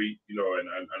Front Street, you know, and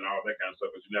all that kind of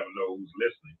stuff, because you never know who's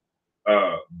listening.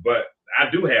 But I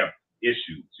do have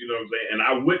issues. You know what I'm saying? And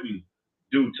I wouldn't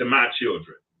do to my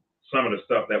children some of the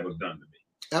stuff that was done to me.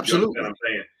 You understand absolutely, what I'm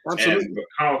saying? And absolutely.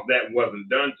 because that wasn't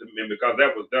done to me, and because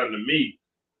that was done to me,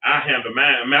 I handled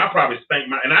mine. I mean, I probably spanked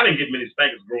my, and I didn't get many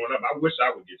spankings growing up. I wish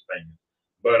I would get spankings.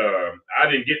 But I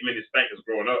didn't get many spankings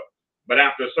growing up. But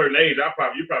after a certain age,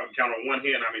 you probably count on one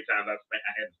hand how many times I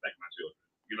had to spank my children.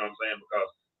 You know what I'm saying? Because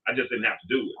I just didn't have to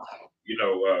do it. You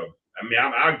know, I mean,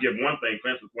 I'll give one thing. For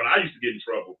instance, when I used to get in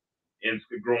trouble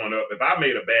growing up, if I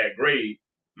made a bad grade,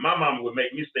 my mama would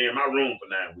make me stay in my room for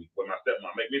 9 weeks. With my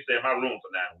stepmom, make me stay in my room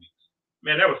for 9 weeks.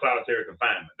 Man, that was solitary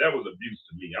confinement. That was abuse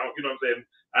to me. You know what I'm saying?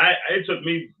 It took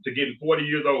me to getting 40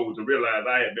 years old to realize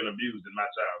I had been abused in my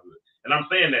childhood. And I'm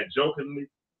saying that jokingly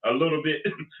a little bit,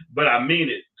 but I mean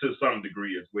it to some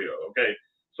degree as well. Okay.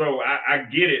 So I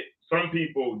get it. Some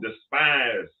people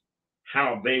despise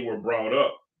how they were brought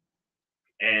up.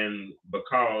 And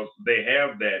because they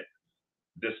have that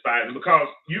despise, because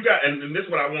you got, and this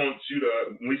is what I want you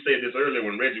to, we said this earlier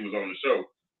when Reggie was on the show,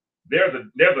 there's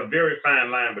a very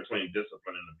fine line between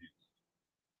discipline and abuse.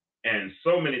 And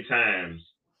so many times,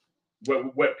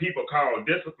 what people call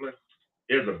discipline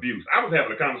is abuse. I was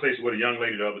having a conversation with a young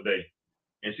lady the other day,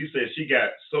 and she said she got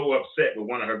so upset with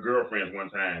one of her girlfriends one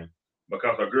time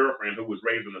because her girlfriend, who was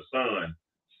raising a son,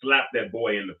 slapped that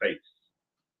boy in the face.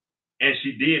 And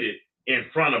she did it in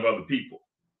front of other people.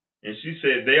 And she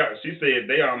said they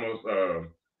almost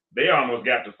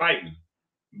got to fighting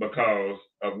because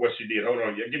of what she did. Hold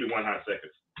on, give me one hot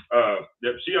second. You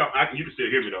can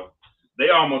still hear me though. They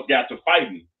almost got to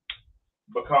fighting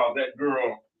because that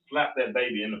girl slapped that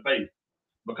baby in the face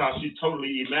because she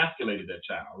totally emasculated that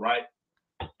child, right?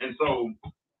 And so,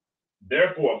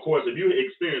 therefore, of course, if you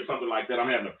experience something like that, I'm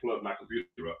having to plug my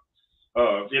computer up.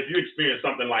 If you experience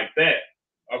something like that,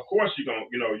 of course you're gonna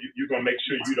make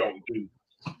sure you don't do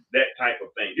that type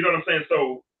of thing. You know what I'm saying?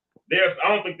 So I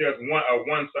don't think there's one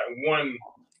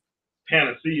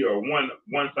panacea or one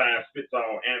size fits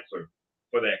all answer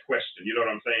for that question. You know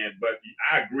what I'm saying? But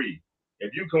I agree.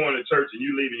 If you go into church and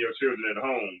you leaving your children at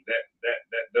home, that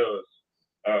does.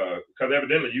 Because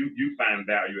evidently you find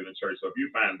value in the church. So if you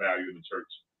find value in the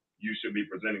church, you should be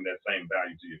presenting that same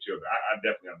value to your children. I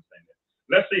definitely understand that.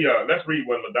 Let's see. Let's read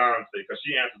what LaDon said, because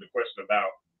she answered the question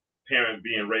about parents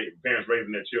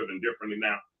raising their children differently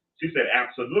now. She said,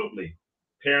 absolutely.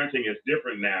 Parenting is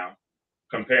different now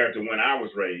compared to when I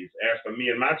was raised. As for me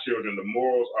and my children, the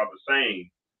morals are the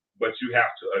same, but you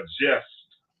have to adjust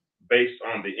based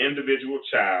on the individual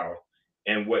child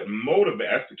and what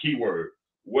motivates, that's the key word,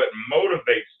 what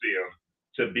motivates them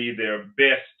to be their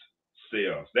best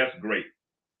selves. That's great,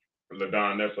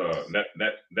 LaDon.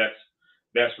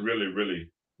 That's really, really,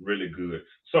 really good.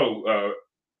 So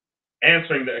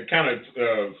answering that, kind of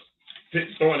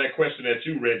throwing that question at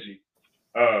you, Reggie,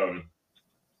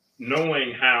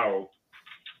 knowing how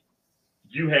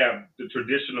you have the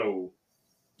traditional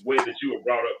way that you were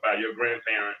brought up by your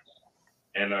grandparents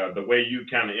and the way you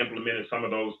kind of implemented some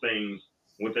of those things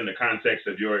within the context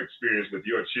of your experience with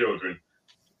your children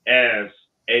as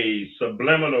a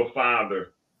subliminal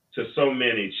father to so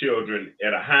many children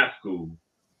at a high school,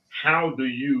 how do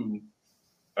you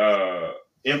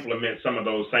implement some of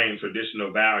those same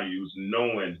traditional values,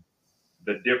 knowing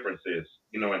the differences,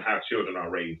 in how children are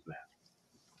raised now?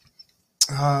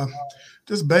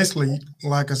 Just basically,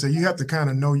 like I said, you have to kind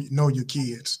of know your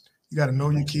kids. You got to know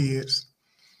your kids,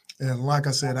 and like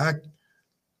I said, I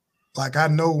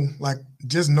know,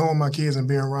 just knowing my kids and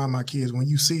being around my kids, when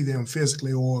you see them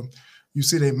physically or you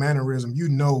see their mannerism, you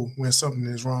know when something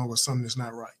is wrong or something is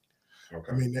not right.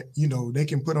 Okay. I mean, they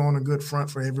can put on a good front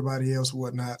for everybody else or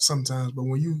whatnot sometimes, but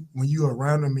when you are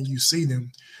around them and you see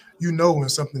them, you know when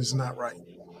something is not right.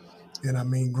 And I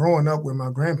mean, growing up with my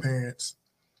grandparents,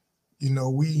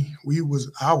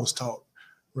 I was taught,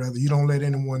 rather, you don't let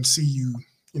anyone see you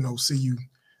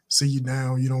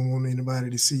down. You don't want anybody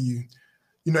to see you,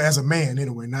 as a man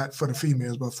anyway, not for the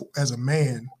females, but as a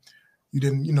man, you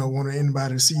didn't, want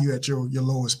anybody to see you at your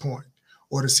lowest point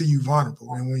or to see you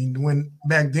vulnerable. And when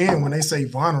back then, when they say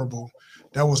vulnerable,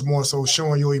 that was more so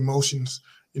showing your emotions,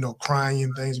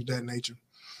 crying, things of that nature.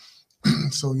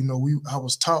 So, I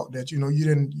was taught that, you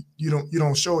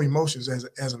don't show emotions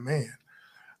as a man.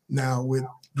 Now, with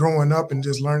growing up and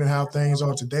just learning how things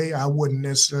are today, I wouldn't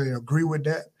necessarily agree with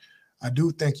that. I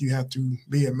do think you have to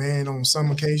be a man on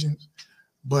some occasions,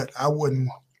 but I wouldn't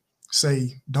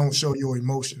say don't show your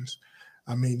emotions.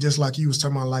 I mean, just like you was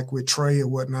talking about, like with Trey or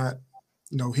whatnot,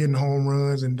 hitting home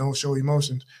runs and don't show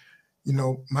emotions.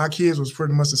 My kids was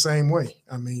pretty much the same way.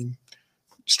 I mean,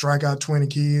 strike out 20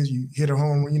 kids, you hit a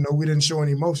home run, we didn't show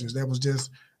any emotions.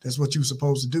 That's what you were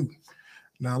supposed to do.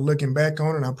 Now, looking back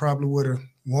on it, I probably would have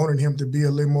wanted him to be a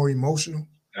little more emotional.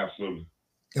 Absolutely.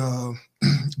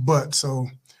 But so,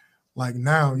 like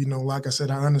now, like I said,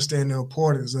 I understand the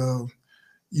importance of,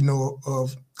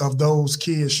 of those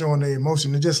kids showing their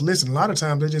emotion and just listen. A lot of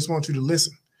times they just want you to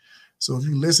listen. So if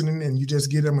you're listening and you just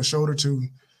give them a shoulder to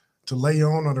lay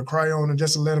on or to cry on, and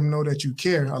just to let them know that you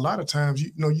care, a lot of times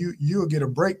you'll get a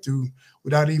breakthrough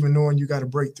without even knowing you got a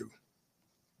breakthrough.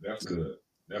 That's good.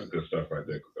 That's good stuff right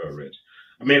there, Rich.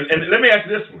 I mean, and let me ask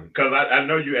this one, because I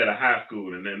know you at a high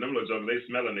school, and then them little jokers, they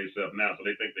smelling themselves now, so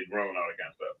they think they're grown, all that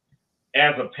kind of stuff.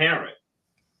 As a parent,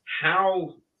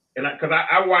 how, and because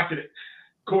I watched it,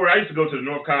 Corey, I used to go to the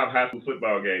North Cobb High School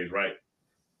football games, right?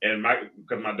 And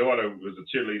because my daughter was a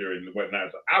cheerleader and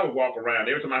whatnot, so I would walk around.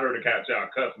 Every time I heard a child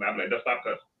cussing, I'd be like, stop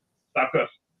cussing, stop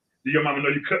cussing. Do your mama know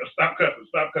you stop cussing,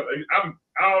 stop cussing? I'm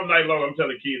all night long, I'm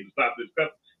telling kids to stop this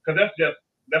cussing, because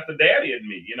that's the daddy in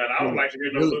me, and I don't like to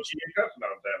hear no little kid cussing all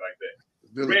the time like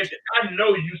that. Reggie, I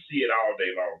know you see it all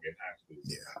day long in high school.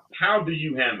 Yeah. How do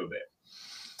you handle that?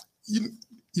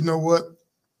 You know what?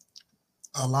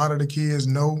 A lot of the kids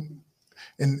know,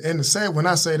 and the sad, when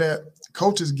I say that,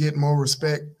 coaches get more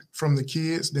respect from the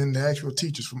kids than the actual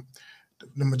teachers from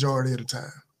the majority of the time.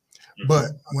 Mm-hmm.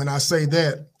 But when I say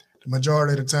that, the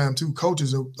majority of the time too,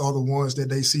 coaches are the ones that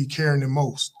they see caring the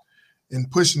most and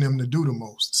pushing them to do the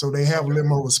most. So they have a little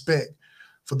more respect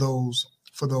for those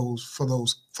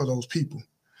people.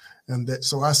 And that,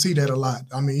 so I see that a lot.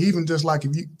 I mean, even just like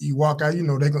if you walk out,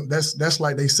 that's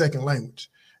like their second language.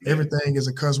 Yeah. Everything is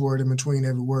a cuss word in between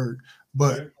every word.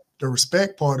 But the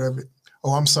respect part of it,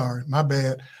 oh, I'm sorry, my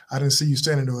bad, I didn't see you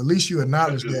standing there. At least you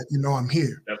acknowledge that, I'm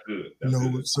here. That's good. That's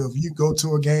good. So if you go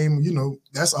to a game,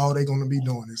 that's all they're going to be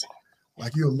doing is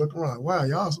like, you'll look around, wow,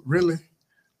 y'all really?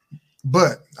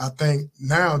 But I think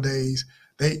nowadays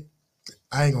I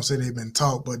ain't gonna say they've been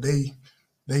taught, but they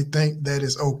think that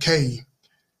it's okay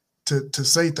to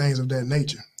say things of that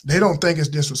nature. They don't think it's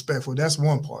disrespectful. That's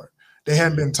one part. They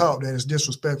haven't been taught that it's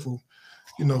disrespectful,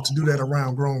 to do that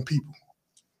around grown people.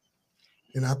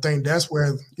 And I think that's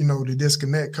where, the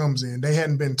disconnect comes in. They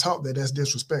hadn't been taught that that's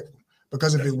disrespectful,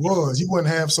 because if it was, you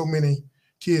wouldn't have so many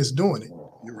kids doing it.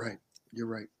 You're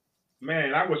right.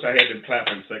 Man, I wish I had them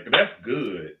clapping second. That's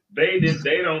good. They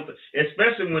don't,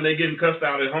 especially when they're getting cussed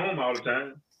out at home all the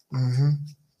time. Mm-hmm.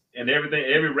 And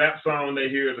every rap song they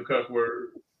hear is a cuss word.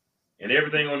 And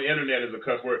everything on the internet is a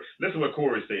cuss word. Listen to what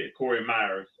Corey said. Corey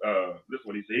Myers, listen to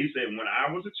what he said. He said, when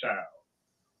I was a child,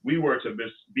 we were to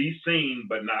be seen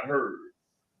but not heard.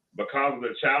 Because of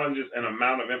the challenges and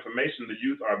amount of information the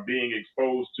youth are being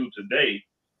exposed to today,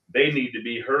 they need to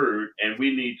be heard, and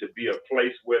we need to be a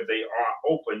place where they are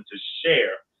open to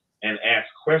share and ask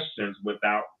questions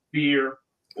without fear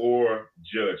or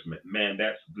judgment. Man,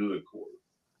 that's good, Corey.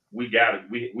 We got it.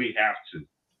 We have to.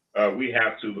 We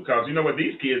have to, because you know what?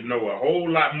 These kids know a whole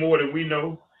lot more than we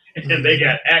know, and they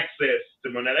got access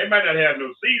to money. Now, they might not have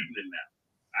no seasoning now.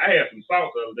 I had some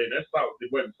salt the other day. That salt, it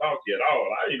wasn't salty at all.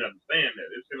 I didn't understand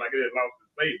that. It seemed like it had lost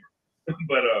its flavor.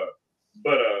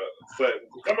 But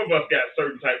some of us got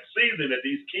certain type of seasoning that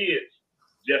these kids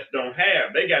just don't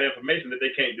have. They got information that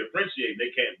they can't differentiate,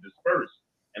 they can't disperse.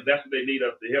 And that's what they need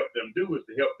us to help them do, is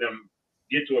to help them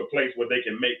get to a place where they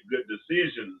can make good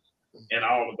decisions and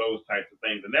all of those types of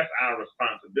things. And that's our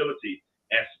responsibility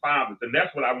as fathers. And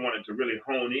that's what I wanted to really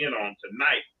hone in on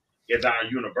tonight, is our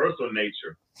universal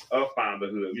nature of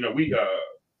fatherhood.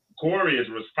 Corey is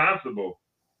responsible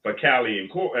for Callie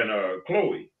and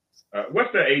Chloe.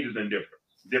 What's their ages and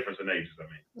difference in ages? I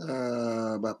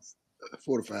mean, about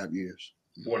 4 to 5 years.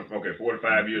 4 to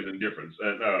 5 years in difference.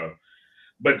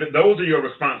 But those are your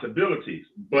responsibilities.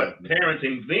 But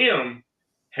parenting them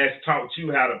has taught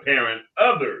you how to parent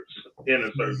others in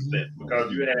a certain sense,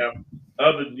 because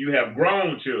you have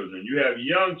grown children, you have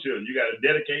young children, you got to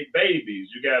dedicate babies,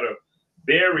 you got to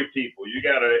bury people, you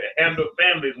got to handle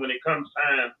families when it comes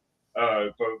time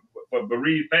for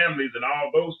bereaved families and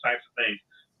all those types of things.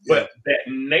 But that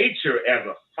nature as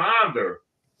a father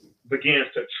begins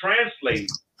to translate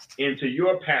into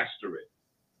your pastorate,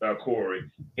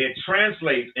 Corey. It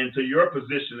translates into your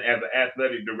position as an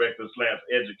athletic director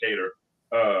 / educator,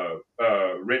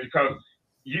 Reggie, because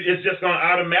it's just going to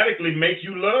automatically make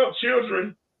you love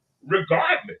children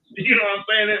regardless. You know what I'm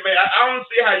saying? Man, I don't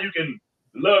see how you can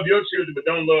love your children but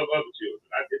don't love other children.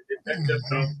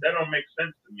 That don't make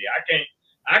sense to me.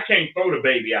 I can't throw the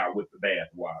baby out with the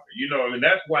bathwater. You know what I mean?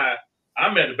 That's why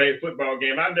I'm at the Bay football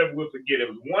game. I never will forget. It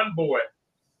was one boy.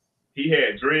 He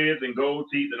had dreads and gold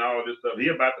teeth and all this stuff.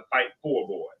 He about to fight 4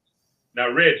 boys.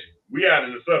 Now, Reggie, we out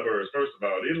in the suburbs, first of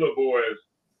all. These little boys,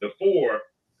 the 4,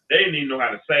 they didn't even know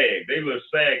how to sag. They were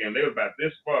sagging. They were about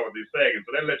this far with their sagging.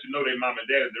 So that let you know their mom and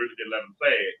dad really didn't let them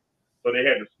sag. So they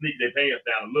had to sneak their pants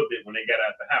down a little bit when they got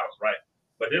out the house, right?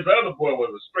 But this other boy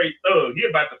was a straight thug. He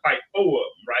about to fight 4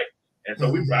 of them, right? And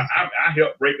so I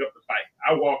helped break up the fight.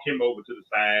 I walked him over to the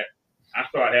side. I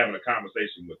started having a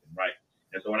conversation with him, right?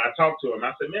 And so when I talked to him,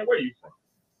 I said, man, where you from?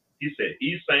 He said,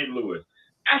 East St. Louis.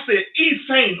 I said, East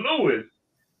St. Louis?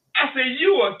 I said,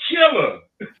 you a killer.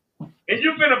 And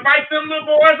you finna fight them little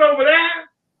boys over there?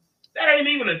 That ain't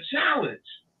even a challenge.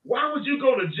 Why would you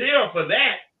go to jail for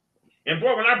that? And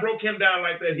boy, when I broke him down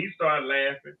like that, he started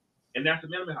laughing. And I said,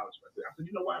 man, let me holler right there. I said,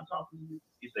 you know why I'm talking to you?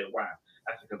 He said, why?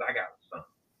 I said, because I got a son.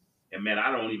 And man,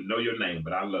 I don't even know your name,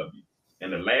 but I love you.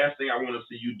 And the last thing I want to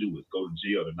see you do is go to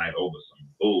jail tonight over some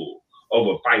bull,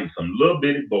 over fighting some little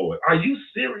bitty boy. Are you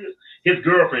serious? His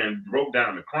girlfriend broke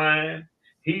down to crying.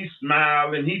 He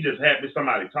smiled and he just happy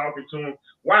somebody talking to him.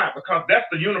 Why? Because that's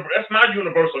my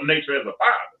universal nature as a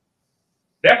father.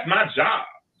 That's my job,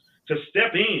 to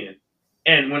step in.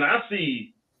 And when I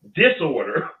see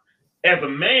disorder, as a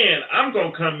man, I'm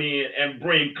gonna come in and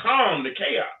bring calm to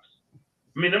chaos.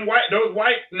 I mean, those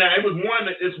white. Now it was one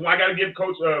that is. I got to give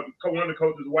coach one of the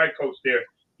coaches, white coach there.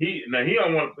 He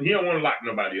don't want to lock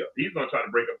nobody up. He's gonna try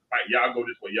to break up the fight. Y'all go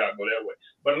this way, y'all go that way.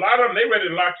 But a lot of them, they ready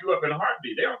to lock you up in a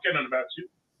heartbeat. They don't care nothing about you.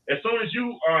 As soon as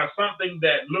you are something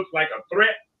that looks like a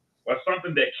threat or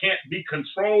something that can't be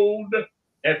controlled,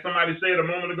 as somebody said a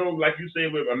moment ago, like you said,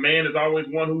 a man is always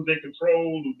one who's in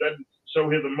control, who doesn't show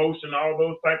his emotion, all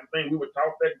those types of things. We were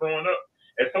taught that growing up.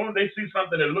 As soon as they see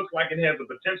something that looks like it has the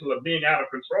potential of being out of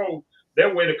control,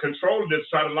 their way to control it is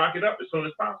try to lock it up as soon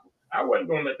as possible. I wasn't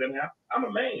going to let that happen. I'm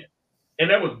a man. And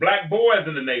there was black boys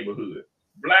in the neighborhood,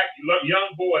 black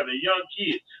young boys and young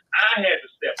kids. I had to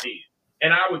step in.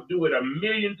 And I would do it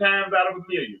 1,000,000 times out of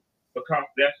 1,000,000 because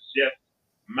that's just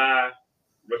my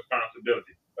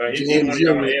responsibility. James,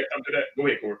 y'all want to add something to that? Go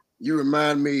ahead, Corey. you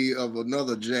remind me of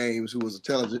another James who was a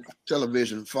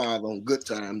television father on Good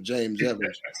Time, James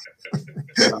Evans.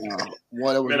 Man,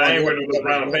 I ain't wearing those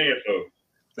brown pants though.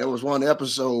 There was one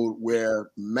episode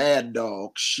where Mad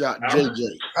Dog shot JJ.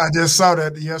 I just saw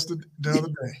that the other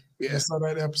day. Yeah. I saw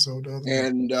that episode the other day.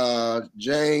 And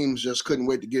James just couldn't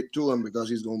wait to get to him because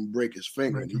he's going to break his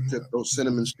finger. And he took those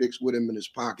cinnamon sticks with him in his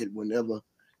pocket. Whenever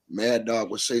Mad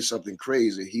Dog would say something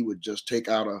crazy, he would just take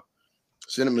out a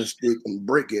cinnamon stick and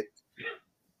break it,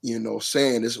 you know,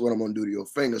 saying, this is what I'm going to do to your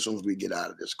finger as soon as we get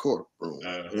out of this courtroom.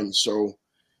 And so,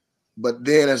 but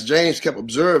then as James kept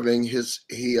observing, his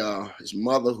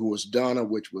mother, who was Donna,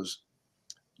 well,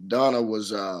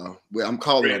 I'm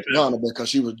calling her Donna because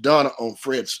she was Donna on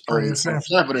Fred's Sanford's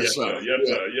son. Yes,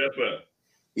 sir.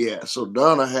 Yeah, so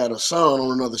Donna had a son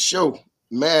on another show,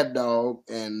 Mad Dog,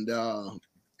 and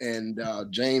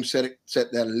James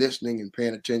sat there listening and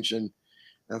paying attention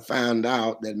and found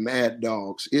out that Mad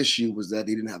Dog's issue was that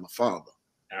he didn't have a father.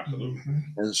 Absolutely.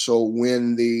 And so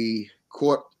when the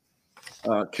court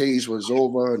case was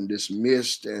over and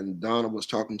dismissed, and Donna was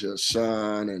talking to her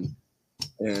son,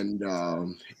 and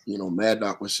you know, Mad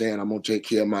Dog was saying, I'm gonna take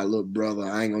care of my little brother.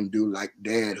 I ain't gonna do like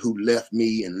Dad, who left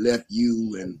me and left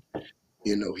you, and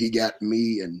you know, he got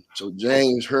me. And so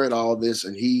James heard all this,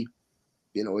 and he,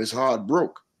 you know, his heart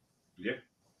broke. Yeah.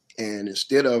 And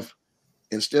instead of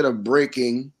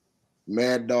breaking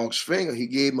Mad Dog's finger, he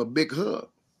gave him a big hug.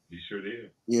 He sure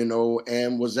did. You know,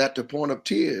 and was at the point of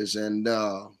tears. And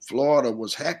Florida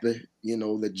was happy, you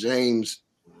know, that James'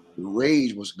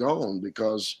 rage was gone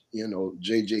because, you know,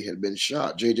 JJ had been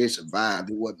shot. JJ survived.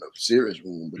 It wasn't a serious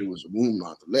wound, but it was a wound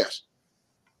nonetheless.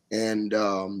 And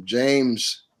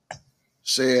James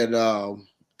said to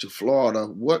Florida,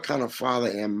 what kind of father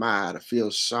am I to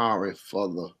feel sorry for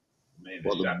the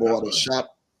boy that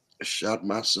shot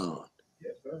my son?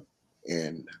 Yes, sir.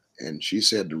 And she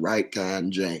said the right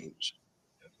kind, James.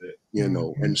 That's it. You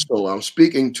know, and so I'm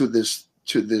speaking to this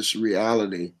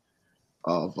reality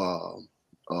of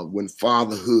when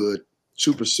fatherhood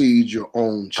supersedes your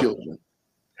own children.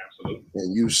 Absolutely.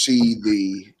 And you see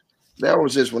there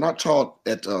was this, when I taught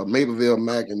at Mapleville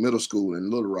Magnet Middle School in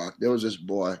Little Rock, there was this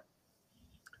boy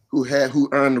who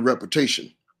earned a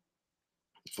reputation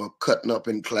for cutting up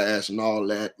in class and all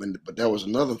that. But there was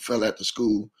another fella at the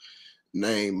school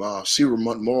named Cyril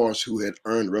Morris who had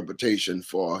earned a reputation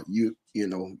for, you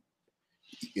know,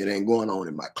 it ain't going on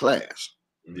in my class.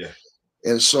 Yeah.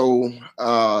 And so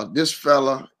this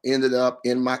fella ended up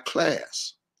in my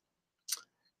class,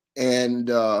 and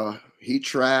he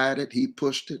tried it, he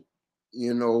pushed it,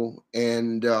 you know,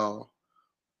 and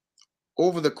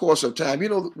over the course of time, you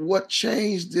know, what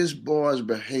changed this boy's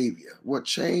behavior, what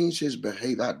changed his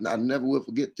behavior, I never will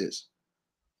forget this,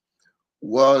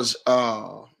 was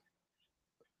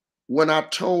when I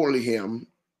told him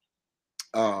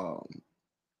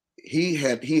he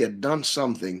had done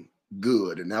something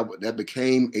good, and that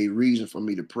became a reason for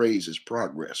me to praise his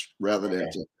progress rather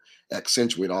than to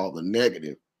accentuate all the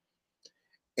negative.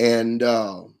 And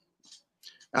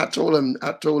I told him,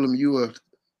 you're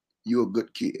a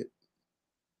good kid.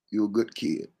 You're a good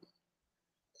kid.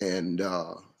 And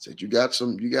said, you got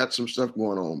some stuff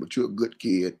going on, but you're a good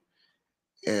kid,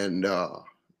 and I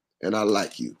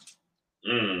like you.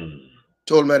 Mm.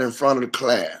 Told him that in front of the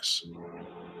class.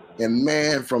 And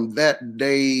man, from that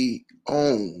day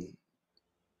on,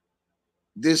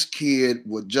 this kid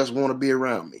would just want to be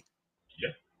around me.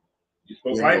 Yeah. You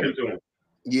spoke You life know, into him.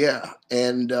 yeah.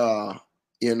 And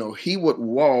he would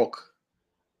walk,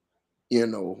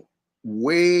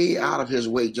 way out of his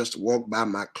way just to walk by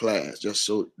my class, just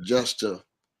to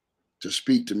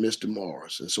speak to Mr.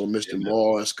 Morris. And so Mr. Yeah.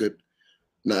 Morris could,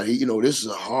 now he, this is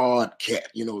a hard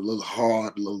cat, a little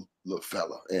hard little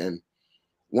fella. And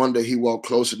one day he walked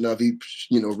close enough, he,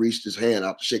 reached his hand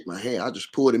out to shake my hand. I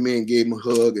just pulled him in, gave him a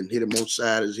hug, and hit him on the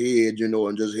side of his head,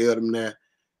 and just held him there.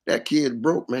 That kid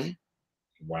broke, man.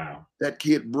 Wow. That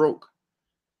kid broke.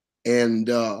 And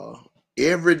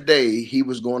every day he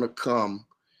was going to come,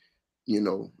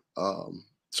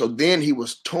 so then he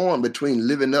was torn between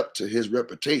living up to his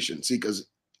reputation. See, because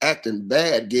acting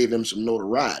bad gave him some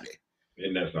notoriety.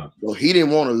 Isn't that something? So he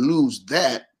didn't want to lose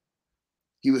that.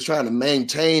 He was trying to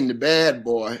maintain the bad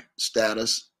boy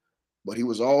status, but he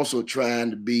was also trying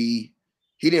to be,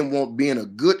 he didn't want being a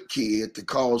good kid to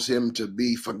cause him to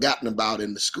be forgotten about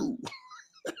in the school.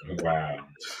 Wow.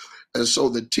 And so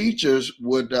the teachers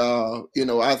would,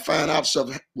 I'd find out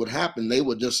stuff would happen. They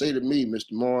would just say to me,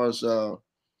 Mr. Morris,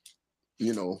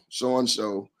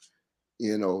 so-and-so,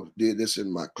 did this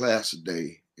in my class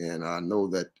today. And I know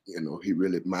that, he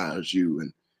really admires you.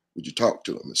 And would you talk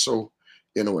to him? And so,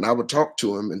 and I would talk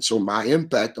to him. And so my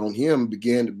impact on him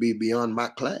began to be beyond my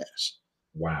class.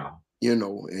 Wow.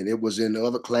 And it was in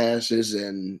other classes.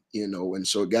 And, and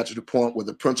so it got to the point where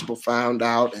the principal found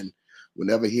out. And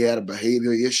whenever he had a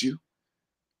behavior issue,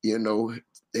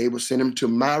 they would send him to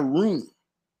my room.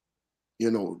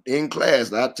 In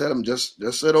class, I tell him just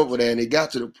sit over there, and it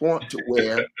got to the point to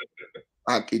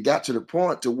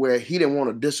where he didn't want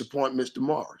to disappoint Mr.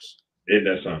 Morris. Isn't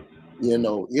that something?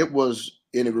 It was,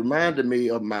 and it reminded me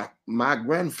of my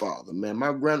grandfather. Man,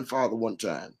 my grandfather, one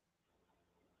time,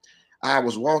 I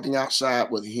was walking outside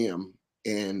with him,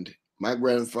 and my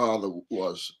grandfather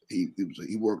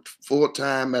he worked full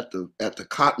time at the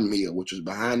cotton mill, which was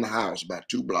behind the house, about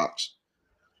 2 blocks.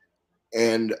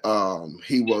 And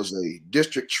he was a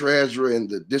district treasurer in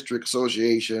the district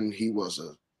association. He was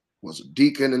a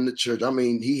deacon in the church. I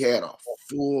mean, he had a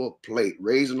full plate,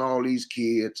 raising all these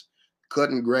kids,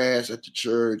 cutting grass at the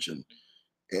church, and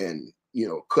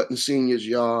cutting seniors'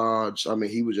 yards. I mean,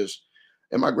 he was just,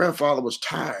 and my grandfather was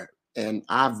tired, and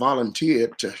I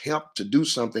volunteered to help to do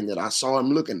something that I saw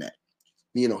him looking at.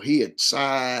 He had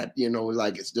sighed,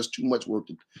 like it's just too much work.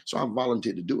 So I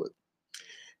volunteered to do it.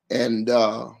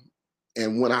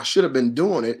 And when I should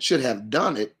have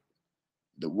done it,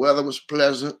 the weather was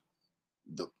pleasant,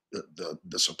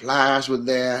 the supplies were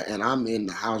there, and I'm in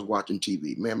the house watching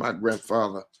TV. Man, my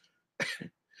grandfather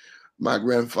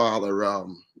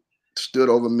stood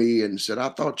over me and said, "I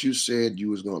thought you said you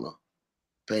was gonna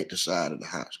paint the side of the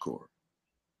house, Corey."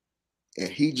 And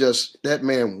that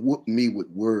man whooped me with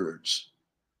words.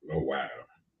 Oh, wow.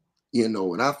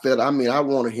 And I felt, I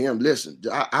wanted him, listen,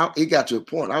 it got to a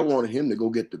point, I wanted him to go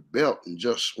get the belt and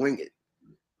just swing it,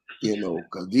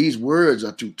 because these words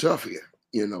are too tough here,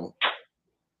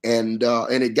 and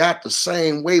it got the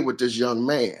same way with this young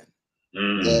man.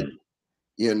 That,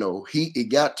 it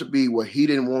got to be where he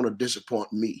didn't want to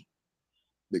disappoint me,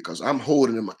 because I'm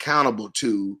holding him accountable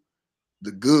to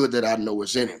the good that I know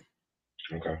is in him.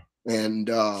 Okay. And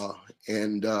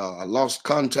I lost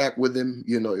contact with him.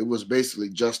 It was basically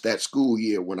just that school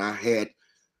year when I had,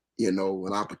 an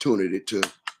opportunity to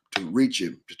reach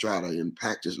him, to try to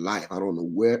impact his life. I don't know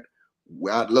where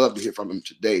I'd love to hear from him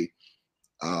today.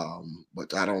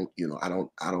 But I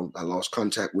lost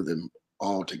contact with him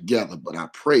altogether, but I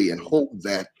pray and hope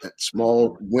that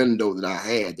small window that I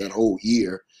had that whole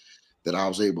year, that I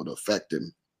was able to affect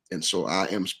him. And so I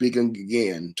am speaking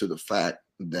again to the fact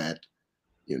that,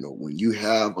 when you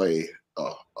have a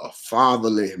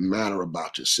fatherly manner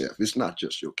about yourself, it's not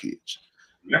just your kids.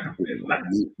 No, it's not.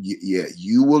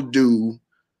 You will do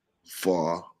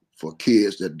for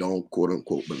kids that don't, quote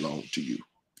unquote, belong to you.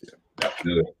 Yeah. That's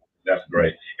good. That's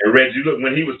great. And Reg, you look,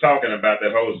 when he was talking about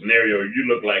that whole scenario, you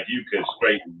look like you could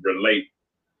straight relate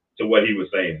to what he was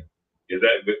saying. Is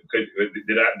that,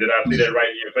 did I see that right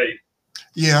in your face?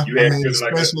 Yeah,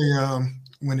 especially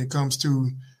when it comes to,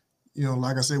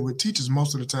 like I said, with teachers,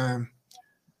 most of the time,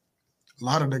 a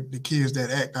lot of the kids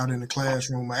that act out in the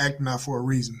classroom are acting out for a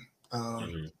reason.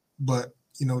 But,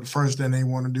 the first thing they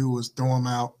want to do is throw them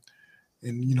out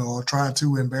and, or try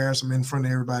to embarrass them in front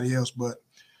of everybody else. But,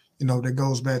 that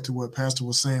goes back to what Pastor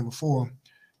was saying before.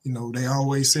 They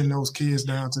always send those kids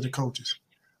down to the coaches.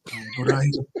 Go down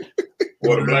here.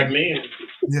 Or Go the black down. men.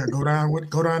 Yeah, go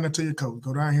down there to your coach.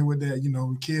 Go down here with that.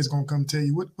 The kids gonna come tell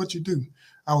you what you do.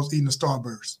 I was eating a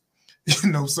Starburst.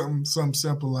 Something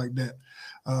simple like that.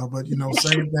 But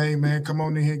same thing, man. Come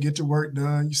on in here, get your work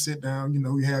done. You sit down.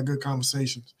 You have good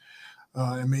conversations.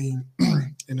 I mean,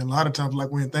 and a lot of times,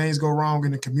 like when things go wrong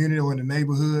in the community or in the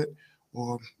neighborhood,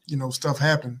 or stuff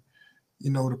happen,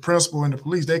 the principal and the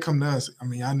police, they come to us. I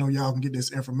mean, I know y'all can get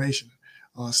this information,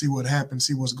 see what happened,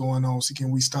 see what's going on, see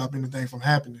can we stop anything from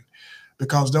happening,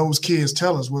 because those kids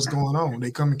tell us what's going on. They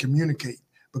come and communicate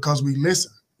because we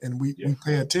listen and we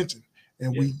pay attention,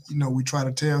 and we try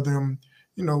to tell them,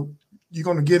 you're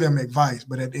going to give them advice,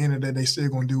 but at the end of the day, they still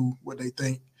going to do what they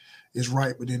think is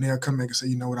right. But then they'll come back and say,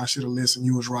 you know what, I should have listened.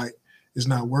 You was right. It's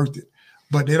not worth it.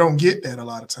 But they don't get that a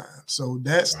lot of times. So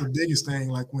that's the biggest thing.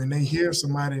 Like when they hear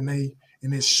somebody and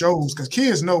it shows, because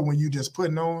kids know when you just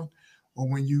putting on, or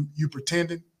when you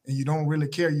pretending and you don't really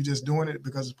care, you just doing it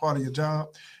because it's part of your job,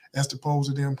 as opposed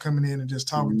to them coming in and just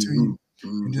talking to you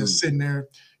and just sitting there,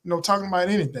 talking about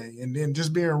anything, and then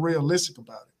just being realistic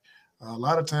about it. A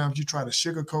lot of times you try to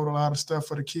sugarcoat a lot of stuff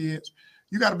for the kids.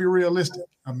 You got to be realistic.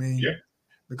 I mean,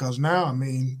 because now, I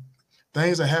mean,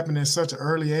 things are happening at such an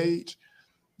early age.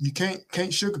 You can't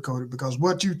sugarcoat it, because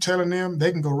what you telling them,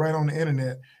 they can go right on the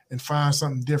internet and find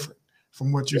something different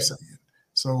from what you're saying.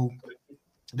 So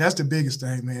that's the biggest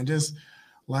thing, man. Just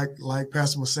like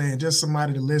Pastor was saying, just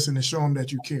somebody to listen and show them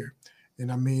that you care.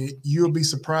 And I mean, you'll be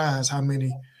surprised how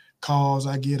many calls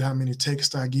I get, how many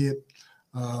texts I get.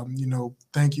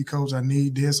 Thank you, coach, I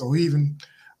need this, or even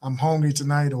I'm hungry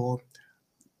tonight, or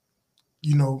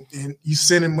and you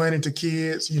sending money to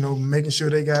kids, making sure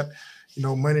they got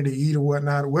money to eat or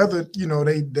whatnot. Whether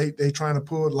they trying to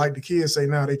pull, like the kids say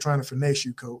now, they trying to finesse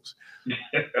you, coach.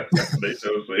 They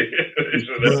so say.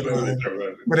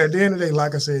 But at the end of the day,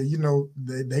 like I said,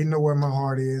 they know where my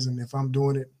heart is, and if I'm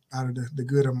doing it out of the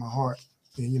good of my heart,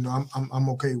 then I'm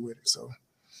okay with it. So.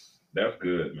 That's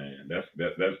good, man. That's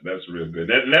real good.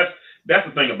 That's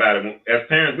the thing about it. As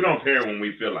parents, we don't parent when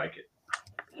we feel like it.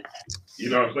 You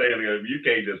know what I'm saying? You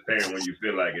can't just parent when you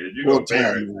feel like it. If you go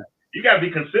parent, you got to be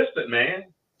consistent, man.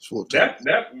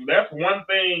 That's one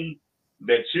thing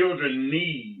that children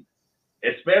need,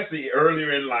 especially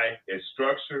earlier in life, is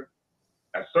structure.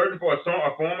 A form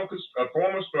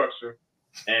of structure,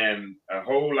 and a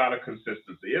whole lot of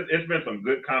consistency. It's been some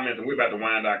good comments, and we're about to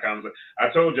wind our conversation. I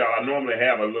told y'all I normally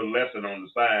have a little lesson on the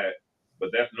side, but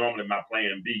that's normally my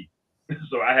plan B.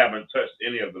 So I haven't touched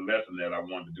any of the lesson that I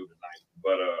wanted to do tonight.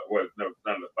 But none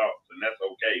of the thoughts, and that's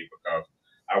okay, because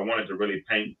I wanted to really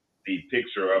paint the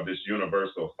picture of this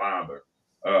universal father.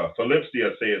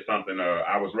 Philipsia said something.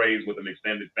 I was raised with an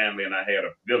extended family, and I had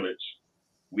a village.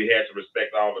 We had to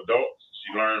respect all adults.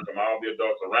 She learned from all the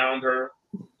adults around her.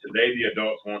 Today, the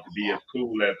adults want to be as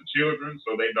cool as the children,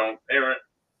 so they don't parent.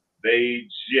 They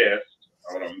just,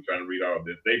 hold on, I'm trying to read all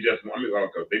this. They just want to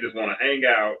hang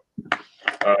out.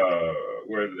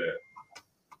 Where is it at?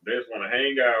 They just want to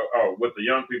hang out. With the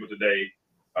young people today.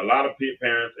 A lot of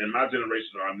parents in my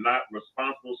generation are not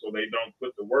responsible, so they don't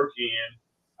put the work in.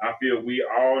 I feel we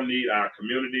all need our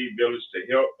community village to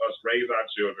help us raise our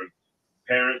children.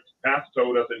 Parents, pastor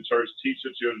told us in church, teach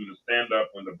your children to stand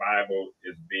up when the Bible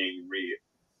is being read.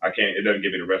 It doesn't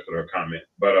give me the rest of her comment.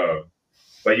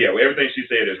 But yeah, everything she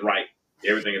said is right.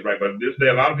 Everything is right. But this day,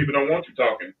 a lot of people don't want you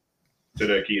talking to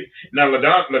their kids. Now,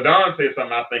 LaDon said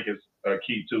something I think is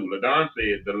key too. LaDon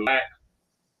said the lack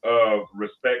of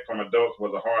respect from adults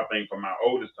was a hard thing for my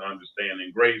oldest to understand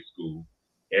in grade school.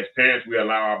 As parents, we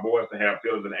allow our boys to have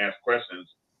feelings and ask questions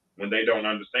when they don't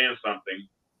understand something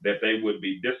that they would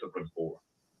be disciplined for.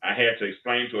 I had to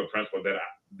explain to a principal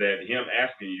that him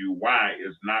asking you why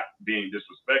is not being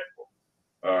disrespectful.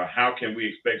 How can we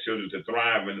expect children to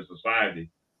thrive in a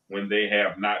society when they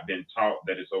have not been taught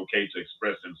that it's okay to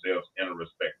express themselves in a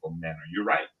respectful manner? You're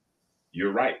right.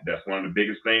 You're right. That's one of the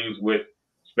biggest things with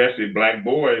especially black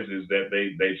boys is that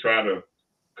they try to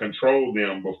control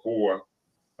them before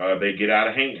they get out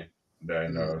of hand.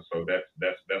 And so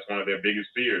that's one of their biggest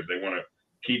fears. They want to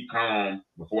keep calm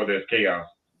before there's chaos.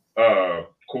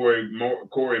 Corey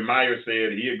Meyer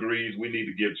said he agrees we need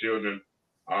to give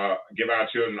our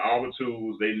children all the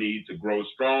tools they need to grow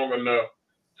strong enough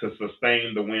to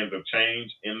sustain the winds of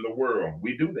change in the world.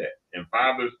 We do that, and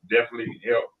fathers definitely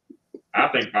help. I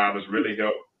think fathers really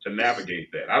help to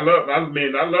navigate that. I love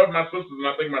my sisters, and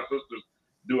I think my sisters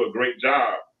do a great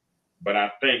job. But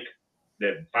I think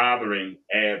that fathering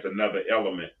adds another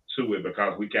element to it,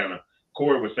 because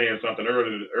Corey was saying something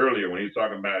earlier when he was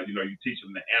talking about, you teach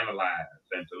them to analyze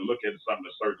and to look at something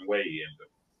a certain way, and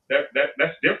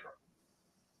that's different.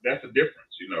 that's a difference.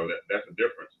 That's a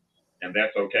difference, and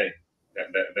that's okay.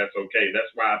 That's okay.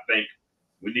 That's why I think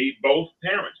we need both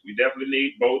parents. We definitely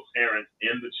need both parents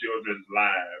in the children's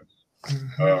lives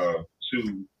Hmm.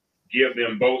 to give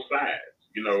them both sides.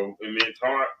 I mean, it's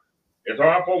hard. It's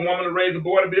hard for a woman to raise a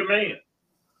boy to be a man.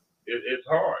 It's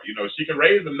hard. She can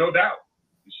raise him, no doubt.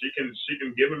 She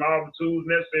can give him all the tools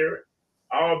necessary,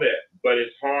 all that. But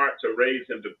it's hard to raise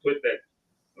him to put that.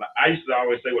 Like, I used to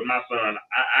always say with my son,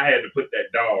 I had to put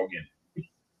that dog in him.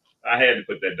 I had to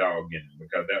put that dog in him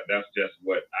because that's just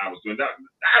what I was doing.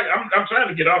 I'm trying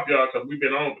to get off y'all because we've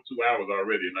been on for 2 hours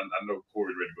already, and I know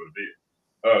Corey's ready to go to bed.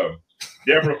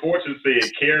 Deborah Fortune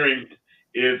said caring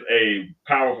is a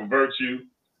powerful virtue.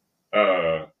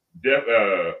 Uh,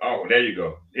 oh, there you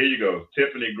go. Here you go.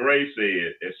 Tiffany Gray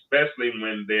said, especially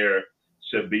when there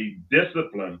should be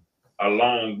discipline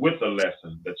along with the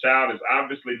lesson. The child is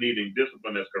obviously needing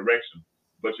discipline as correction,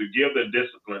 but you give them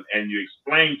discipline and you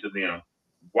explain to them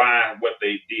why what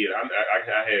they did. I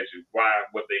had you why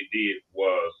what they did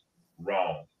was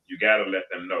wrong. You got to let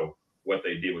them know what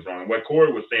they did was wrong. What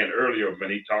Corey was saying earlier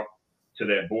when he talked to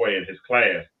that boy in his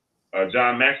class,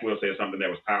 John Maxwell said something that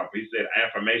was powerful. He said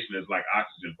affirmation is like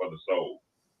oxygen for the soul.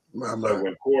 So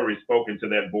when Corey spoke into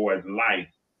that boy's life,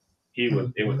 it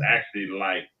was actually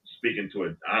like speaking to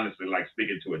a honestly like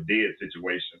speaking to a dead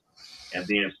situation and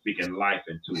then speaking life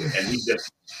into it. And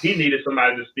he needed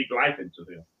somebody to speak life into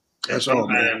him. And That's all,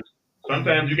 man.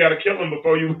 sometimes you got to kill them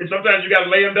before you. Sometimes you got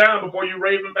to lay them down before you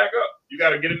raise them back up. You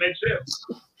got to get in their chest.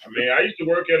 I mean, I used to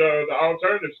work at the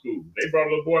alternative school. They brought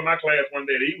a little boy in my class one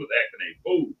day that he was acting a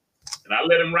fool. And I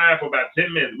let him ride for about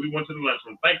 10 minutes. We went to the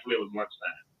lunchroom. Thankfully, it was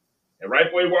lunchtime. And right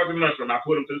before he walked in the lunchroom, I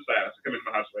put him to the side. I said, come into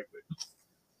my house right quick.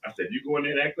 I said, you go in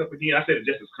there and act up again. I said it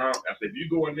just as calm. I said, if you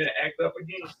go in there and act up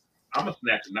again, I'm going to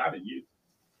snatch a knot in you.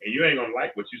 And you ain't going to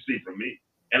like what you see from me.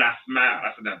 And I smiled.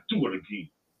 I said, now do it again.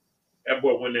 That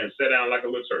boy went there and sat down like a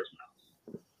little church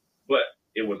mouse. But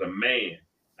it was a man.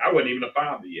 I wasn't even a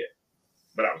father yet.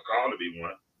 But I was called to be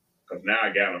one. Because now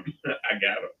I got him. I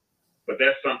got him. But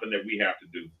that's something that we have to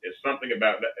do. It's something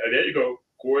about that. There you go.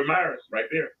 Corey Myers right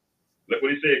there. Look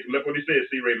what he said. Look what he said,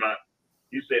 C. Ray Mott.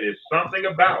 He said, it's something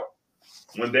about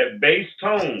when that bass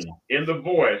tone in the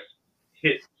voice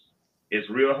hits, it's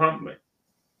real humbling.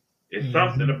 It's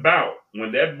something about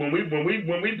when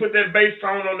we put that bass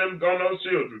tone on those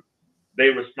children, they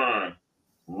respond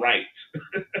right.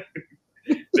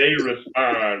 They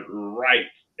respond right,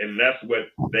 and that's what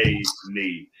they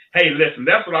need. Hey, listen,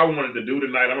 that's what I wanted to do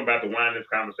tonight. I'm about to wind this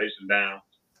conversation down.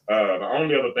 The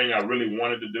only other thing I really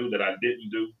wanted to do that I didn't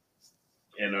do,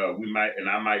 and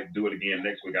I might do it again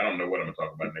next week. I don't know what I'm gonna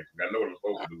talk about next week. I know what I'm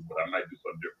supposed to do, but I might do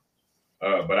something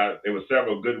different. There were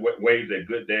several good ways that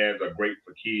good dads are great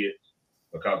for kids,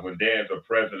 because when dads are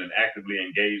present and actively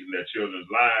engaged in their children's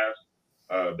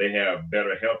lives, they have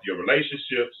better, healthier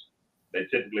relationships. They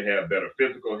typically have better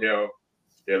physical health.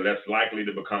 They're less likely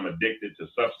to become addicted to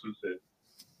substances.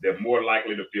 They're more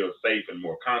likely to feel safe and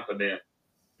more confident.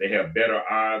 They have better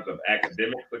odds of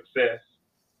academic success.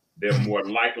 They're more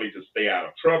likely to stay out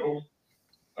of trouble.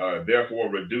 Therefore,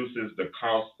 reduces the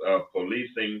cost of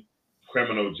policing,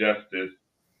 criminal justice,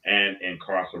 and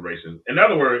incarceration. In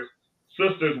other words,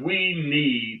 sisters, we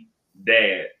need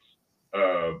dads.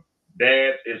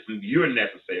 Dads, you're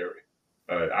necessary.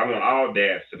 I want all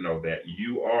dads to know that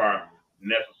you are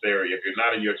necessary. If you're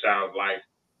not in your child's life,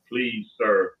 please,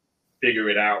 sir, figure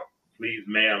it out. Please,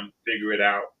 ma'am, figure it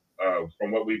out.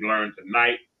 From what we've learned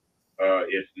tonight,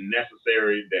 it's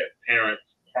necessary that parents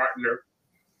partner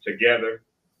together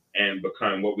and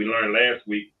become. What we learned last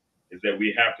week is that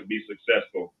we have to be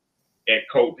successful at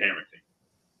co-parenting,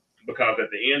 because at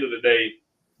the end of the day,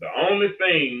 the only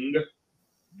thing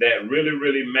that really,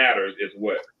 really matters is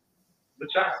what? The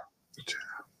child.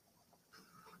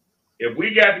 If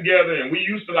we got together and we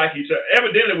used to like each other,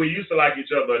 evidently we used to like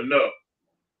each other enough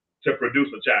to produce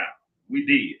a child. We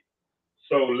did.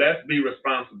 So let's be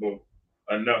responsible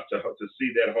enough to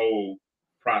see that whole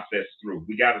process through.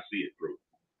 We got to see it through.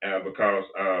 Because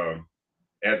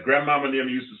as Grandmama and them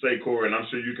used to say, Corey, and I'm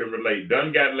sure you can relate,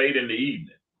 done got late in the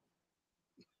evening.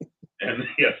 And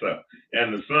yes, sir.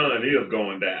 And the sun is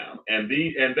going down. And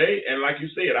like you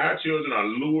said, our children are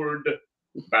lured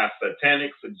by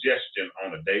satanic suggestion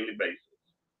on a daily basis.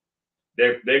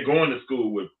 They're going to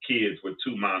school with kids with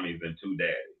two mommies and two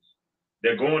daddies.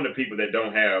 They're going to people that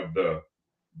don't have the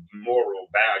moral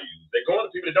values. They're going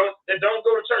to people that don't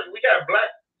go to church. We got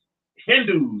black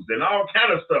Hindus and all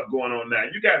kind of stuff going on now.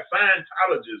 You got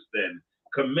Scientologists and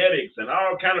comedics and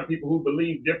all kind of people who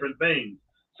believe different things.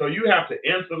 So you have to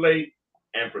insulate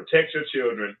and protect your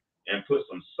children and put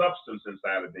some substance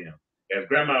inside of them. as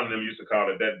grandma and them used to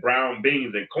call it, that brown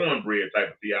beans and cornbread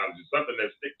type of theology, something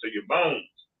that sticks to your bones.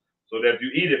 So that if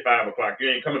you eat at 5 o'clock, you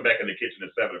ain't coming back in the kitchen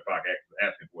at 7 o'clock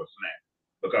asking for a snack,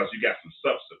 because you got some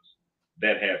substance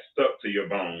that has stuck to your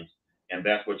bones, and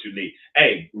that's what you need.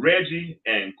 Hey, Reggie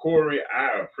and Corey,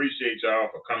 I appreciate y'all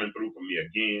for coming through for me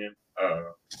again.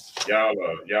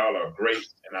 Y'all are great,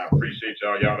 and I appreciate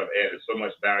y'all. Y'all have added so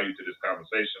much value to this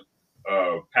conversation.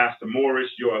 Pastor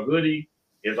Morris, your hoodie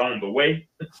is on the way.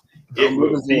 It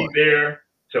will be there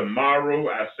tomorrow.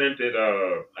 I sent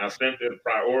it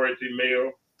priority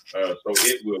mail. So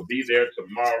it will be there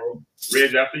tomorrow.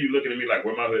 Reggie, I see you looking at me like,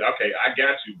 where my hood? Okay, I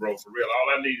got you, bro, for real.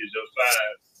 All I need is your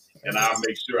size, and I'll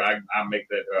make sure I make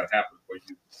that happen for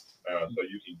you, so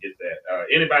you can get that.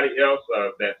 Anybody else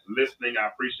that's listening, I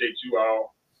appreciate you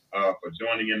all for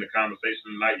joining in the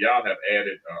conversation tonight. Y'all have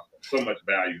added so much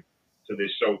value to this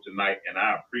show tonight, and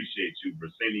I appreciate you,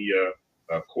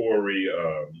 Brasinia, Corey,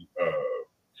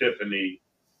 Tiffany,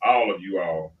 all of you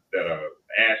all that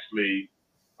Ashley,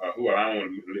 who I don't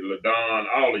want to leave, LaDon,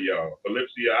 all of y'all,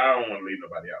 Philipsia, I don't want to leave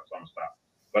nobody out, so I'm stopping.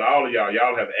 But all of y'all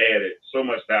have added so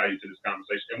much value to this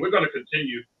conversation, and we're going to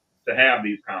continue to have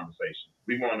these conversations.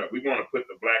 We want to put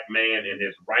the Black man in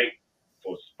his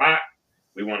rightful spot.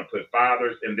 We want to put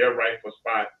fathers in their rightful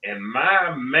spot. And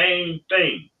my main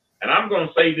thing, and I'm going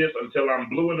to say this until I'm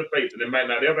blue in the face, and it might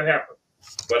not ever happen,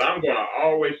 but I'm going to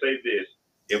always say this: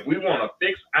 if we want to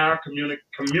fix our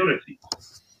community,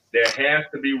 there has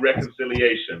to be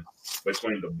reconciliation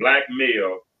between the Black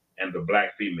male and the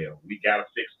Black female. We got to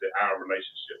fix our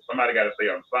relationship. Somebody got to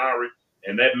say, I'm sorry.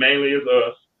 And that mainly is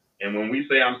us. And when we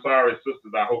say, I'm sorry,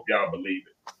 sisters, I hope y'all believe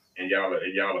it. And y'all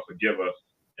will forgive us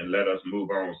and let us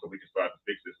move on so we can start to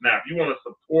fix this. Now, if you want to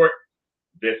support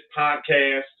this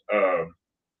podcast,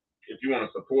 if you want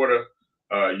to support us,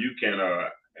 you can,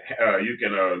 our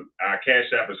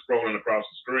Cash App is scrolling across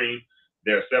the screen.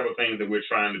 There are several things that we're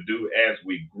trying to do as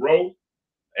we grow.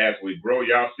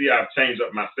 Y'all see I've changed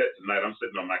up my set tonight. I'm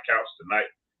sitting on my couch tonight.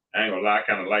 I ain't gonna lie, I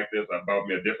kind of like this. I bought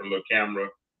me a different little camera,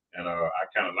 and I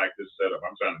kind of like this setup.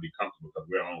 I'm trying to be comfortable because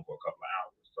we're on for a couple of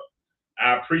hours. So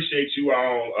I appreciate you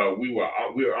all.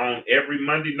 We're on every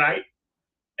Monday night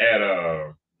at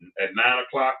 9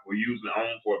 o'clock. We're usually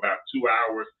on for about 2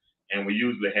 hours, and we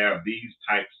usually have these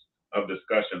types of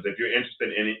discussions. If you're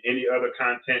interested in any other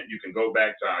content, you can go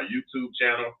back to our YouTube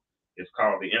channel. It's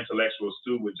called The Intellectual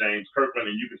Stew with James Kirkland,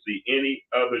 and you can see any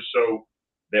other show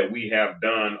that we have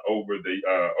done over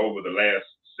the last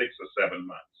 6 or 7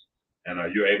 months, and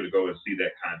you're able to go and see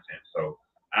that content. So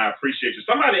I appreciate you.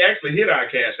 Somebody actually hit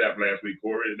our Cash App last week,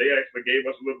 Corey. They actually gave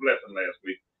us a little blessing last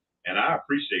week, and I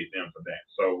appreciate them for that.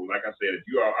 So like I said,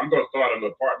 I'm going to start a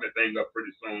little partner thing up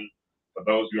pretty soon. For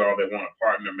those of you all that want to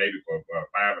partner, maybe for $5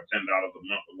 or $10 a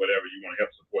month or whatever, you want to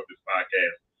help support this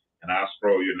podcast, and I'll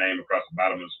scroll your name across the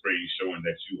bottom of the screen showing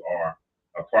that you are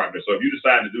a partner. So if you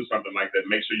decide to do something like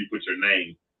that, make sure you put your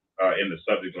name in the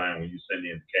subject line when you send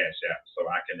in the Cash App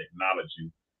so I can acknowledge you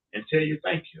and tell you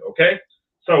thank you, okay?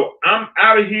 So I'm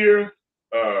out of here,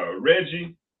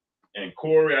 Reggie and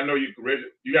Corey. I know you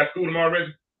got school tomorrow,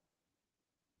 Reggie?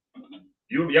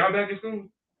 Y'all back in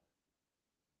school?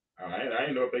 I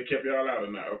didn't know if they kept y'all out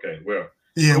or not. Okay, well.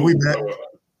 Yeah, cool. we back. So,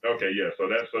 okay, yeah, so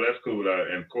that's cool.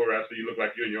 And Corey, I see you look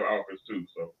like you're in your office too.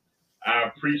 So I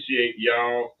appreciate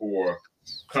y'all for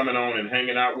coming on and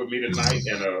hanging out with me tonight.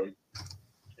 And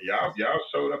y'all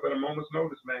showed up at a moment's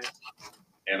notice, man.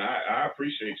 And I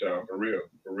appreciate y'all for real.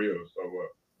 So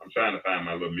I'm trying to find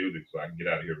my little music so I can get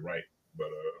out of here right. But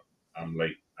I'm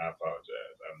late. I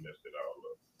apologize. I messed it all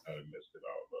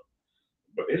up.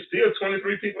 But it's still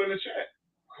 23 people in the chat.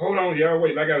 Hold on, y'all.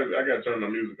 Wait, I gotta turn my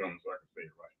music on so I can say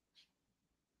it right.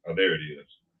 Oh, there it is.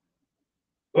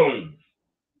 Boom.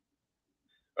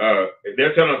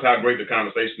 They're telling us how great the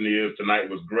conversation is.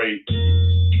 Tonight was great.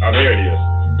 Oh, there it is.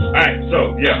 All right,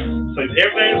 so yeah. So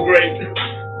everything's great.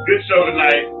 Good show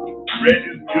tonight.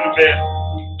 Reggie, you the best.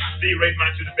 Steve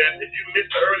Raymond, you the best. If you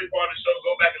missed the early part of the show,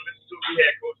 go back and listen to it. We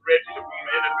had Coach Reggie, the former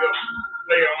NFL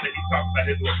player, on it. He talks about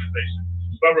his organization.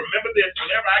 But remember this,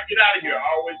 whenever I get out of here, I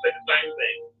always say the same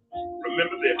thing.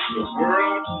 Remember this, the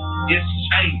world is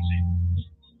changing.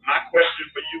 My question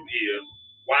for you is,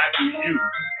 why do you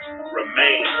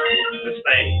remain the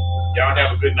same? Y'all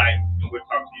have a good night.